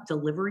setting up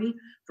delivery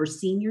for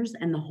seniors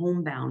and the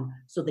homebound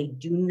so they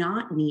do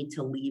not need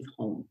to leave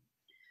home.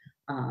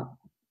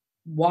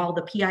 While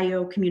the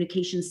PIO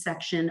communications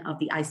section of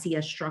the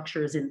ICS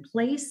structure is in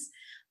place,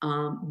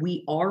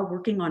 we are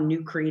working on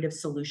new creative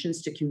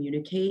solutions to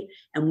communicate,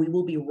 and we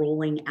will be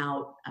rolling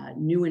out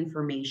new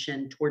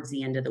information towards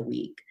the end of the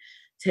week.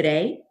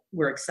 Today,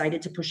 we're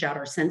excited to push out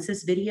our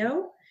census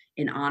video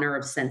in honor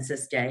of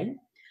Census Day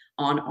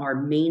on our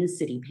main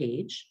city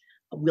page.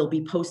 We'll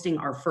be posting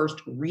our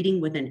first Reading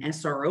with an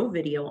SRO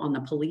video on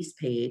the police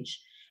page,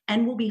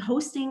 and we'll be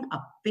hosting a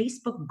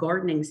Facebook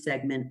gardening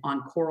segment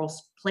on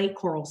Play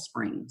Coral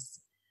Springs.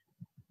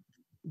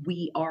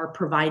 We are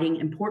providing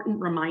important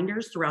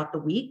reminders throughout the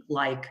week,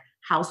 like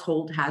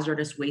household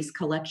hazardous waste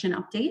collection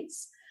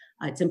updates.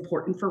 It's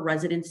important for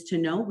residents to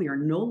know we are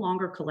no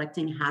longer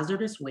collecting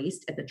hazardous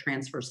waste at the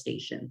transfer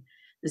station.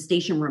 The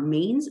station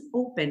remains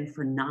open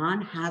for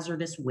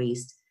non-hazardous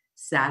waste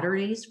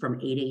Saturdays from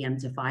 8 a.m.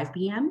 to 5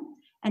 p.m.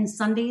 and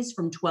Sundays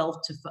from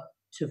 12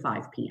 to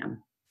 5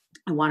 p.m.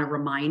 I want to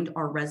remind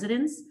our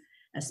residents,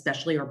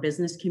 especially our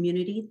business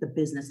community, the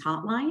business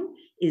hotline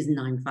is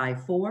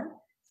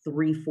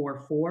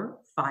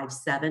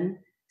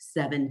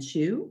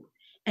 954-344-5772.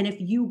 And if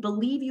you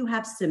believe you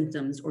have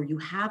symptoms or you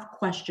have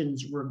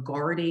questions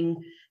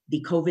regarding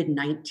the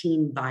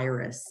COVID-19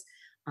 virus,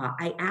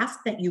 I ask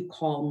that you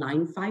call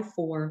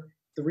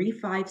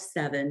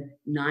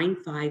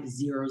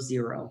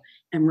 954-357-9500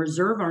 and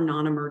reserve our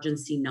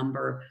non-emergency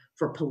number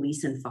for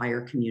police and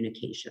fire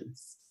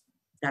communications.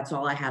 That's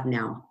all I have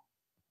now,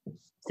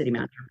 City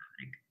Manager.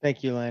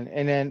 Thank you, Lynn.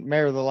 And then,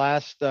 Mayor, the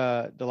last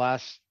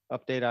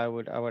update I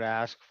would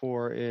ask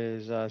for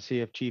is see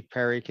if Chief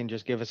Perry can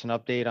just give us an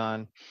update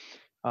on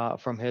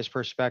from his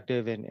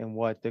perspective and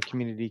what the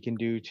community can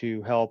do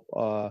to help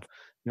our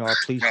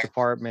police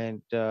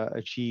department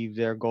achieve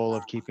their goal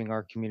of keeping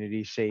our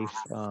community safe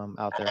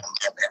out there.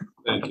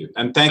 Thank you.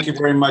 And thank you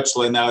very much,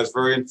 Lynn. That was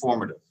very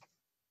informative.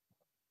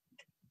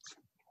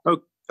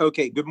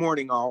 Okay, good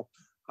morning, all.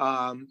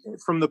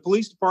 From the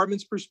police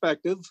department's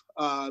perspective,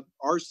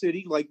 our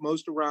city, like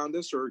most around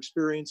us, are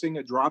experiencing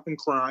a drop in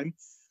crime,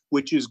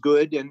 which is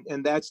good,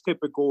 and that's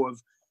typical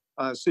of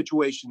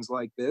situations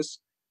like this.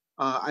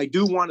 I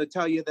do want to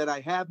tell you that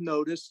I have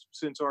noticed,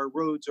 since our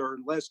roads are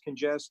less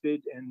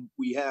congested and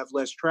we have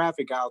less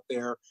traffic out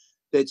there,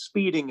 that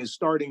speeding is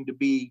starting to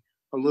be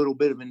a little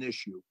bit of an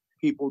issue.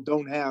 People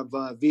don't have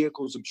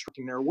vehicles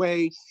obstructing their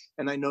way,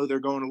 and I know they're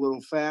going a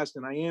little fast,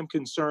 and I am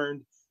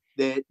concerned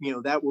that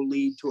that will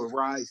lead to a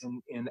rise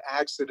in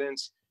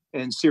accidents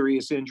and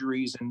serious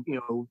injuries. And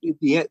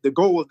the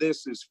goal of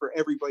this is for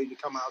everybody to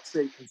come out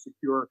safe and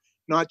secure,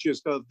 not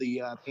just of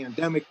the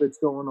pandemic that's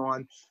going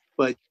on,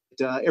 but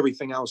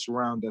everything else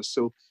around us.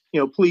 So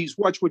please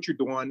watch what you're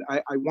doing.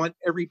 I want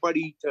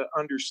everybody to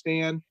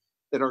understand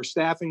that our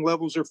staffing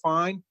levels are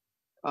fine.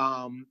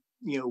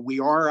 We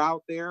are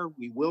out there.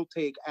 We will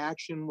take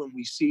action when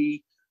we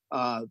see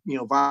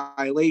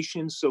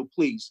violations. So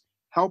please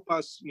help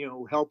us,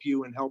 help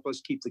you and help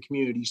us keep the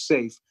community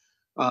safe.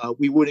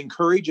 We would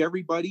encourage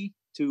everybody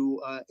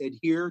to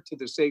adhere to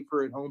the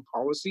Safer at Home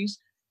policies.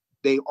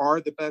 They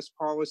are the best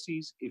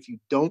policies. If you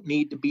don't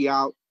need to be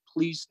out,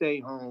 please stay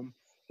home.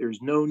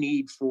 There's no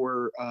need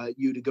for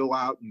you to go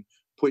out and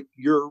put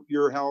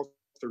your health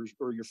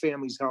or your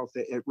family's health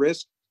at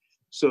risk.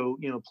 So,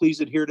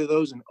 please adhere to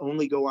those and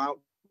only go out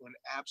when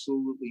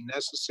absolutely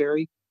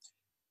necessary.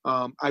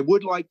 I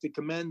would like to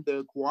commend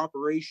the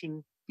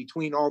cooperation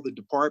between all the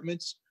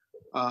departments.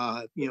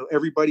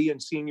 Everybody in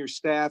senior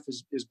staff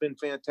has been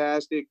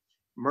fantastic.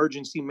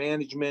 Emergency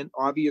management,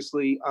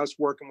 obviously us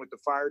working with the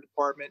fire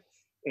department,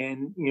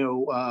 and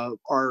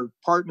our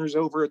partners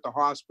over at the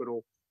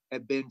hospital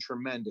have been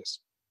tremendous.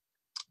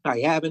 I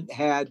haven't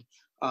had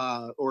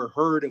or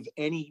heard of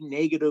any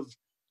negative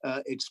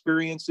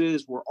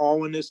experiences. We're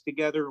all in this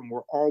together, and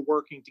we're all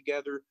working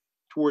together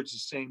towards the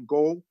same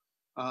goal.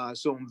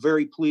 So I'm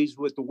very pleased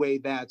with the way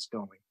that's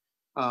going.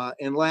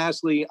 And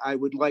lastly, I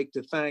would like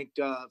to thank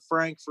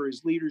Frank for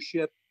his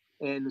leadership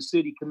and the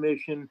City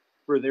Commission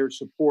for their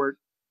support.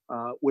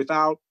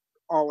 Without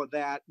all of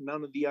that,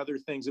 none of the other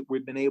things that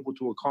we've been able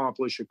to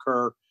accomplish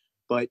occur.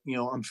 But,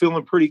 I'm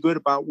feeling pretty good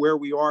about where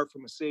we are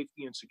from a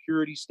safety and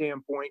security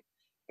standpoint.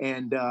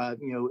 And,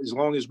 as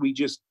long as we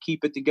just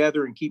keep it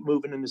together and keep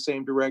moving in the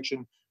same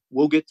direction,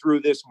 we'll get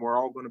through this and we're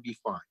all going to be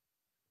fine.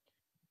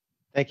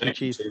 Thank you,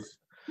 Chief.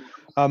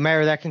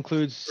 Mayor, that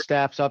concludes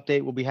staff's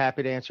update. We'll be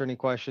happy to answer any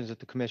questions that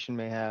the commission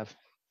may have.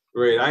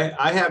 Great.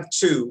 I have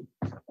two,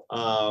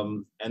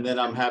 and then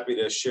I'm happy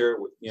to share,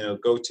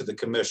 go to the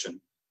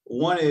commission.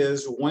 One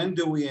is, when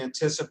do we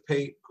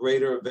anticipate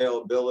greater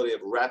availability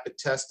of rapid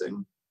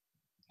testing?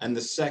 And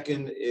the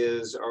second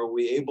is, are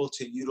we able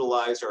to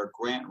utilize our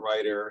grant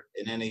writer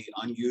in any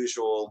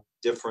unusual,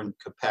 different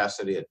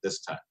capacity at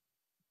this time?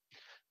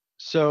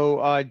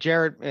 So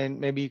Jared, and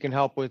maybe you can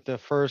help with the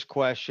first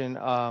question.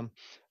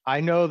 I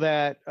know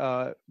that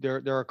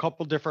there are a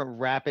couple different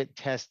rapid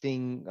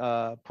testing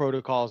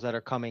protocols that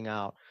are coming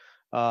out.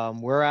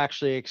 We're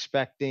actually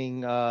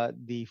expecting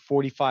the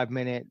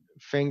 45-minute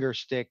finger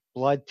stick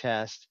blood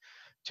test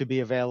to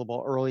be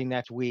available early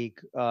next week,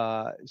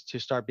 to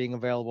start being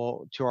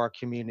available to our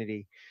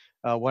community.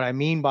 What I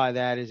mean by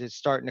that is it's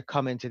starting to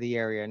come into the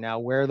area. Now,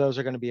 where those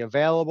are going to be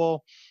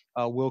available,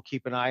 we'll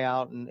keep an eye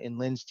out, and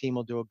Lynn's team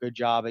will do a good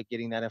job at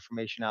getting that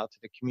information out to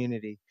the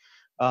community.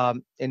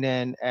 And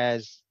then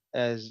as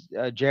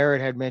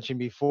Jared had mentioned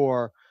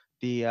before,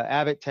 the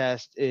Abbott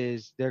test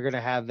they're going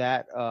to have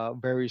that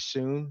very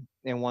soon.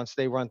 And once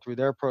they run through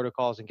their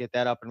protocols and get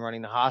that up and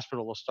running, the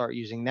hospital will start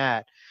using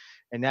that.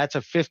 And that's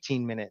a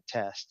 15-minute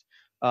test.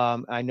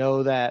 I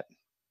know that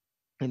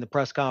in the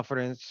press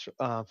conference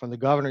from the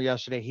governor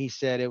yesterday, he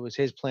said it was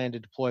his plan to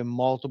deploy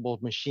multiple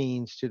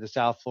machines to the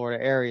South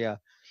Florida area.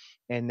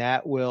 And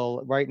that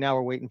right now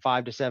we're waiting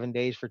 5 to 7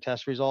 days for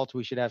test results.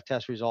 We should have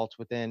test results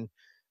within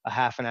a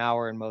half an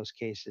hour in most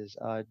cases.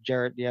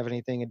 Jared, do you have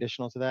anything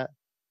additional to that?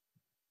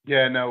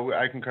 Yeah, no,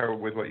 I concur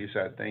with what you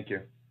said. Thank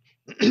you.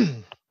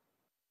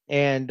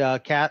 And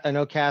I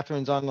know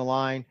Catherine's on the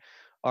line,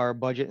 our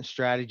budget and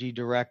strategy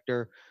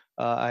director.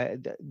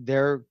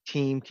 Their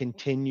team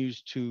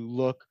continues to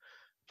look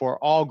for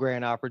all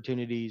grant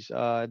opportunities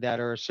that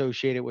are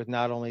associated with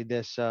not only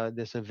this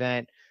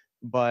event,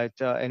 but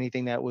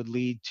anything that would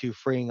lead to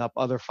freeing up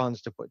other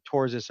funds to put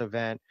towards this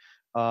event.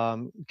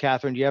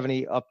 Catherine, do you have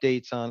any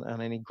updates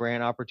on any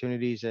grant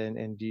opportunities,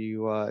 and do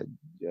you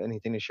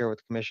anything to share with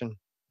the commission?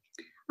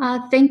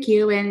 Thank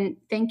you, and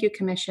thank you,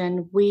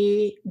 Commission.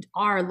 We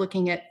are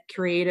looking at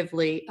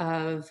creatively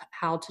of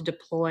how to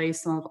deploy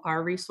some of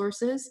our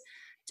resources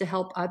to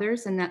help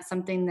others, and that's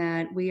something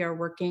that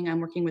I'm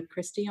working with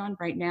Christy on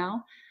right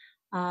now.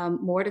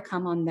 More to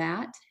come on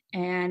that.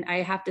 And I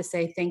have to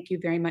say thank you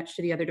very much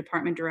to the other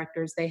department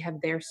directors. They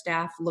have their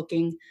staff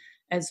looking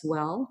as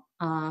well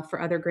for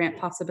other grant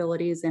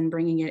possibilities and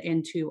bringing it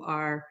into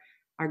our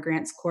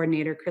grants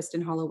coordinator,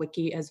 Kristen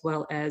Holowicki, as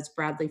well as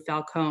Bradley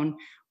Falcone.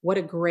 What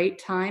a great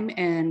time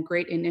and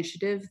great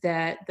initiative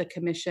that the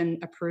commission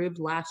approved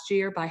last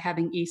year by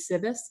having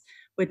eCivis,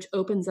 which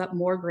opens up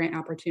more grant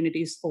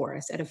opportunities for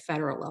us at a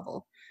federal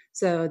level.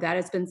 So that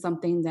has been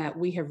something that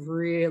we have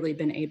really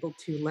been able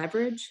to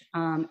leverage,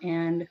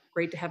 and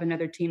great to have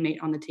another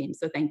teammate on the team.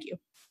 So thank you.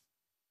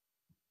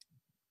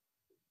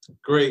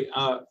 Great.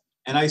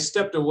 And I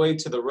stepped away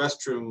to the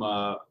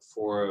restroom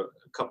for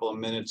a couple of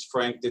minutes.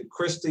 Frank, did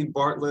Christy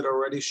Bartlett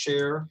already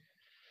share?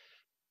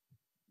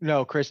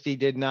 No, Christy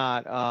did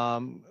not.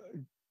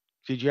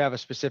 Did you have a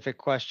specific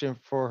question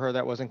for her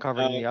that wasn't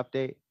covered in the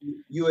update?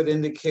 You had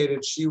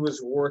indicated she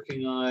was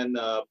working on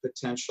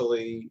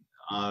potentially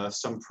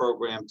some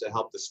program to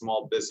help the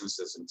small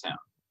businesses in town.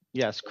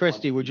 Yes,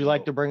 Christy, would you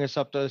like to bring us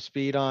up to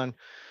speed on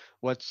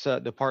what's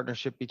the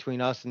partnership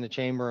between us and the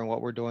chamber and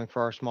what we're doing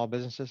for our small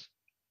businesses?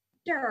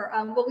 Sure.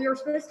 Well, we were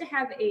supposed to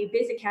have a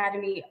Biz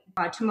Academy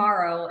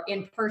tomorrow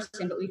in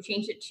person, but we've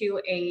changed it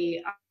to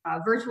a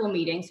virtual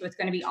meeting. So it's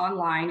going to be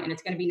online, and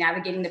it's going to be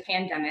navigating the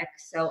pandemic.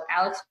 So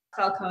Alex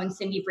Falcone,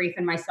 Cindy Brief,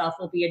 and myself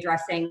will be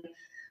addressing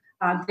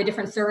the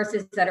different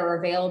services that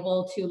are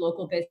available to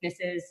local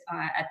businesses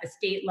at the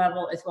state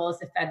level as well as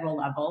the federal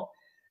level.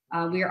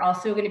 We are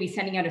also going to be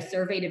sending out a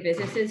survey to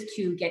businesses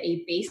to get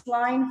a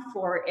baseline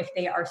for if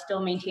they are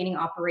still maintaining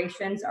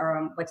operations,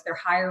 or what's their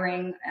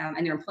hiring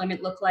and their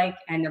employment look like,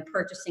 and their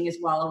purchasing as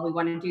well. We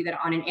want to do that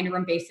on an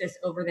interim basis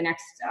over the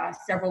next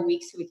several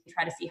weeks so we can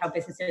try to see how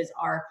businesses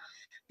are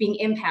being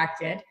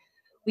impacted.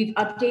 We've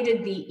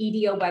updated the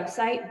EDO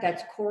website.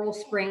 That's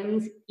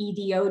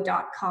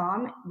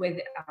coralspringsedo.com with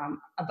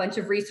a bunch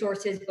of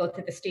resources, both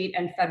at the state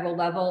and federal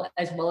level,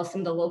 as well as some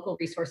of the local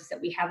resources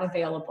that we have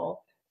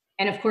available.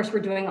 And of course,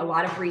 we're doing a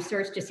lot of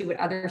research to see what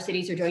other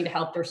cities are doing to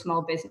help their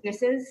small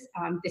businesses.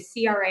 The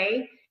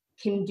CRA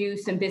can do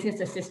some business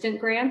assistant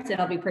grants, and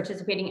I'll be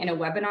participating in a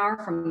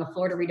webinar from the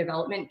Florida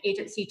Redevelopment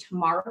Agency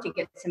tomorrow to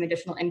get some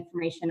additional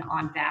information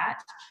on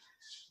that.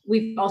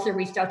 We've also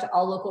reached out to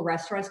all local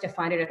restaurants to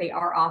find out if they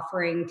are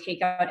offering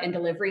takeout and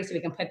delivery, so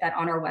we can put that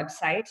on our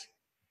website.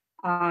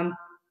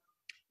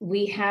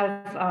 We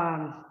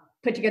have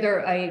put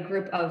together a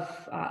group of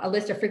a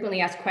list of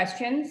frequently asked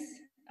questions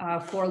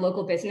for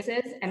local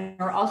businesses, and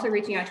we're also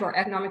reaching out to our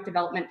economic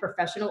development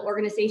professional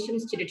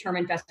organizations to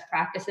determine best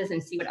practices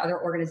and see what other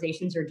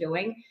organizations are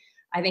doing.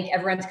 I think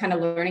everyone's kind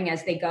of learning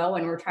as they go,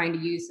 and we're trying to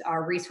use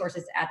our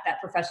resources at that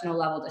professional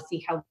level to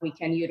see how we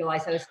can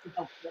utilize those to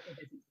help local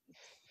businesses.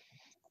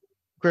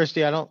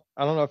 Christy, I don't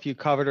know if you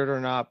covered it or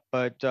not,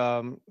 but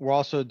we're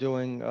also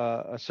doing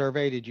a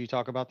survey. Did you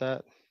talk about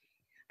that?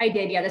 I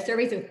did, yeah. The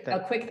survey is a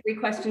quick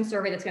 3-question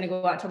survey that's going to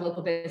go out to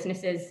local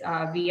businesses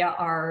via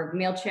our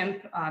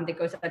MailChimp that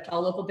goes out to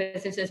all local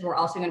businesses. We're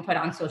also going to put it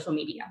on social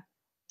media.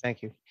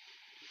 Thank you.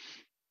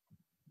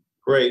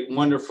 Great,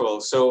 wonderful.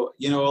 So,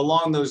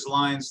 along those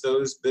lines,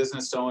 those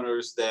business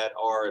owners that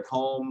are at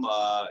home,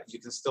 you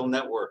can still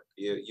network.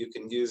 You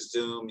can use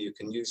Zoom, you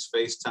can use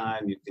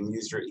FaceTime, you can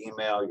use your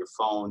email, your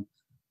phone.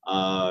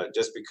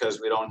 Just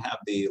because we don't have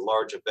the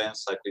large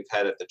events like we've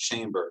had at the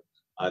chamber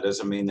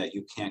doesn't mean that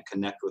you can't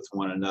connect with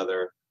one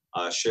another,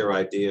 share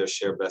ideas,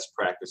 share best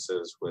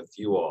practices with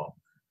you all.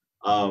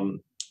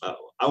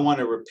 I want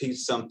to repeat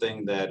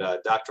something that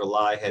Dr.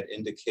 Lai had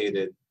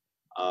indicated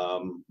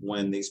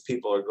when these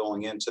people are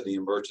going into the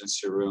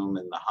emergency room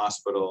in the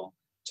hospital,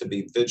 to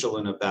be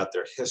vigilant about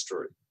their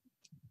history.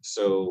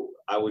 So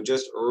I would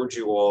just urge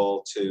you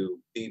all to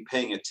be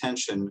paying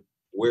attention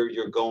where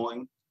you're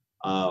going,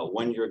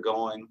 when you're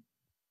going.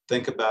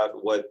 Think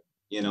about what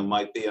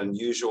might be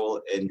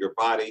unusual in your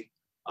body,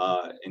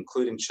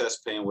 including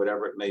chest pain,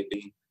 whatever it may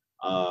be,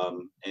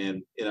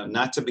 and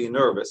not to be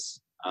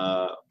nervous,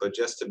 but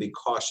just to be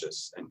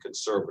cautious and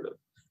conservative.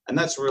 And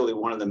that's really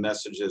one of the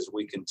messages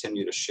we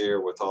continue to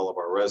share with all of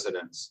our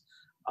residents,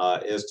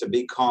 is to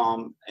be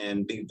calm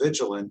and be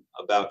vigilant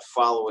about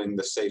following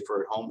the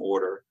Safer at Home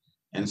order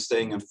and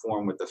staying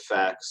informed with the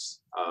facts,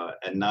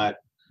 and not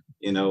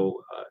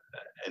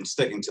and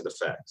sticking to the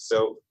facts.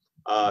 So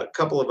a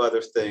couple of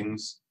other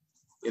things,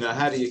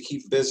 how do you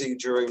keep busy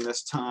during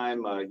this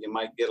time? You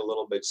might get a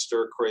little bit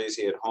stir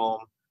crazy at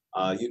home.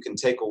 You can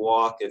take a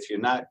walk. If you're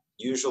not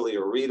usually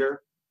a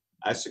reader,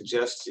 I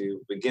suggest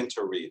you begin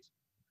to read.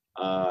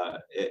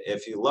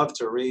 If you love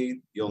to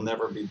read, you'll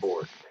never be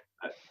bored.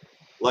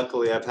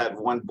 Luckily, I've had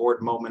one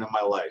bored moment in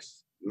my life.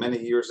 Many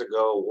years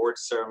ago, award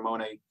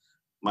ceremony.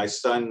 My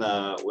son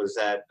was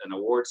at an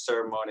award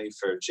ceremony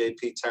for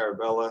J.P.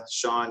 Tarabella.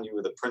 Sean, you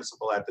were the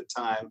principal at the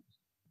time.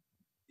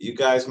 You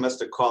guys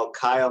must have called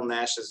Kyle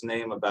Nash's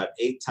name about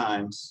 8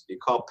 times. You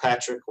called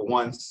Patrick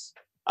once.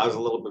 I was a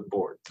little bit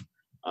bored.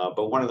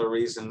 But one of the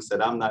reasons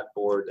that I'm not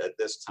bored at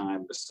this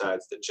time,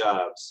 besides the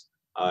jobs,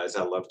 is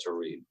I love to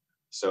read.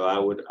 So I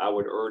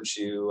would urge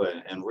you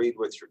and read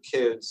with your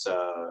kids.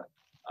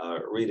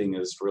 Reading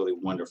is really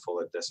wonderful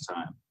at this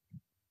time.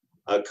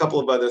 A couple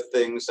of other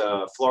things,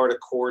 Florida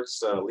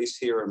courts, at least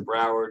here in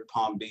Broward,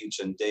 Palm Beach,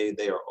 and Dade,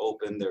 they are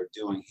open. They're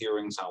doing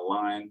hearings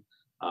online.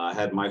 I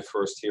had my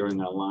first hearing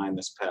online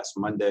this past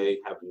Monday,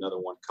 have another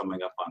one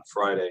coming up on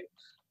Friday.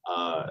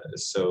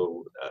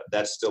 So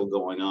that's still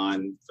going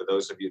on. For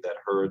those of you that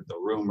heard the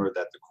rumor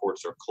that the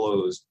courts are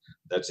closed,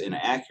 that's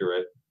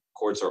inaccurate.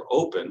 Courts are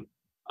open,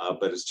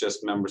 but it's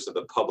just members of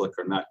the public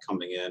are not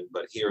coming in,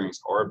 but hearings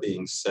are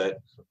being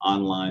set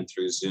online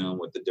through Zoom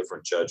with the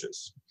different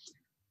judges.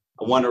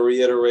 I want to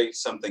reiterate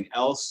something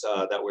else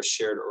that was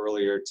shared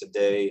earlier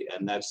today,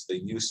 and that's the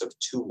use of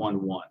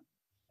 211,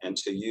 and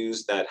to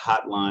use that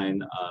hotline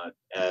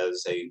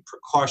as a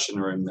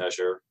precautionary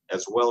measure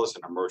as well as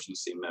an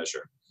emergency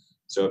measure.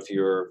 So if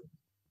you're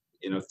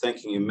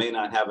thinking you may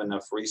not have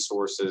enough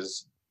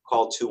resources,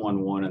 call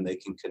 211 and they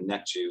can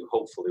connect you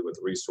hopefully with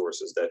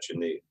resources that you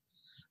need.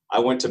 I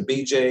went to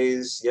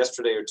BJ's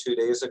yesterday or 2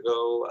 days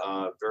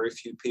ago. Very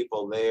few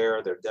people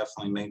there. They're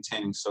definitely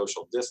maintaining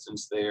social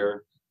distance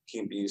there,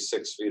 keeping you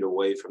 6 feet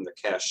away from the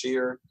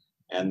cashier.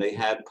 And they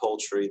had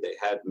poultry, they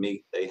had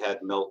meat, they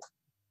had milk,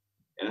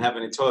 and didn't have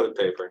any toilet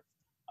paper.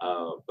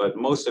 But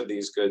most of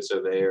these goods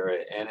are there.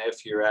 And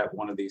if you're at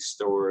one of these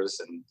stores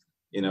and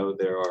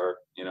there are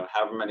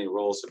however many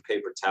rolls of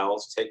paper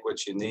towels, take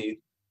what you need.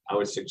 I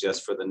would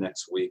suggest for the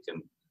next week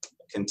and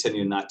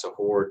continue not to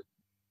hoard.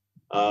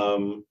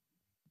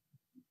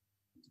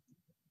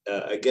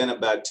 Again,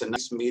 about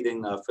tonight's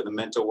meeting for the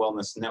Mental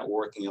Wellness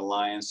Networking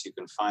Alliance, you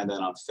can find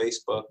that on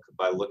Facebook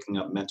by looking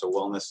up Mental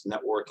Wellness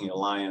Networking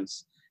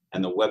Alliance,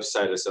 and the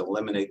website is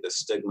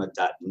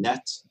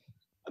eliminatethestigma.net.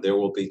 There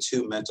will be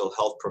 2 mental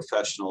health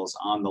professionals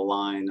on the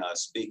line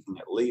speaking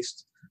at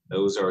least.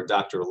 Those are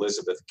Dr.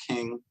 Elizabeth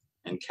King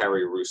and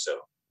Carrie Russo.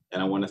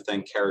 And I want to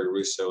thank Carrie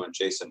Russo and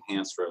Jason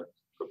Hansford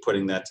for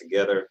putting that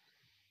together.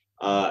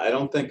 I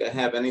don't think I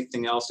have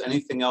anything else.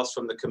 Anything else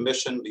from the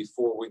commission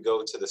before we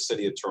go to the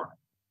city attorney?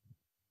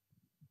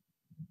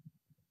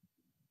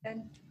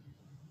 Good.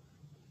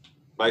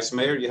 Vice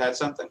Mayor, you had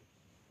something?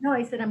 No,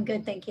 I said I'm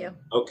good, thank you.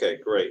 Okay,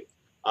 great.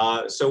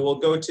 So we'll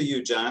go to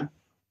you, John.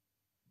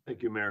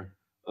 Thank you, Mayor.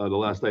 The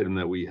last item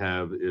that we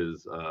have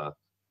is,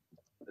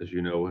 as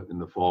you know, in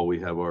the fall, we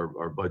have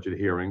our budget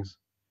hearings,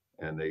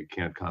 and they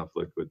can't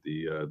conflict with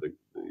the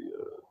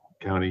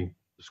county,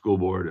 the school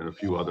board, and a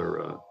few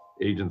other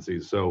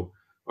agencies. So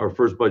our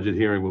first budget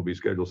hearing will be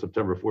scheduled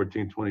September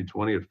 14,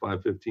 2020 at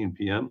 5:15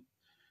 p.m.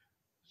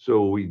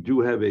 So we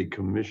do have a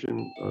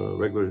commission,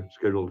 regular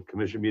scheduled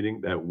commission meeting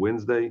that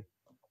Wednesday.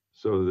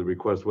 So the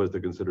request was to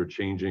consider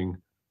changing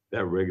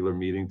that regular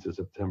meeting to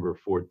September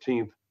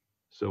 14th.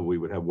 So we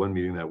would have one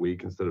meeting that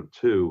week instead of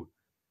two.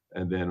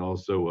 And then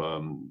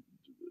also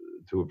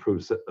to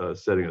approve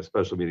setting a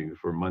special meeting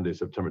for Monday,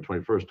 September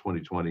 21st,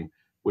 2020,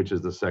 which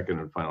is the second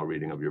and final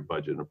reading of your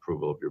budget and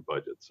approval of your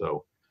budget.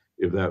 So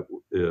if that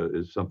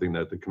is something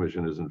that the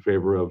commission is in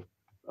favor of,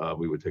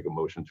 we would take a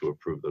motion to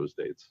approve those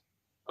dates.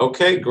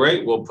 Okay,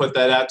 great. We'll put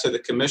that out to the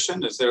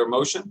commission. Is there a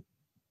motion?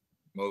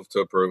 Move to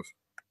approve.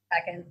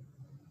 Second.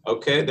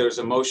 Okay, there's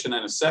a motion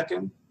and a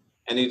second.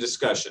 Any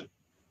discussion?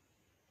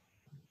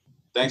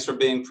 Thanks for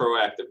being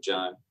proactive,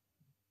 John.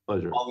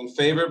 Pleasure. All in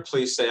favor,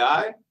 please say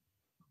aye.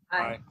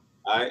 Aye.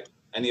 Aye.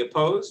 Any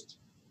opposed?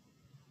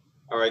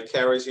 All right,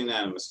 carries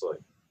unanimously.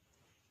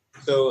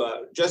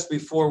 So just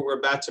before we're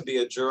about to be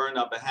adjourned,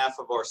 on behalf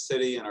of our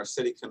city and our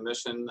city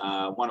commission,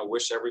 I want to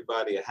wish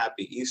everybody a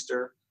happy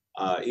Easter.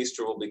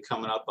 Easter will be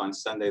coming up on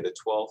Sunday the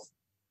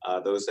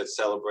 12th. Those that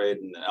celebrate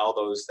and all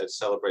those that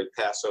celebrate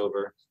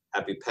Passover,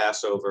 happy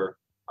Passover.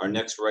 Our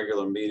next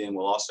regular meeting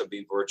will also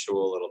be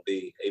virtual. It'll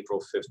be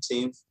April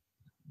 15th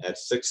at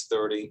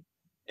 6:30.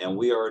 And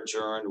we are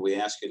adjourned. We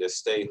ask you to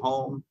stay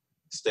home,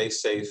 stay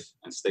safe,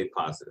 and stay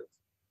positive.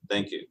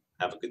 Thank you.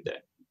 Have a good day.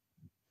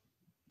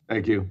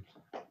 Thank you.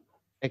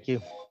 Thank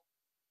you.